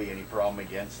lobby any problem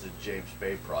against the James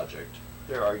Bay project.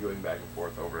 They're arguing back and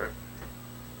forth over it.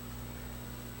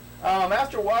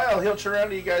 After a while, he'll turn around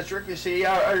to you guys directly and say,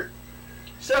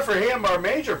 except for him, our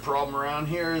major problem around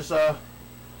here is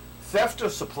theft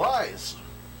of supplies,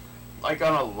 like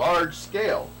on a large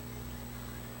scale.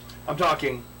 I'm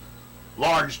talking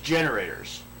large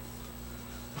generators.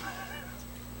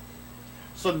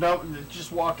 So no,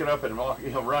 just walking up and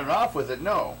running off with it,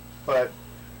 no. But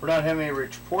we're not having any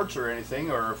reports or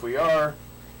anything, or if we are,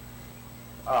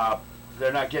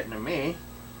 they're not getting to me.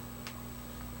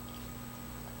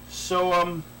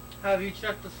 So Have you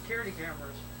checked the security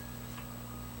cameras?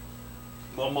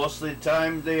 Well, most of the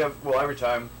time they have. Well, every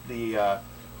time the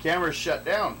camera's shut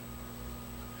down.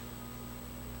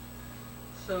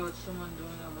 So it's someone doing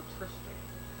electricity.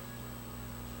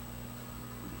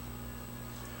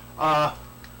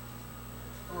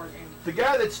 Or an The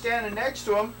guy that's standing next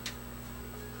to him.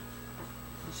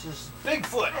 This is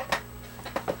Bigfoot.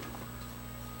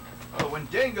 Oh,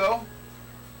 Wendigo.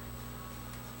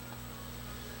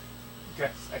 Okay,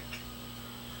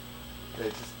 okay,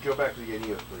 just go back to the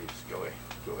video, please. Go away.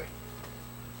 Go away.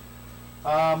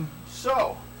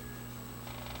 So.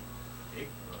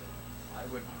 Bigfoot. Why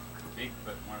would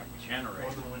Bigfoot want to generate?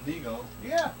 Or the Wendigo.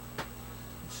 Yeah.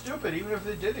 It's stupid, even if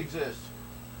it did exist.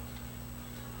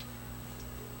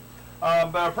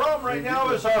 But our problem right now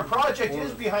is our project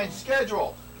is behind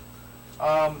schedule.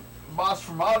 Boss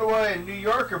from Ottawa and New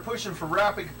York are pushing for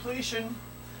rapid completion.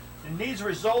 It needs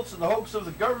results in the hopes of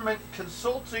the government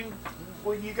consulting.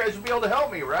 Well, you guys will be able to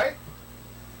help me, right?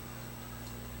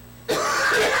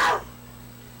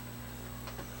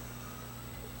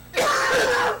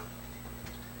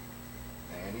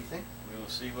 Anything? We'll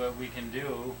see what we can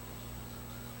do.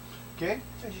 Okay,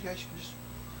 so you guys can just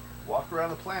walk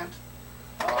around the plant.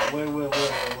 Wait.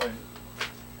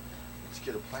 Let's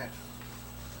get a plant.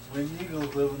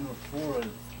 Wendigos live in the forest.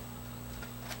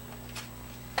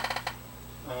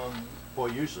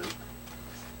 Well, usually.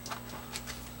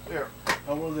 There.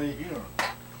 How were they here?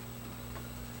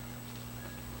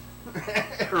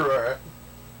 Aurora.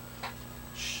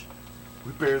 Shh.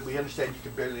 We understand you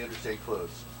can barely understand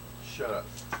clothes. Shut up.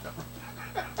 No.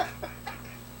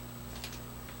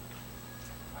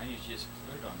 Why don't you just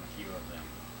put on a few of them?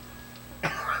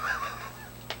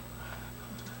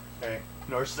 Hey,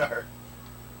 North Star.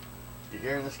 You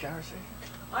hearing this conversation?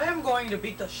 I am going to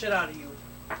beat the shit out of you.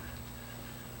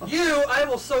 You, I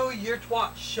will sew your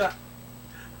twat shut.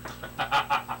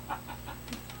 I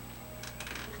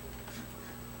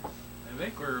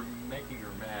think we're making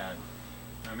her mad.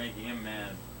 Or making him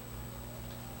mad.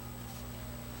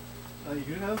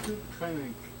 You have to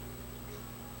kind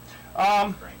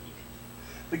Frankie.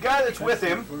 The guy that's of with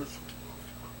him, first,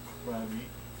 Robbie.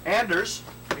 Anders.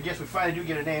 I guess we finally do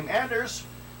get a name. Anders.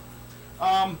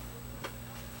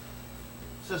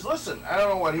 Says, listen, I don't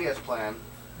know what he has planned,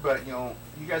 but you know,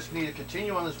 you guys need to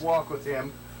continue on this walk with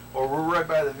him, or we're right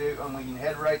by the vehicle and we can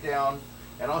head right down,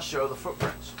 and I'll show the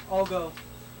footprints. I'll go.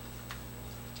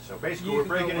 So basically, You we're can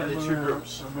breaking go into two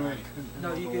groups.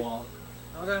 No, you could- walk.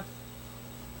 Okay.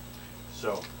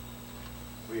 So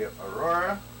we have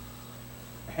Aurora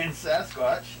and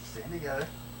Sasquatch staying together,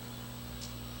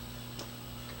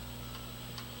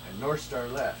 and North Star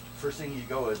left. First thing you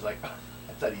go is like,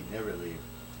 I thought he'd never leave.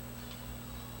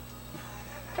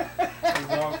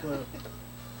 You walk the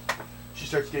She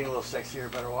starts getting a little sexier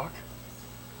about her walk.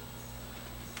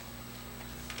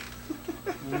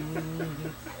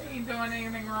 I ain't doing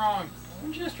anything wrong.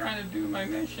 I'm just trying to do my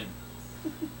mission.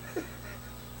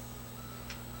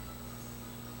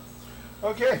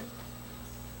 Okay.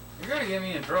 You're gonna get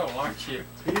me in trouble, aren't you?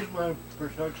 He's my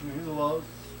protection. He's allowed.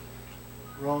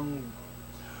 Wrong.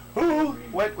 Who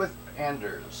went with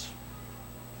Anders?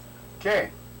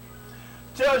 Okay.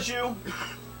 Tells you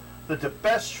that the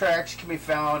best tracks can be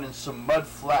found in some mud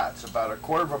flats about a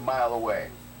quarter of a mile away.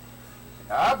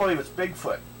 I believe it's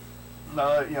Bigfoot.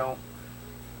 You know,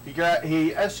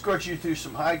 he escorts you through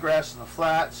some high grass in the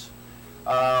flats.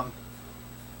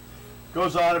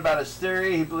 Goes on about his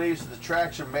theory. He believes that the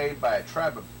tracks are made by a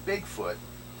tribe of Bigfoot,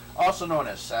 also known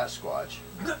as Sasquatch.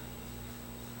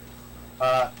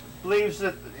 Believes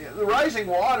that the rising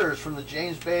waters from the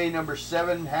James Bay No.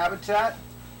 7 habitat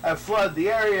have flooded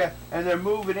the area, and they're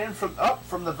moving in up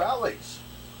from the valleys.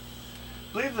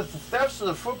 Believe that the thefts of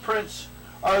the footprints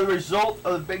are the result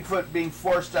of the Bigfoot being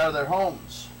forced out of their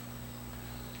homes.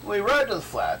 When we ride to the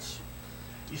flats,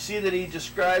 you see that he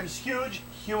describes huge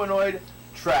humanoid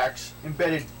tracks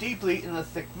embedded deeply in the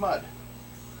thick mud.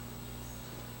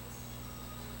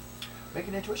 Make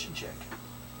an intuition check.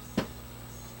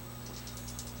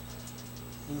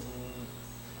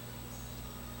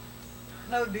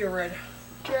 That would be a red.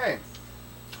 Okay.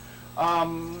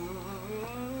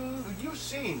 You've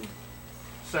seen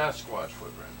Sasquatch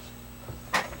footprints.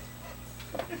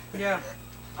 Yeah,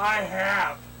 I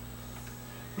have.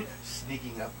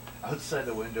 Sneaking up outside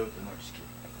the window at the North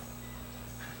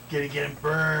Gonna get him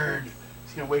burned.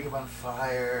 He's gonna wake him on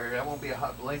fire. That won't be a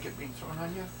hot blanket being thrown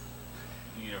on you.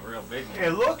 You need a real big one.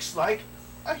 It looks like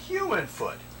a human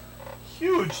foot.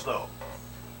 Huge though.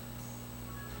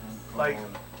 Like,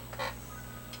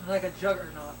 Like a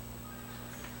juggernaut.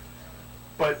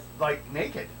 but like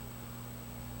naked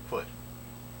foot,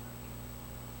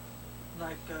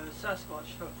 Like a Sasquatch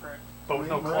footprint. but with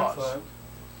no claws.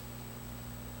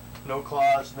 No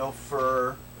claws, no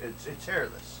fur. It's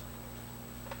hairless.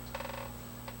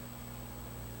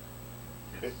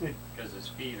 Because his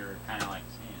feet are kind of like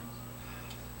his hands.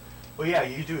 Well, yeah,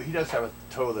 you do. He does have a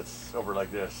toe that's over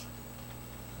like this.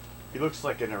 He looks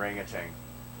like an orangutan.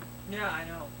 Yeah, I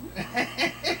know.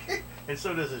 And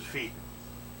so does his feet.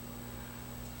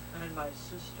 And my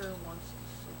sister wants to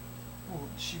see. Well,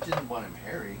 she didn't want him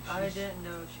hairy. I didn't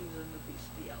know she was into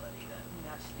bestiality, that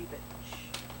nasty bitch.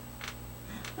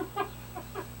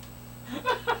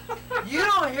 You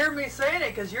don't hear me saying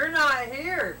it because you're not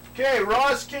here. Okay,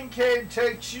 Ross Kincaid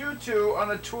takes you two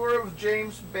on a tour of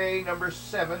James Bay number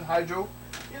 7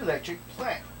 hydroelectric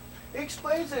plant. He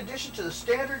explains that in addition to the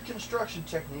standard construction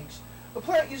techniques, the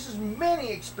plant uses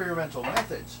many experimental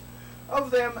methods.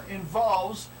 Of them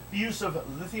involves the use of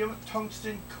lithium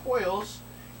tungsten coils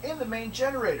in the main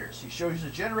generators. He shows you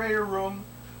the generator room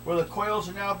where the coils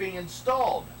are now being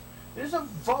installed. It is a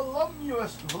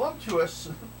voluptuous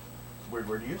weird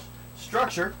word to use,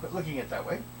 structure, but looking at it that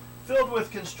way, filled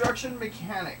with construction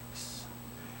mechanics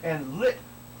and lit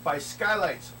by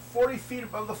skylights 40 feet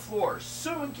above the floor.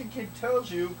 Soon, Kincaid tells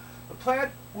you, the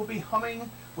plant will be humming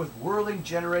with whirling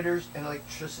generators and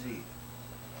electricity.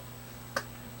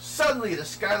 Suddenly, the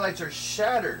skylights are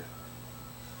shattered,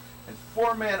 and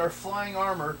 4 men are flying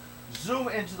armor zoom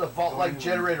into the vault-like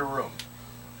generator room.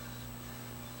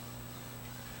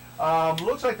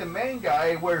 Looks like the main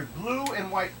guy wears blue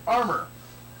and white armor.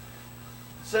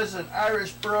 It says an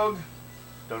Irish brogue.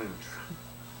 Don't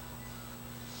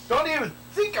even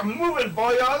think of moving,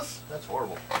 boyos. That's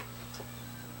horrible.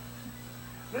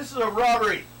 This is a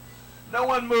robbery. No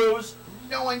one moves.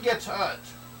 No one gets hurt.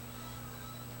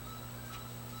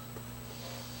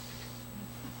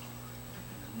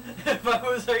 If I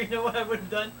was there, you know what I would have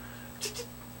done?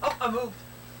 Oh, I moved.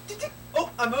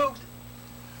 Oh, I moved.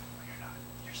 You're not.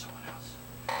 You're someone else.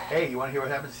 Hey, you want to hear what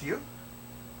happens to you?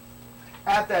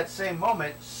 At that same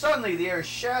moment, suddenly the air is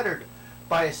shattered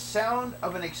by a sound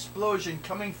of an explosion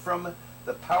coming from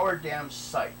the power dam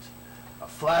site. A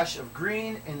flash of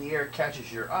green in the air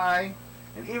catches your eye,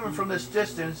 and even from this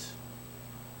distance,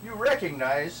 you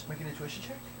recognize, make an intuition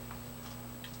check,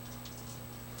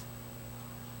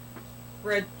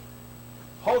 Red.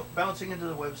 Hulk bouncing into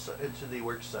the website, into the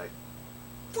work site.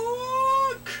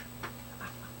 Fuck!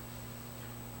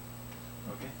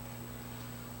 Okay.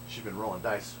 She's been rolling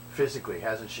dice physically,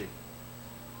 hasn't she?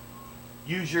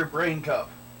 Use your brain cup.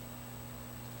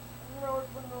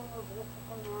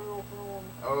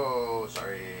 Oh,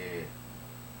 sorry.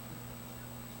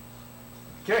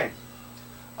 Okay.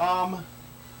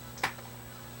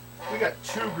 We got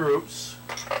 2 groups.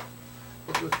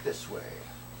 We'll do it this way.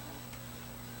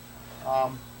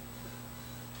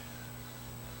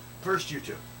 First, you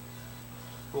two.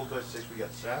 Roll dice 6. We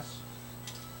got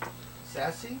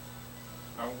Sassy.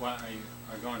 Oh, what are you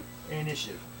going?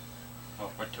 Initiative. Oh,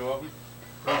 for 2 of them?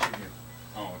 Each of you,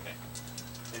 Oh, okay.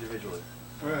 individually.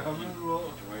 Wait, how many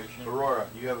roll? Situation. Aurora,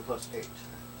 you have a +8.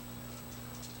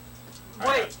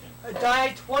 Wait, a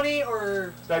die 20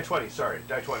 or... Die 20, sorry.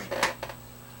 Die 20.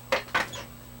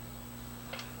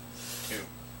 2.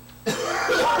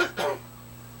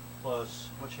 Plus,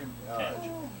 what's your... Ten. okay,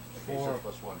 so 4.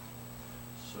 +1.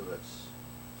 So that's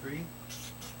 3,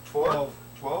 4,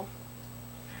 12.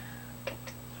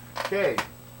 Okay.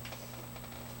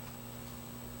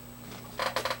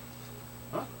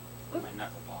 Huh? My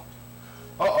knuckle popped.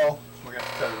 Uh-oh. We're going to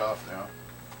cut it off now.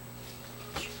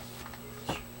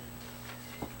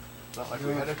 Not like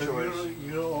we had a choice.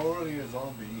 You're already a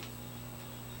zombie.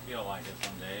 Feel like it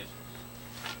some days.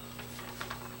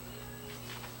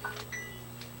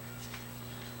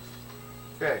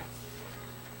 Okay.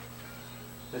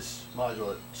 This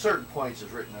module at certain points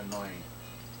is written annoying.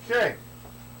 Okay.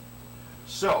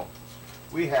 So,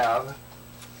 we have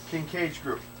Kincaid's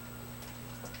group.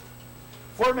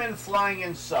 4 men flying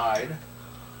inside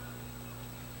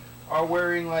are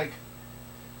wearing like,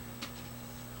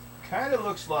 kind of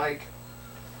looks like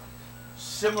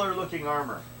similar looking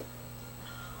armor.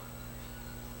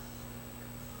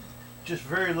 Just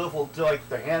very little to like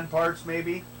the hand parts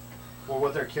maybe, or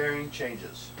what they're carrying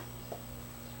changes.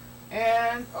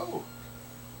 And,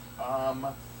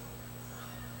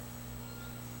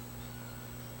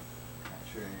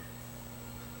 actually,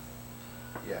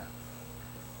 yeah.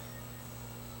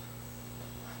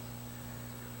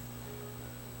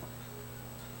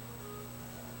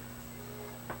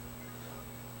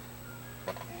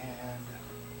 And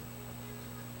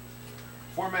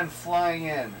 4 men flying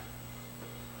in.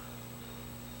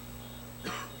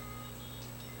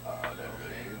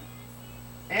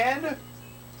 And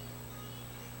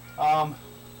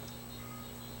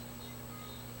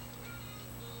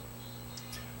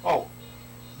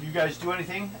You guys do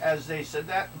anything as they said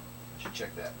that? Should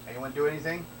check that. Anyone do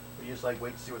anything? Or you just like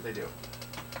wait to see what they do?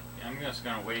 Yeah, I'm just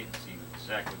gonna wait and see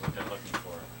exactly what they're looking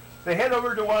for. They head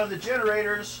over to one of the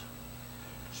generators.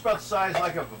 It's about the size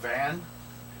like of a van,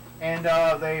 and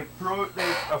they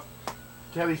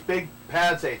have these big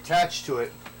pads they attach to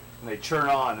it, and they turn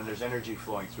on, and there's energy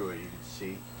flowing through it. You can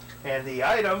see, and the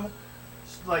item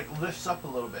like lifts up a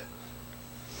little bit.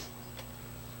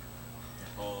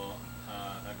 Oh,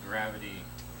 a gravity.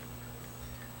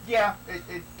 Yeah,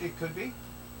 it could be.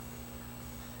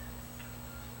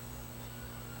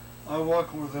 I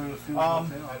walk over there to see what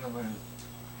the item is.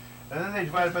 And then they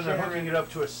divide up and they're hooking it up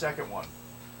to a second one.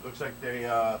 Looks like they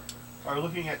are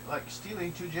looking at like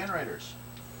stealing 2 generators.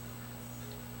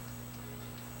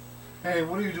 Hey,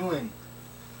 what are you doing?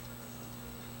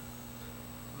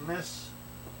 Miss,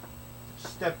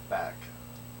 step back.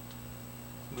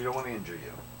 We don't want to injure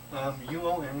you. You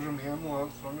won't injure me. I'm more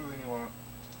stronger than you are.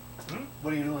 Hmm?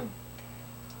 What are you doing?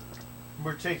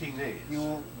 We're taking these.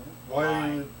 Why are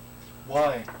you?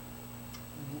 Why?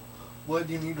 What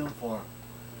do you need them for?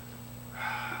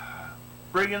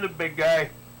 Bring in the big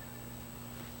guy.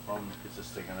 Gets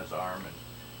this thing on his arm and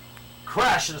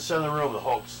crash in the center of the room. The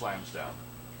Hulk slams down.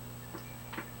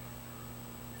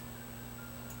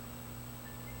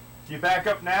 You back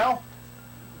up now?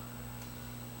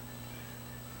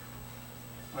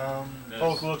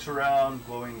 Hulk looks around,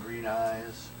 glowing green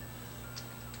eyes.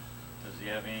 Does he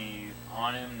have any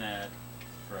on him that?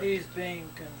 He's being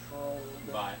controlled.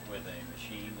 With a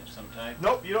machine of some type?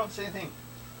 Nope, you don't say anything.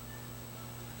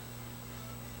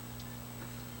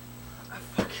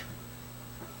 Fuck.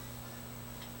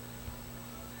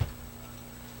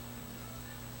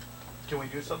 Can we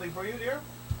do something for you, dear?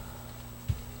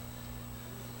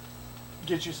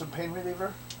 Get you some pain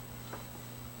reliever?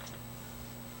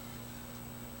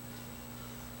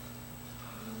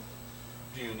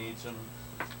 Do you need some?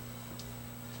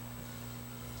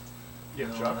 You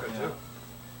have No, chocolate not too? yet.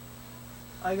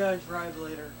 I gotta drive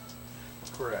later.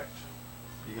 Correct.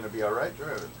 You gonna be alright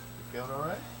driving? You feeling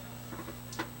alright?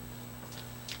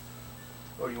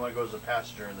 Or you wanna go as a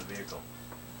passenger in the vehicle?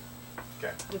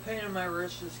 Okay. The pain in my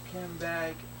wrist just came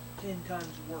back 10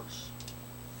 times worse.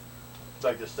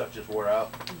 Like this stuff just wore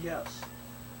out? Yes.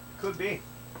 Could be.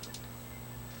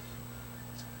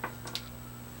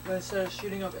 But instead of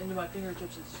shooting up into my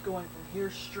fingertips, it's going from here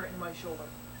straight into my shoulder.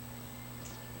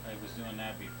 I was doing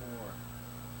that before.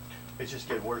 It's just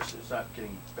getting worse. It's not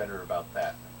getting better about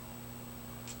that.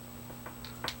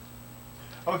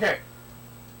 Okay.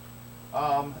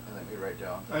 And let me write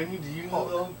down. I need you Hulk.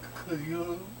 though, cause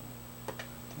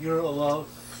you're a lot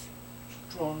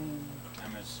strong.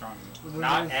 I'm as strong, Well, then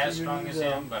not you as need, strong as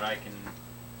him, but I can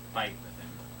fight with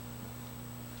him.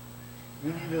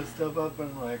 You need to step up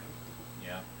and like.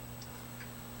 Yeah.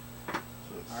 So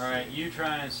let's Alright, see. you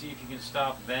try and see if you can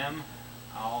stop them.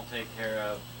 I'll take care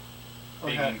of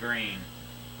Big Okay. and Green.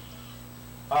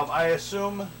 I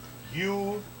assume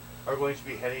you are going to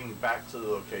be heading back to the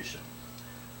location.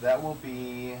 That will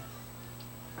be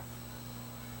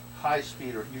high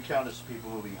speed, or you count as people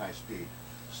moving high speed.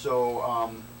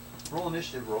 So, roll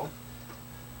initiative roll.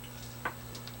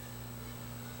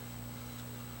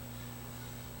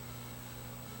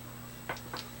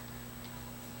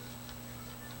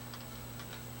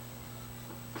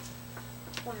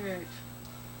 $28.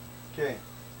 Okay.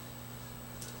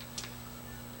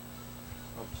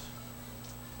 Oops.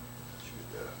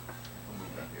 Shoot that up. I'll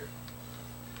move that here.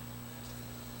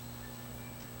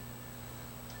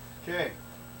 Okay.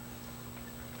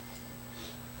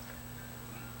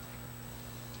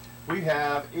 We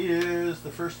have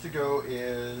the first to go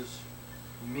is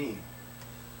me.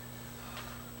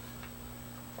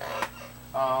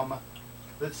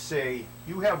 Let's say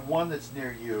you have one that's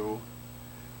near you,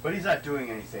 but he's not doing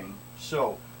anything.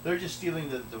 So they're just stealing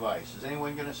the device. Is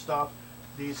anyone going to stop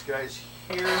these guys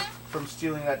here from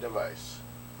stealing that device?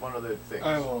 One of the things.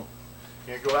 I will.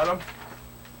 You gonna go at them?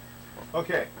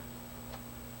 Okay.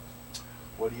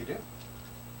 What do you do?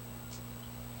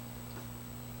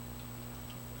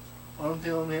 Aren't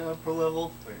they on the upper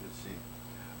level? Wait, let's see.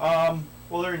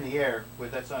 Well, they're in the air,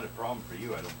 but that's not a problem for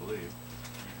you, I don't believe.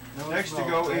 No, Next it's to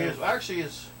not. go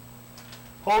is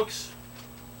Hulk's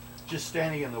just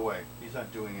standing in the way. He's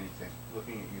not doing anything.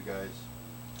 Looking at you guys.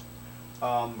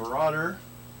 Marauder,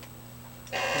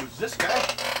 who's this guy?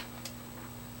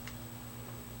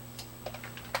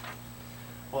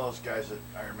 One of those guys that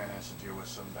Iron Man has to deal with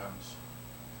sometimes.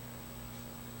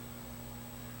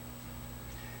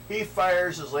 He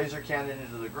fires his laser cannon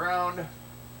into the ground.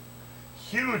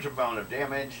 Huge amount of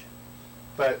damage,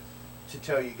 but to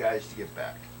tell you guys to get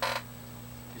back.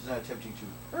 He's not attempting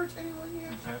to hurt anyone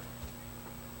yet. Okay.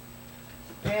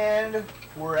 And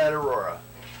we're at Aurora.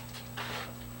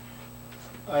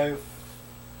 I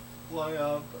fly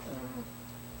up and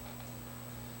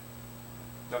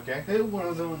Okay. hit one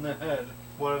of them in the head.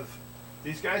 One of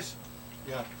these guys?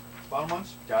 Yeah. Bottom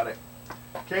ones? Got it.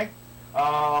 Okay.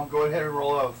 Go ahead and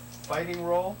roll a fighting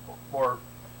roll. Or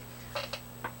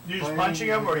you just Fighting punching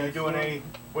him, or are you with doing excellent.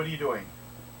 what are you doing?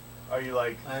 Are you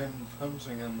like, I'm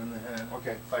punching him in the head.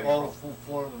 okay, fighting All roll. full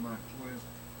four of them actually.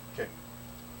 Okay.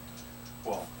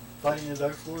 Well, Fighting is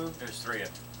excellent. There's 3 of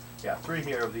them. yeah, 3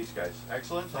 here of these guys.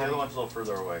 Excellent. The other Fighting. one's a little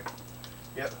further away.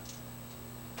 Yep.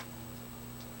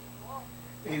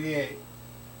 88.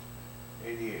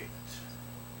 88.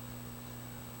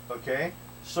 Okay.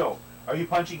 So, are you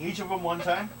punching each of them one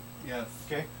time? Yes.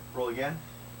 Okay. Roll again.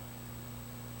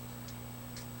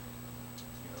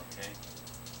 You okay?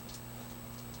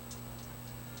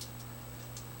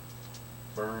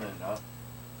 Burning up.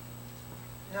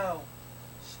 No.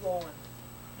 Swollen.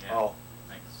 Yeah. Oh.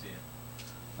 I can see it.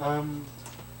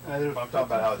 Either I'm talking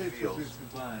about how it 56 or feels.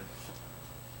 65.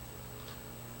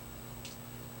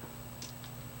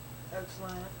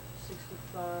 Excellent.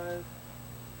 65.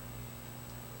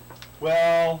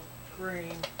 Well,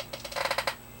 Green.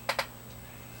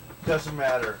 doesn't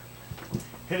matter.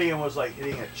 Hitting him was like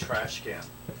hitting a trash can.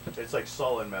 It's like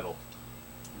solid metal.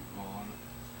 Gone.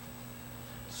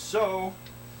 So,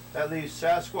 that leaves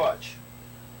Sasquatch.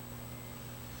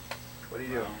 What do you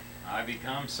do? Well, I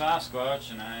become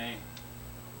Sasquatch and I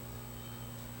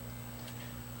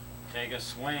take a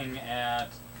swing at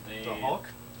the Hulk?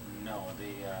 No,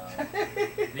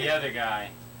 the other guy,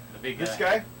 the big This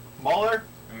guy? Mauler?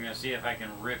 I'm gonna see if I can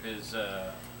rip his Okay,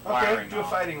 wiring do a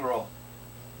off. fighting roll.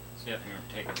 See if I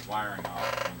can take his wiring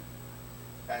off.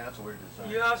 Dang, that's a weird design.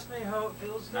 You asked me how it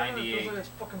feels. Then it 98. feels like it's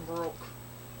fucking broke.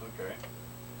 Okay.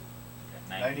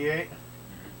 90. 98?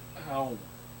 Mhm. Ow.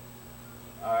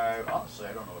 Honestly,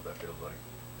 I don't know what that feels like.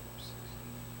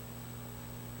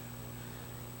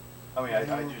 I mean, I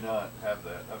do not have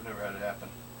that. I've never had it happen.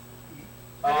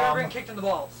 Have you ever been kicked in the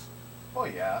balls? Oh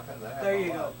yeah, I've had that happen. There a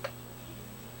you lot.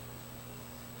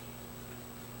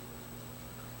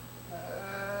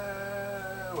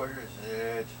 Where is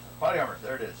it? Body armor,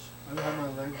 there it is. I don't have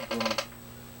my legs broken.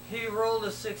 He rolled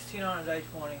a 16 on a die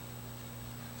 20.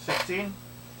 16?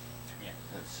 Yeah.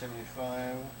 That's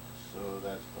 75, so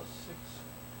that's plus 6.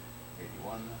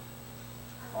 81.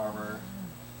 Armor.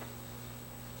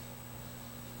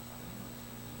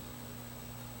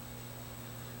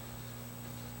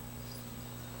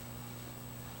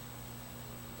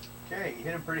 Okay, you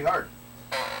hit him pretty hard.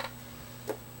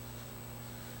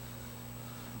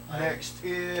 Next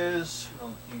is,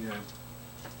 No, he did.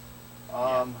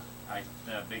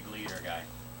 The big leader guy.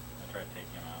 I tried to take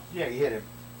him out. yeah, you hit him.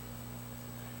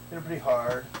 Hit him pretty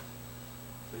hard,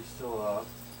 but he's still up.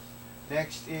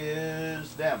 Next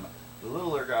is them, the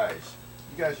littler guys.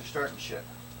 You guys are starting shit.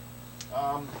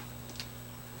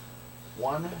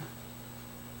 1.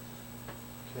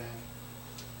 Okay.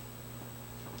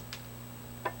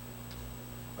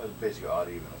 That was basically odd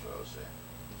even, is what I was saying.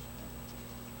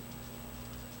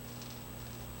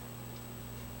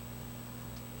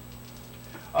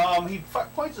 He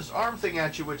points this arm thing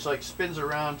at you, which like spins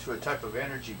around to a type of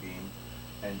energy beam,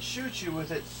 and shoots you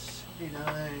with it.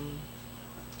 79.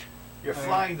 You're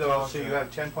flying though, so you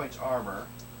have 10 points armor.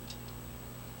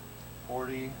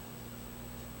 40.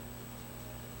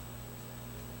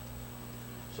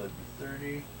 So it'd be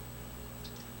 30.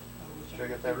 Did I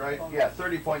get that right? Yeah,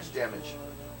 30 points damage.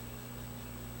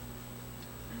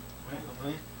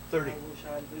 Wait, 30. I wish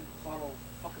I had a big bottle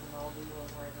of fucking Malibu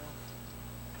right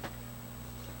now.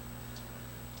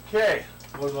 Okay.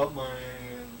 what about my...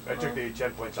 I took the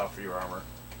 10 points off for your armor.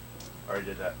 Already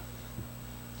did that.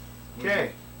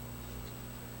 Okay.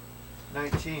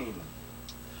 19.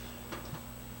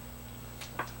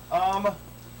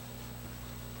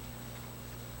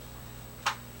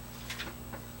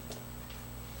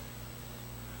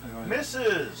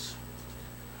 Misses.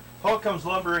 Hulk comes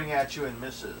lumbering at you and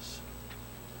misses.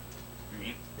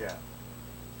 Me? Yeah.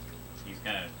 He's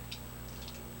kind of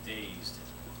dazed,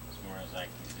 as more as like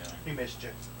he's doing. He missed you.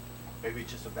 Maybe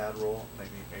it's just a bad roll.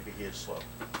 Maybe he is slow.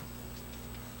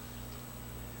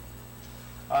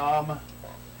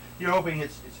 You're hoping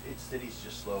it's that he's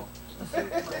just slow. Let's see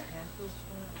what that hand feels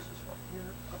for. It's just right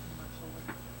here, up in my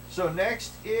shoulder. So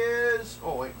next is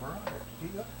Marauder. Did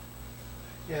he go?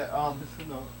 Yeah. This is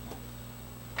not...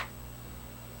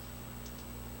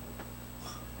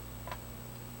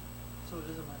 So it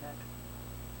is in my neck.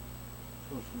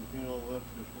 So from here all left,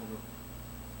 just over.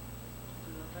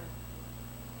 Do that there.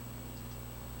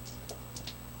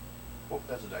 Oh,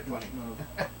 that's a die 20.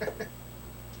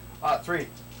 No. 3.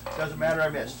 Doesn't matter, I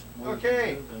missed.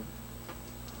 Okay.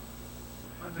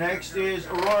 Next is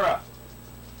Aurora.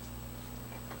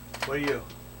 What are you?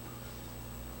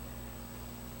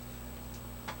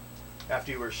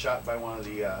 After you were shot by one of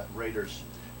the raiders,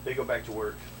 they go back to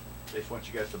work. They just want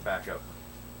you guys to back up.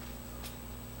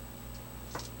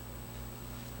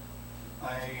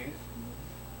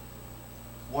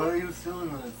 What are you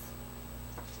stealing with?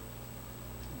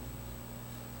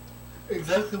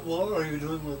 Exactly what are you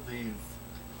doing with these?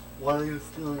 Why are you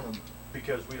stealing them?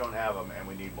 Because we don't have them and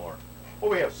we need more.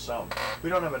 Well, we have some. We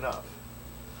don't have enough.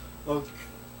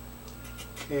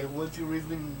 Okay, what's your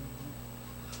reasoning?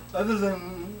 Other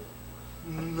than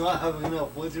not having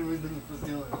enough, what's your reasoning for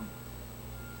stealing them?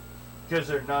 Because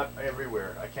they're not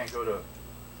everywhere. I can't go to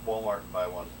Walmart and buy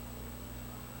one.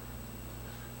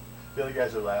 The other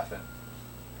guys are laughing.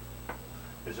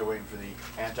 Because they're waiting for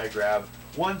the anti-grav.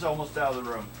 One's almost out of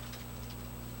the room.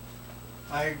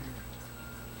 I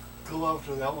go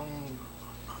after that one.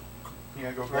 You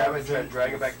know, go grab it, try to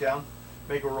drag it back down.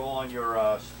 Make a roll on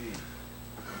your speed.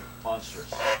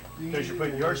 Monstrous. Because you're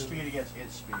putting your speed against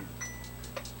its speed.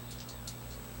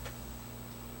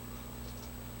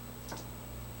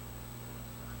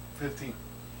 $15.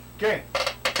 Okay.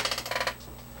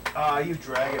 You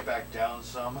drag it back down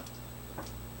some.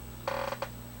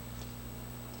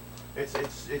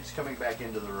 It's coming back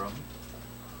into the room.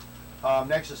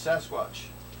 Next is Sasquatch.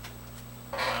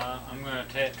 I'm gonna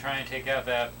try and take out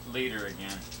that leader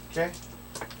again. Okay.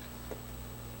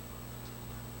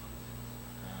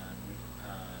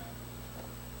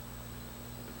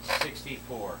 Uh,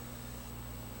 64.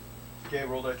 Okay,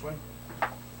 roll that twin.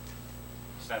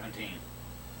 17.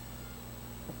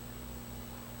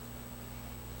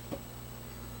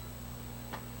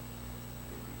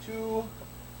 Two.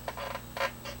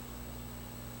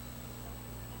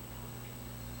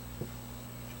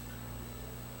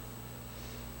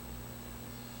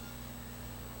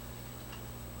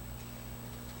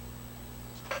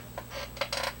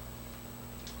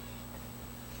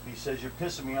 He says you're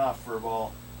pissing me off for a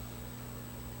ball.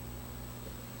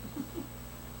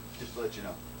 Just to let you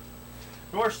know.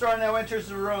 North Star now enters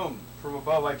the room. From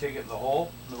above, I take it in the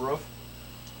hole in the roof.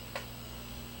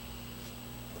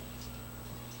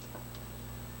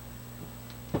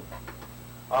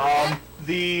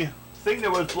 The thing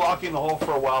that was blocking the hole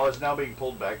for a while is now being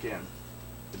pulled back in.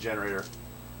 The generator.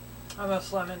 I'm gonna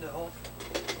slam into Hulk.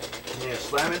 Yeah,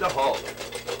 slam into Hulk.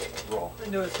 Roll.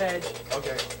 Into his head.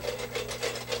 Okay.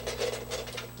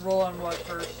 Roll on what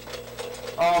first?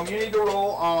 You need to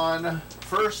roll on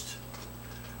first.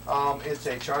 It's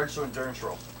a charge, so endurance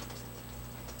roll.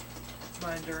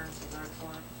 My endurance is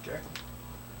excellent. Okay.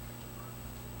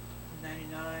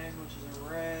 99, which is a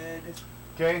red.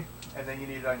 Okay, and then you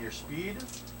need it on your speed.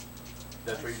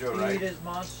 That's what you're doing, right? Speed is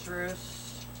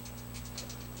monstrous.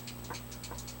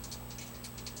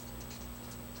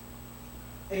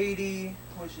 $80,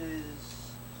 which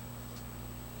is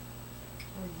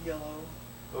yellow.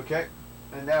 Okay,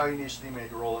 and now you need to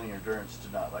make a roll on your endurance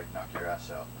to not like knock your ass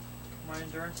out. My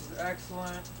endurance is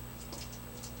excellent.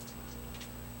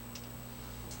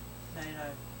 99.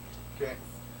 Okay,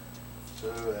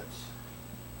 so that's.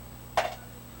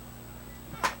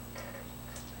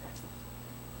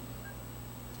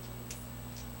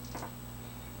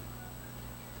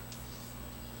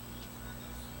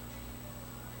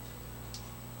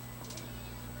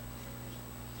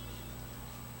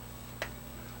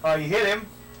 You hit him,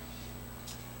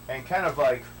 and kind of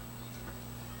like,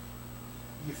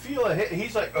 you feel a hit,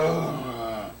 he's like,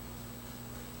 ugh.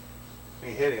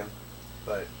 You hit him,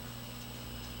 but,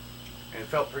 and it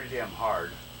felt pretty damn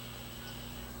hard.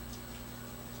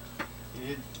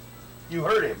 You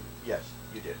hurt him, yes,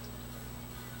 you did.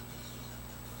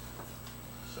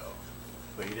 So,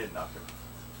 but you didn't knock him.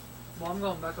 Well, I'm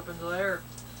going back up into the air.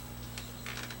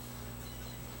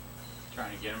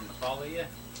 Trying to get him to follow you.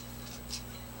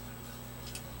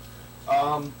 I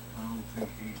don't think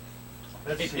he...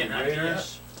 Let's see, Yeah.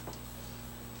 Raiders.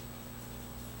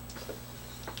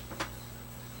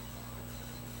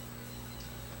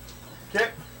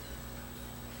 Okay.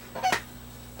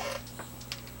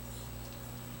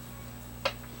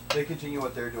 They continue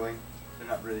what they're doing. They're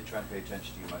not really trying to pay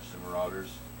attention to you much, the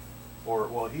Marauders. Or,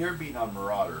 well, you're beating on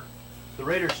Marauder. The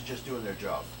Raiders are just doing their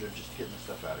job. They're just getting the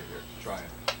stuff out of here, trying.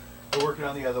 They're working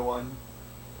on the other one.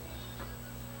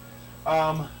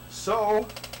 So,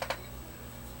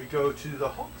 we go to the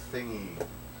Hulk thingy.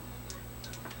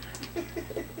 55.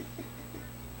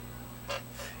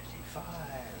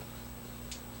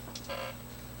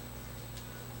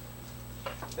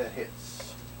 That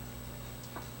hits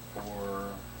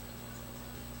for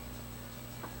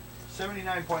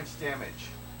 79 points damage.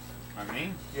 I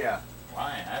mean, Yeah. why?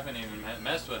 I haven't even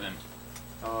messed with him.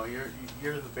 Oh, you're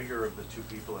the bigger of the two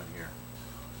people in here.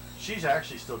 She's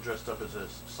actually still dressed up as a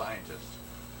scientist.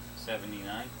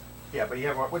 79. Yeah, but you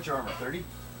have what's your armor? 30?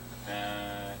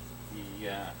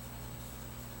 Yeah.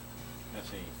 Let's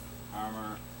see.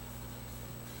 Armor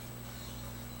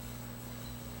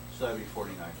So that'd be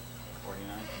 49.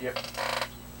 49. Yep.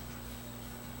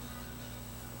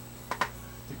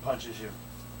 He punches you.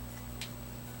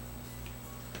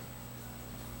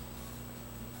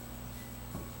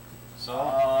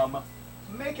 So,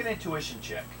 Make an intuition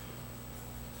check.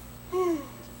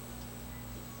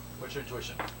 What's your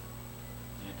intuition?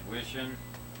 intuition.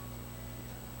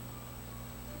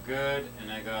 Good,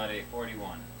 and I got a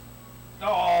 41.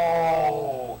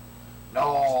 No!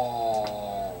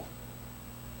 No!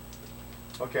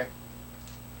 Okay.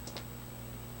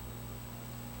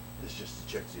 This is just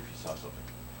to check to see if you saw something.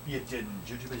 You didn't.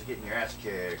 You're too busy getting your ass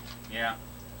kicked. Yeah.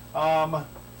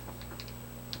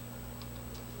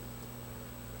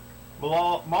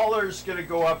 Mahler's gonna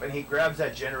go up and he grabs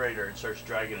that generator and starts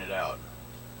dragging it out.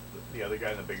 The other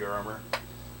guy in the bigger armor.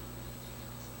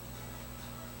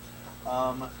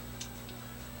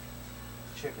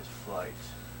 Check his flight.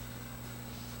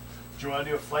 Do you want to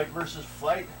do a flight versus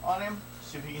flight on him?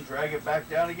 See if you can drag it back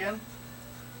down again?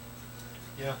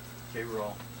 Yeah. Okay,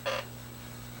 roll.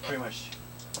 Pretty much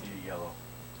need a yellow.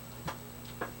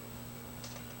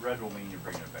 Red will mean you're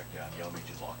bringing it back down. Yellow means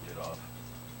you locked it off.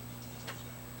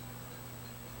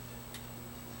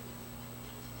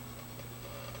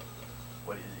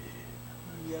 What is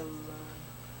it? Yellow.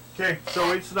 Okay,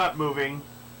 so it's not moving.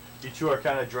 You two are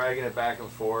kind of dragging it back and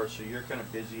forth, so you're kind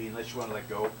of busy unless you want to let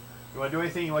go. You want to do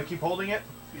anything? You want to keep holding it?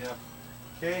 Yeah.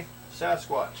 Okay,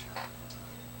 Sasquatch.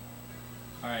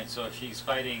 Alright, so she's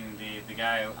fighting the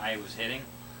guy I was hitting,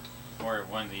 or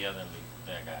one of the other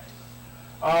that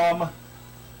guy.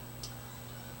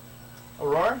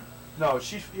 Aurora? No,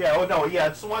 she's, yeah, oh no, yeah,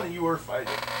 it's the one that you were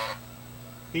fighting.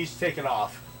 He's taken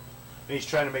off, and he's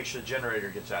trying to make sure the generator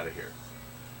gets out of here.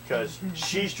 Because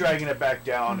she's dragging it back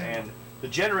down, and the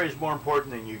generator is more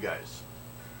important than you guys.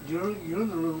 You're in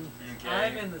the room. Okay.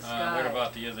 I'm in the What sky.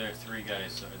 about the other three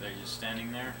guys? Are they just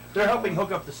standing there? They're helping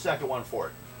hook up the second one for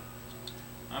it.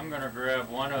 I'm gonna grab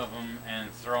one of them and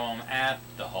throw him at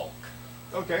the Hulk.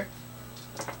 Okay.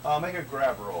 Make a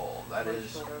grab roll. That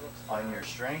is on your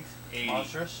strength. 80.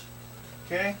 Monstrous.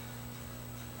 Okay.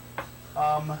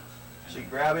 So you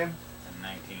grab him. And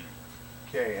 19.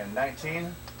 Okay, and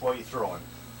 19. Well, you throw him.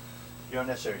 You don't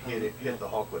necessarily hit the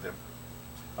Hulk with him.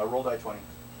 Roll die 20.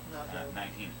 Not bad.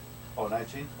 19. Oh,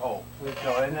 19? Oh,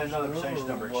 no, and then another percentage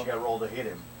number. You got to roll to hit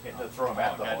him. To throw him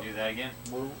at the gotta Hulk. do that again?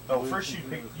 No, first you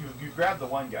pick. You grab the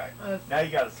one guy. I Now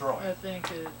you got to throw I him. think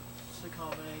it's a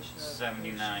combination of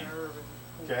 79. nerve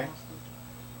and full Okay. monster.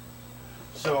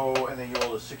 So, and then you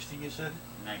roll a 60. You said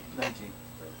 19. 19.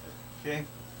 Okay.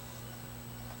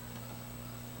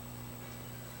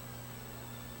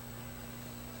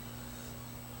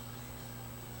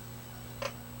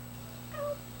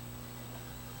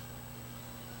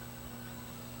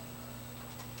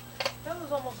 That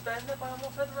was almost bad enough. I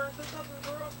almost had to run this up and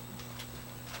throw up.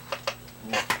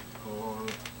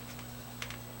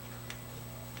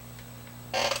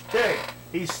 Okay.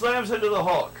 He slams into the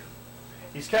Hulk.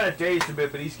 He's kind of dazed a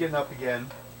bit, but he's getting up again.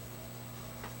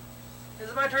 Is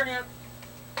it my turn yet?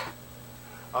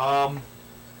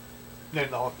 Then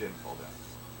the Hulk didn't fall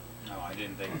down. No, I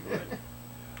didn't think it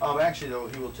would. Actually, though,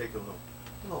 he will take a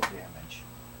little damage.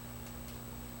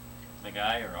 The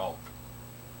guy or Hulk?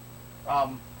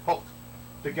 Hulk.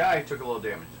 The guy took a little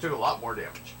damage. He took a lot more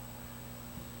damage.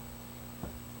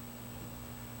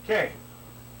 Okay.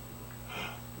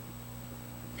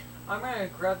 I'm gonna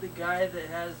grab the guy that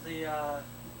has the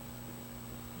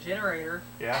generator,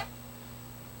 Yeah.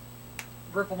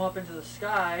 rip him up into the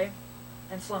sky,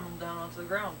 and slam him down onto the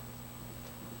ground.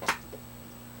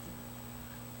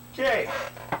 Okay.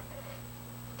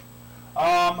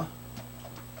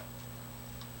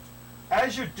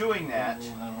 As you're doing that,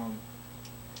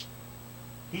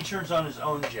 he turns on his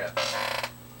own jets,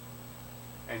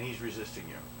 and he's resisting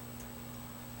you.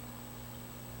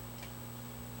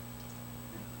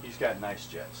 He's got nice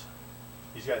jets.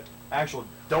 He's got actual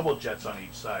double jets on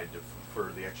each side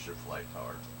for the extra flight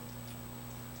power.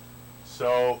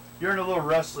 So you're in a little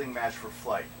wrestling match for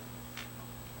flight.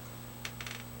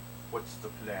 What's the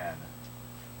plan?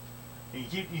 You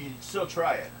can still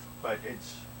try it, but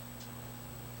it's,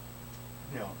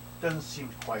 doesn't seem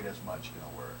quite as much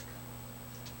gonna work.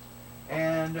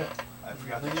 And I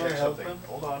forgot to May I check help something. him?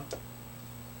 Hold on.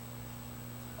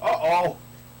 Uh-oh!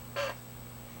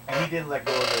 And he didn't let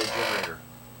go of the generator.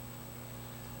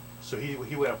 So he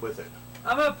went up with it.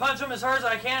 I'm gonna punch him as hard as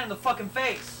I can in the fucking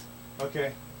face.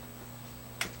 Okay.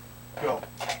 Go.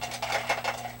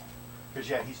 Because,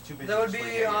 yeah, he's too busy. That would to swing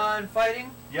be at you. on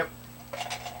fighting. Yep.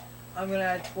 I'm gonna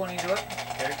add 20 to it.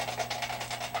 Okay.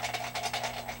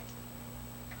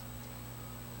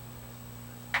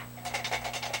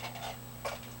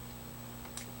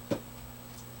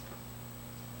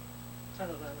 How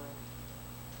did that roll?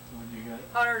 What do you got?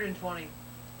 120.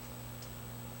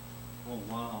 Oh,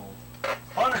 wow.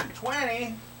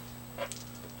 120.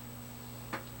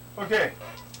 Okay.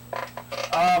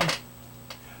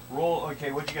 Roll.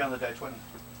 Okay, what you got on the die? 20.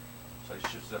 So it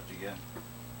shifts up again.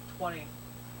 20.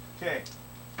 Okay.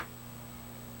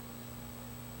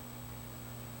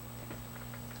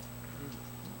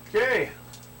 Okay.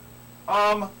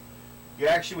 You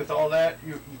actually, with all that,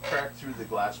 you crack through the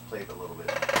glass plate a little bit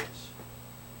in the case.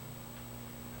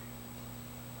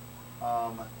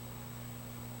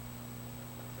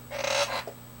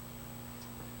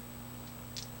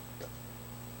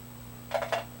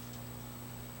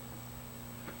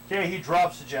 Okay, he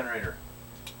drops the generator.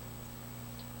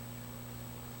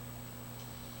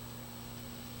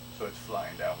 So it's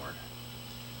flying downward.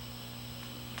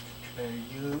 Okay,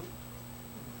 you.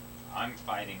 I'm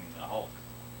fighting the Hulk.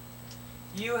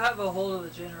 You have a hold of the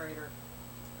generator.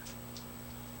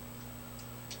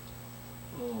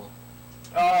 Oh.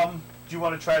 Do you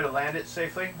want to try to land it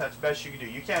safely? That's the best you can do.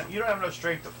 You can't. You don't have enough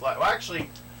strength to fly. Well, actually,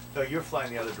 no. You're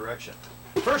flying the other direction.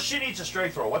 First, she needs a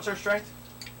strength roll. What's her strength?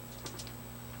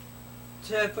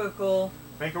 Typical.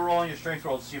 Make a roll on your strength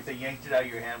roll to see if they yanked it out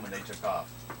of your hand when they took off.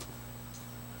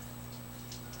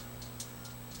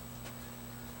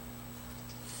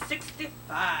 65.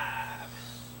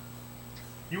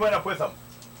 You went up with them.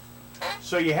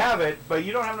 So you have it, but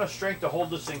you don't have enough strength to hold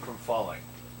this thing from falling.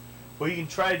 What you can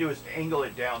try to do is angle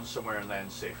it down somewhere and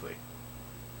land safely.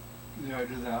 Yeah, I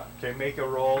do that. Okay, make a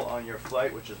roll on your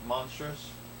flight, which is monstrous.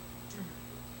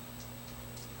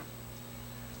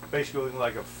 Basically looking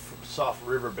like a soft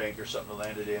riverbank or something to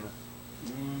land it in.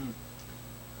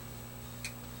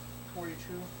 42.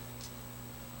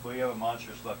 Well, you have a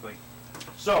monstrous, luckily.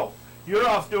 So, you're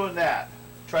off doing that.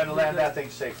 Trying to land that thing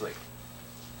safely.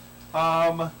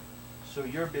 So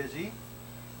you're busy.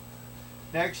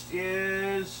 Next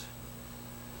is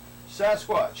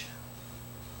Sasquatch.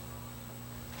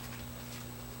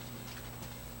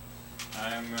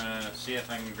 I'm gonna see if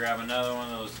I can grab another one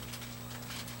of those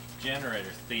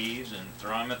generator thieves and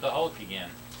throw him at the Hulk again.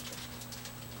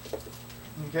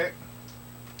 Okay.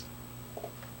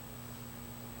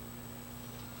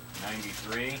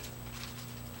 93.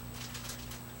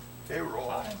 Okay, roll.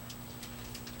 5.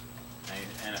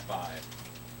 And a 5.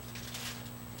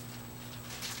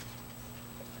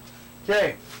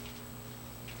 Okay.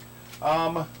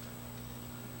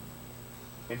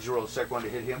 Did you roll the second one to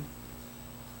hit him?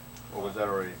 Or was that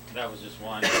already? That was just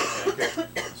one. Okay.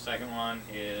 The second one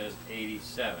is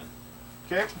 87.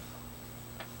 Okay.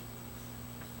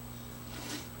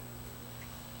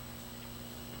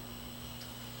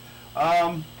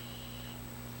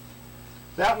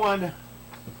 That one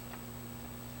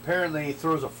apparently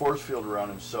throws a force field around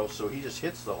himself, so he just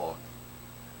hits the Hulk.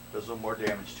 Does a little more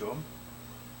damage to him.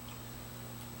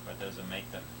 But does it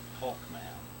make the Hulk mad?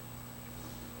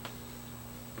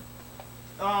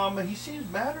 He seems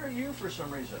madder at you for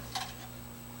some reason.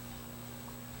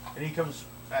 And he comes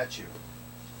at you.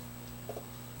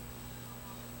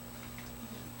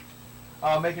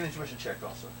 Make an intuition check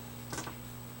also.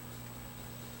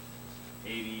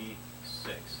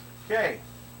 86. Okay.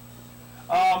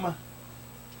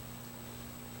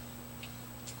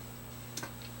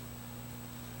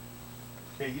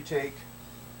 Okay, you take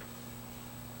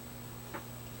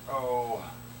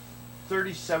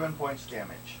 37 points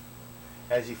damage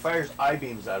as he fires eye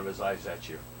beams out of his eyes at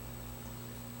you.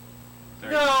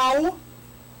 30. No!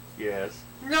 Yes.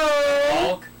 No!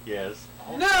 Hulk? Yes.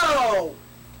 No!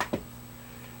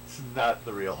 It's not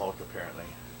the real Hulk, apparently.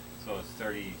 So it's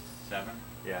 37?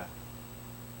 Yeah.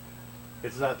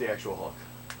 It's not the actual Hulk.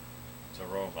 It's a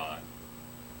robot.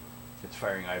 It's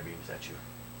firing eye beams at you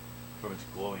from its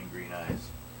glowing green eyes.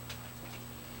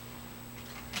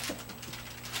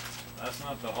 That's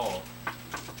not the Hulk.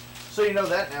 So you know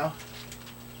that now.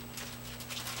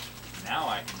 Now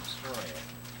I can destroy it.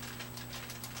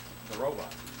 The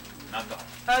robot. Not the Hulk.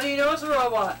 How do you know it's a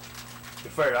robot?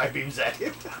 It fired eye beams at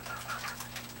him.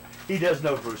 He does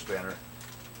know Bruce Banner.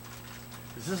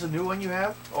 Is this a new one you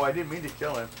have? Oh, I didn't mean to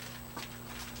kill him.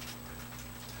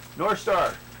 North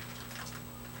Star.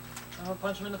 I'm gonna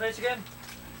punch him in the face again.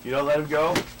 You don't let him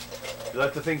go. You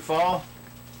let the thing fall.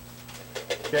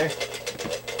 Okay.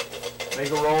 Make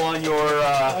a roll on your.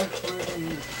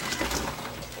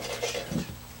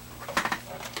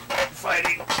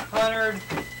 Leonard,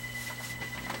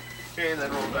 Okay,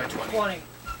 then roll die 20. 20.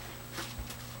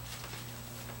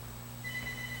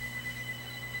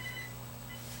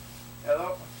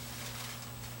 Hello?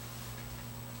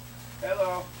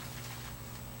 Hello?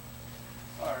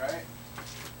 Alright.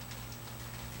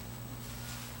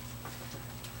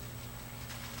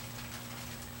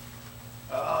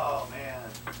 Oh, man.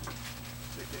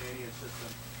 The Canadian system.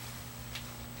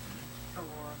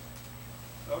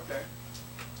 Aurora. Okay.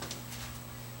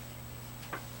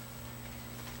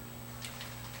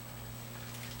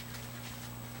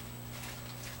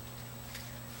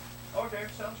 Okay,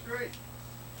 sounds great.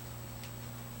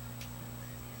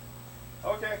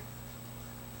 Okay.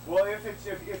 Well,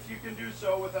 if you can do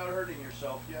so without hurting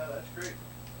yourself, yeah, that's great.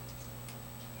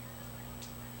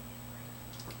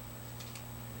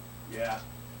 Yeah.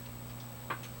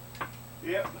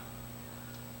 Yep.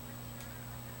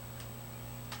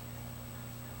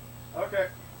 Okay.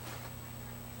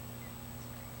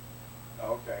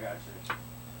 Okay, I see.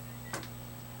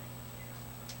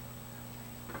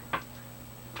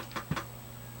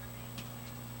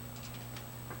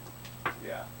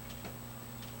 Yeah.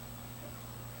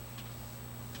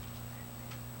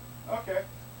 Okay.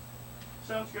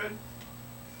 Sounds good.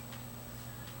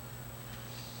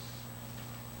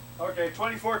 Okay,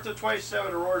 24th to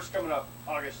 27th, Aurora's coming up,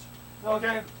 August.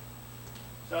 Okay.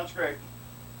 Sounds great.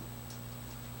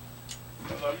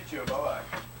 I love you too. Bye-bye.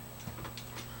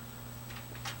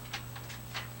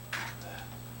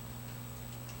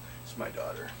 It's my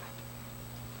daughter.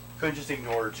 Couldn't just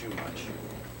ignore her too much.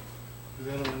 Is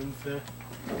that on Wednesday?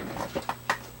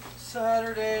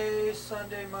 Saturday,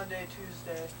 Sunday, Monday,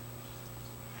 Tuesday.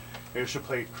 Maybe we should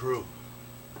play crew.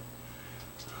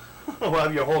 We'll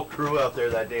have your whole crew out there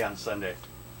that day on Sunday.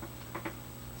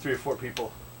 3 or 4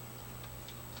 people.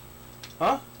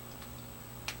 Huh?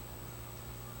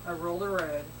 I rolled a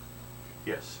red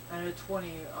Yes. and a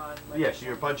 20 on my. Yes,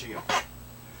 you're punching him.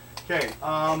 Okay,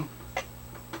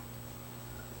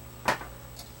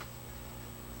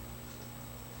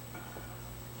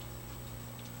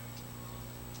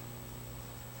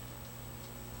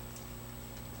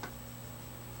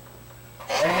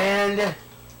 and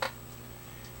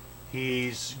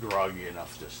he's groggy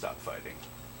enough to stop fighting.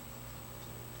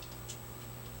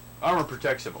 Armor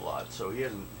protects him a lot, so he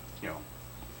hasn't, you know,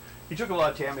 he took a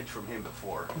lot of damage from him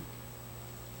before.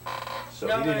 So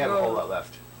No, he didn't no, have a no. whole lot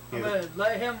left. He I'm was- gonna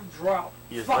let him drop.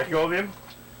 you just Fuck let go of him?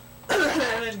 it.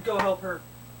 And then go help her.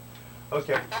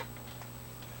 Okay.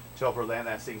 To help her land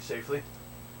that thing safely.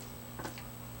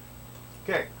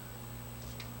 Okay.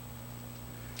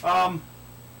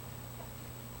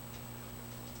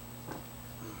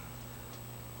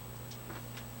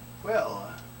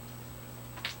 Well,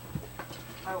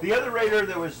 the other raider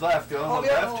that was left, the only Oh one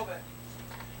yeah, a left, little bit.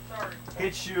 Sorry.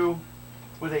 hits you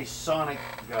with a sonic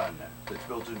gun that's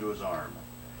built into his arm.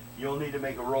 You'll need to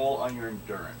make a roll on your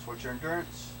endurance. What's your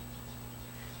endurance?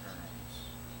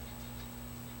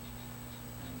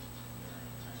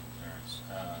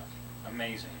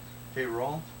 Amazing. Okay,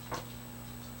 roll.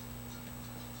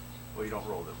 Well, you don't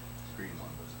roll the green one,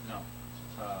 but. No.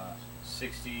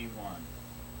 61.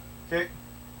 Okay.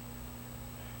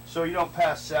 So you don't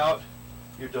pass out.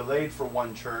 You're delayed for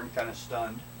 1 turn, kind of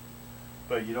stunned,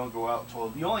 but you don't go out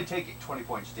till you only take 20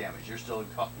 points damage. You're still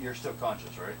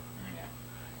conscious, right?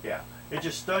 Yeah. Yeah. It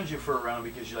just stuns you for a round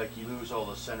because you lose all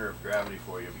the center of gravity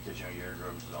for you because you know your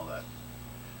eardrums and all that.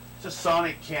 It's a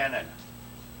sonic cannon.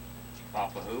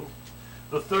 Papa who?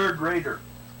 The 3rd raider,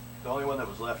 the only one that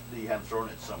was left that you hadn't thrown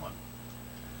at someone.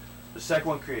 The 2nd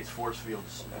one creates force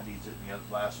fields and needs it, and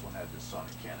the last one had this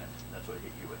sonic cannon. That's what it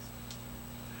hit you with.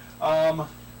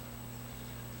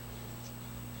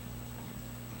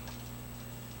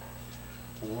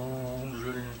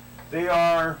 They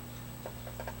are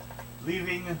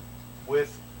leaving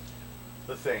with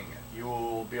the thing. You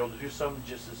will be able to do something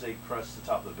just as they crest the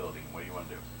top of the building. What do you want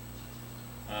to do?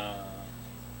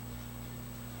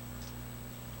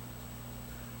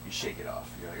 You shake it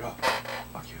off. You're like, oh,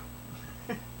 fuck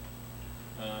you.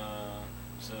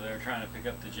 So they're trying to pick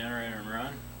up the generator and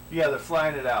run? Yeah, they're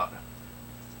flying it out.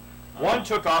 One Uh,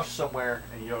 took off somewhere,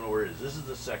 and you don't know where it is. This is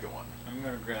the 2nd one. I'm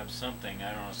gonna grab something,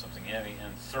 I don't know, something heavy,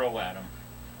 and throw at him.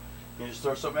 You just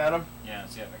throw something at him? Yeah,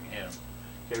 see if I can hit him.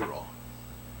 Okay, roll.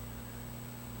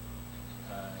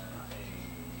 A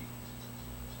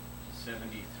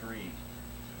 73.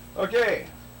 Okay.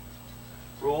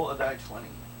 Roll a die 20.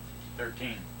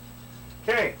 13.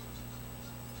 Okay.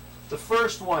 The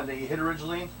first one that you hit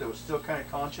originally, that was still kind of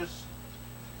conscious,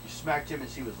 you smacked him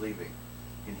as he was leaving,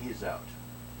 and he's out.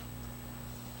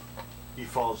 He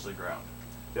falls to the ground.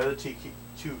 The other two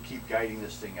keep guiding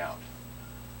this thing out.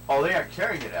 Oh, they aren't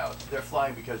carrying it out. They're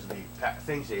flying because of the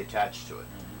things they attach to it.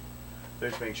 Mhm. They're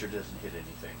just making sure it doesn't hit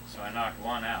anything. So I knocked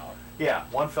one out. Yeah,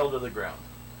 one fell to the ground.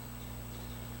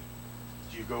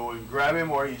 Do you go and grab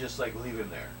him, or you just like leave him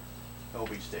there? I hope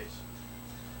he stays.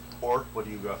 Or what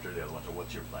do you go after the other one? So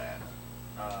what's your plan?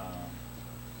 I'll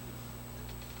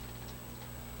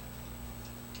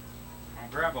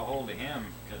grab a hold of him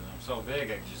because I'm so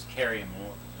big I can just carry him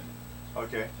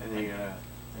Okay, and then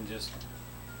and just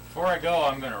before I go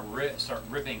I'm gonna start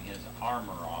ripping his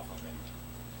armor off of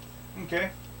him.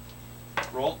 okay.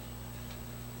 Roll.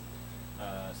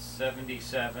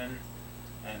 77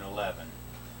 and 11.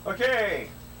 Okay.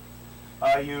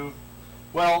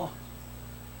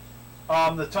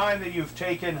 The time that you've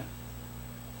taken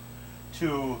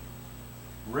to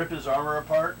rip his armor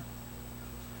apart,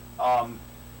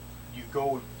 you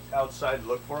go outside and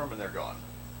look for them, and they're gone.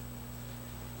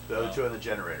 The other two in the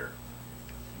generator.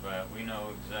 But we know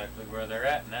exactly where they're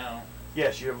at now.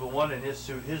 Yes, you have the one in his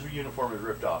suit. His uniform is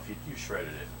ripped off. You shredded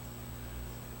it.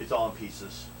 It's all in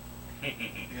pieces.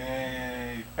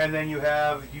 Yay. And then you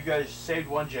guys saved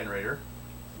one generator,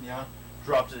 Yeah.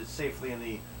 dropped it safely in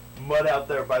the mud out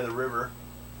there by the river,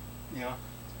 Yeah.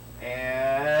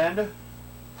 and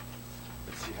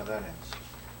let's see how that ends.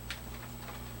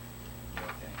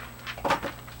 Okay.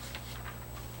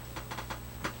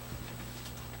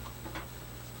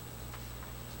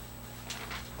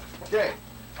 Okay.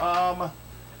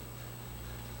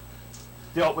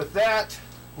 Dealt with that.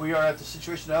 We are at the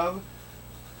situation of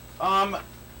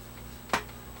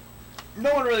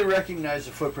no one really recognized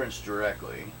the footprints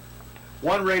directly.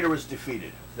 One raider was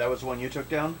defeated. That was the one you took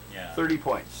down? Yeah. 30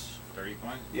 points. 30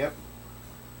 points? Yep.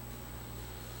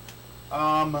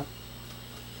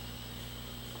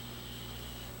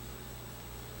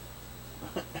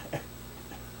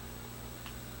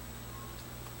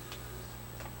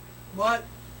 What?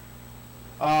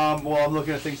 Well, I'm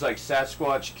looking at things like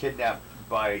Sasquatch kidnapped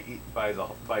by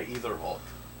either Hulk.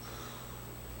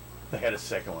 They had a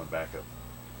second one back up.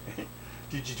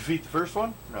 Did you defeat the first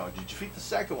one? No. Did you defeat the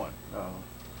second one? No.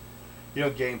 You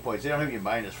don't gain points. They don't have you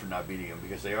minus for not beating them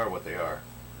because they are what they are.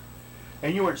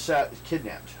 And you weren't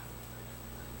kidnapped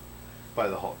by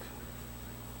the Hulk.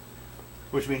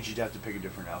 Which means you'd have to pick a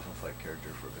different Alpha Flight character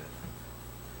for a bit.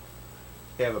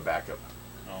 They have a backup.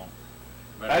 Oh.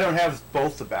 But I don't have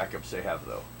both the backups they have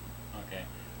though. Okay.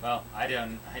 Well, I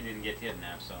didn't get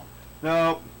kidnapped, so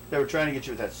No, they were trying to get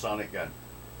you with that sonic gun.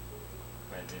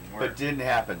 but it didn't work. But didn't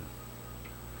happen.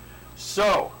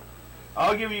 So,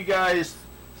 I'll give you guys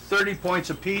 30 points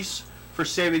apiece for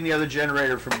saving the other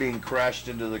generator from being crashed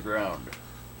into the ground.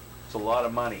 It's a lot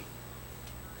of money.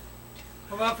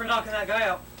 What about for knocking that guy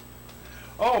out?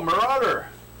 Oh, Marauder!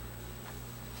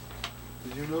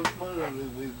 Did you notice mine or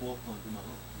did we both knock them out?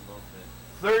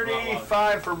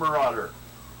 35 for Marauder.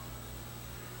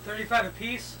 35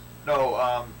 apiece?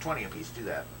 No, 20 apiece, do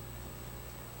that.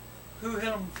 Who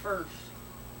hit him first?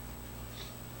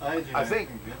 I think-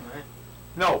 didn't I?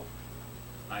 No,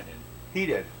 I did. he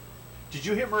did. Did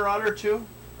you hit Marauder too?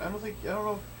 I don't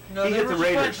know. No, He they hit were the just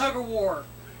playing Raiders. tug of war.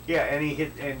 Yeah,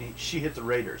 and she hit the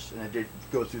Raiders, and it did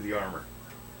go through the armor.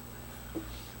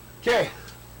 Okay.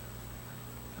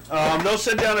 They'll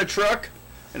send down a truck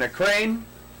and a crane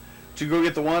to go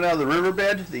get the one out of the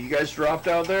riverbed that you guys dropped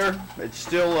out there. It's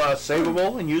still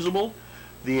savable and usable.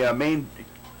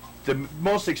 The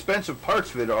most expensive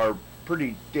parts of it are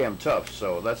pretty damn tough,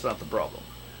 so that's not the problem.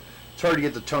 It's hard to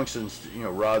get the tungsten,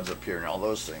 rods up here and all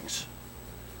those things.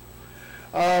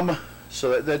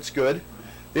 So that's good.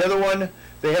 The other one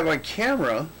they have on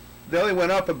camera, they only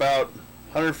went up about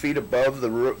 100 feet above the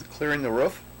roof, clearing the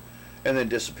roof, and then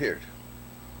disappeared.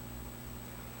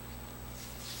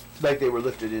 Like they were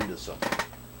lifted into something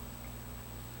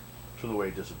from the way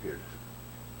it disappeared.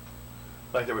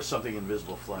 Like there was something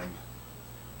invisible flying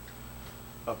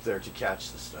up there to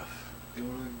catch the stuff. You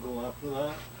want to go after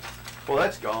that? Well,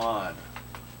 that's gone.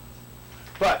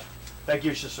 But that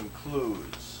gives you some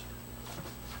clues.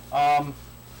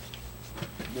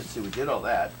 Let's see, we did all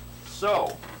that.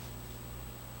 So,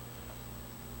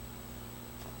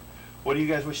 what do you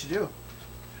guys wish to do?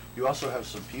 You also have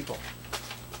some people.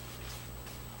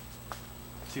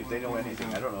 See if they know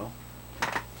anything. I don't know.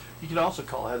 You can also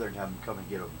call Heather and have them come and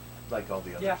get them, like all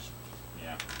the others. Yeah.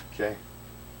 Yeah. Okay.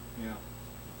 Yeah.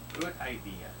 Good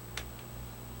idea.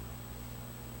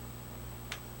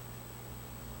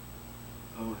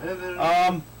 Oh,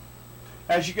 Heather.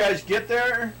 As you guys get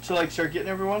there to start getting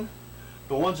everyone,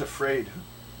 the one's afraid,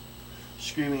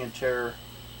 screaming in terror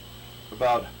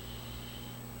about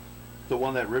the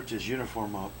one that ripped his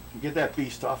uniform up. Get that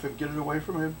beast off him. Get it away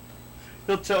from him.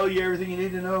 He'll tell you everything you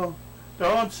need to know.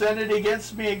 Don't send it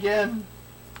against me again.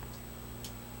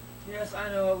 Yes, I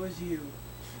know it was you.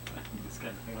 It's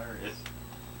kind of hilarious.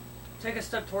 Take a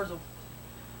step towards him.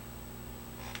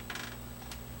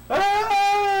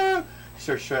 Ah! He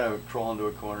starts trying to crawl into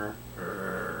a corner.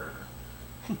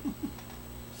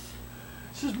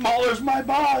 Says Mahler's my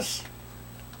boss,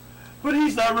 but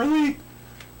he's not really.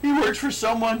 He works for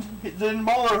someone. Then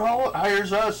Mahler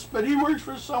hires us, but he works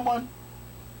for someone.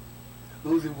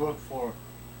 Who's he work for?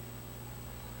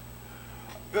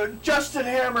 Justin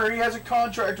Hammer. He has a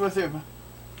contract with him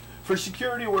for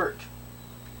security work.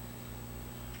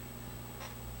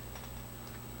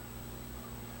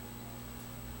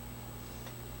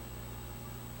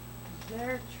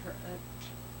 They're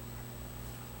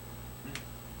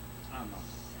I don't know.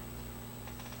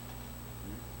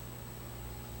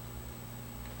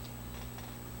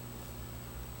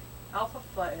 Alpha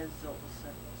Flight has Zelda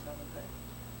symbols, haven't they?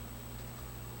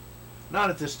 Not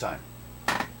at this time.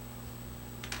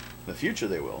 In the future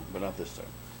they will, but not this time.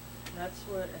 That's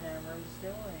what Hammer's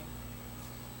doing.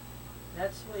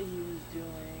 That's what he was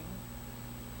doing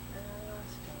in the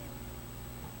last game.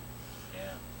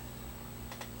 Yeah.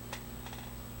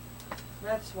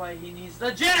 That's why he needs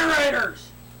the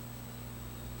generators!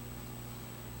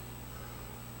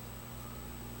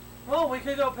 Well, we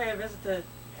could go pay a visit to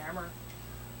Hammer.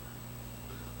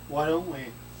 Why don't we?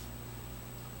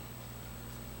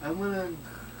 I'm gonna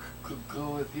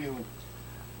go with you.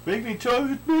 Make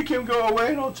him go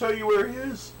away, and I'll tell you where he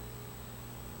is.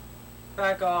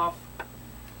 Back off.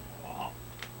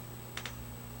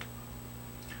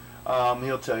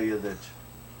 He'll tell you that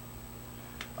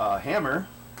Hammer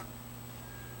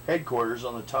headquarters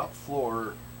on the top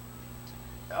floor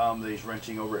that he's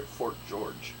renting over at Fort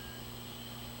George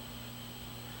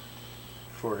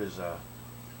for his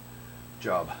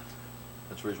job.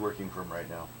 That's where he's working from right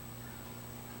now.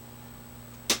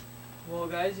 Well,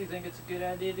 guys, you think it's a good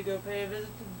idea to go pay a visit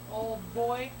to old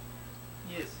boy?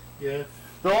 Yes. Yes.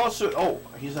 They'll also,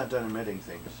 he's not done admitting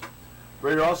things.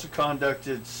 Raider also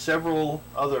conducted several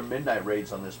other midnight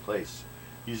raids on this place,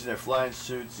 using their flying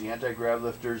suits, the anti-grav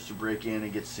lifters to break in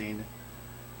and get seen.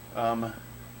 How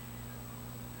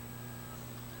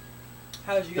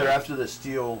did you They're guys? after the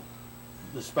special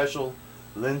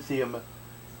lithium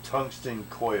tungsten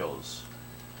coils.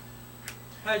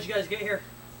 How did you guys get here?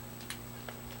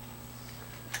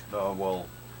 Well,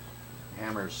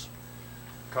 Hammer's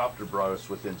copter brought us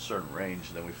within certain range,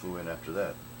 and then we flew in after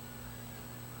that.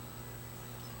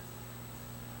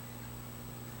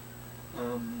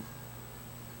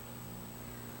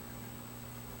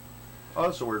 Oh,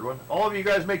 that's a weird one. All of you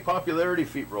guys make popularity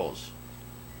feat rolls.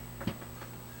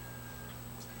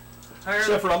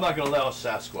 Except for I'm not going to allow a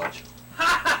Sasquatch.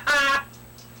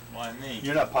 Why me?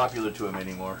 You're not popular to him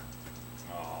anymore.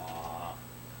 Aww.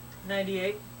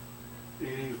 98.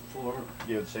 84.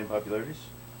 You have the same popularities?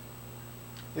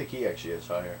 I think he actually is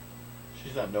higher.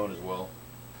 She's not known as well.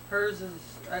 Hers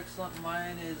is excellent.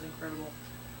 Mine is incredible.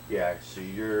 Yeah, see,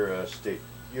 you're a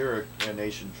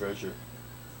nation treasure.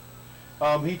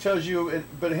 He tells you,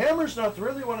 but Hammer's not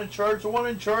really one in charge. The one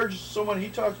in charge is someone he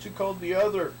talks to called the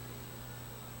Other.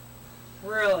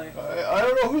 Really? I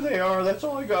don't know who they are. That's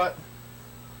all I got.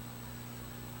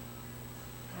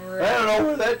 Really? I don't know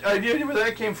where that idea where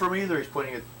that came from either. He's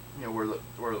pointing at where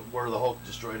the Hulk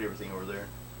destroyed everything over there.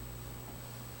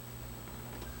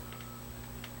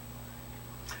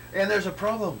 And there's a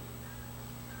problem.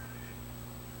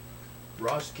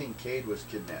 Ross Kincaid was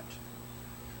kidnapped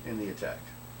in the attack.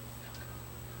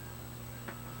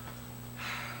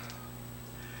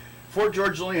 Fort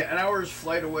George is only an hour's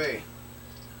flight away.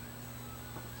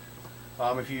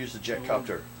 If you use the jet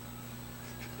copter.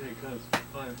 Take us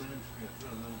 5 minutes to get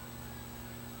through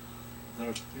them.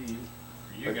 Our speed.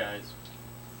 For you guys.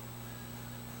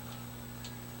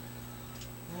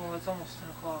 Well, it's almost 10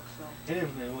 o'clock, so. Him,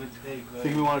 it would take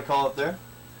Think we want to call it there?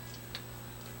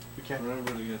 We can. forever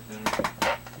to get there.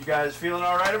 You guys feeling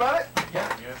all right about it?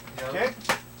 Yeah. Okay.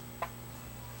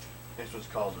 That's what's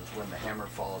called is when the hammer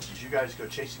falls. Is you guys go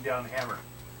chasing down the hammer.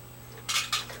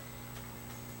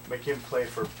 Make him pay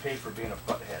for being a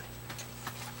butthead.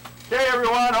 Okay,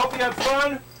 everyone. Hope you had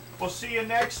fun. We'll see you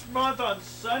next month on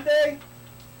Sunday.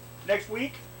 Next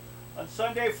week on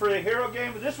Sunday for the hero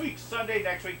game. This week Sunday,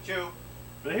 next week too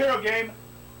for the hero game.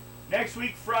 Next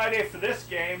week Friday for this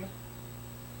game.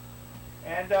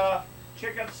 And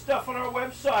check out the stuff on our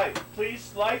website.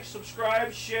 Please like,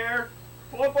 subscribe, share.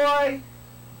 Bye bye.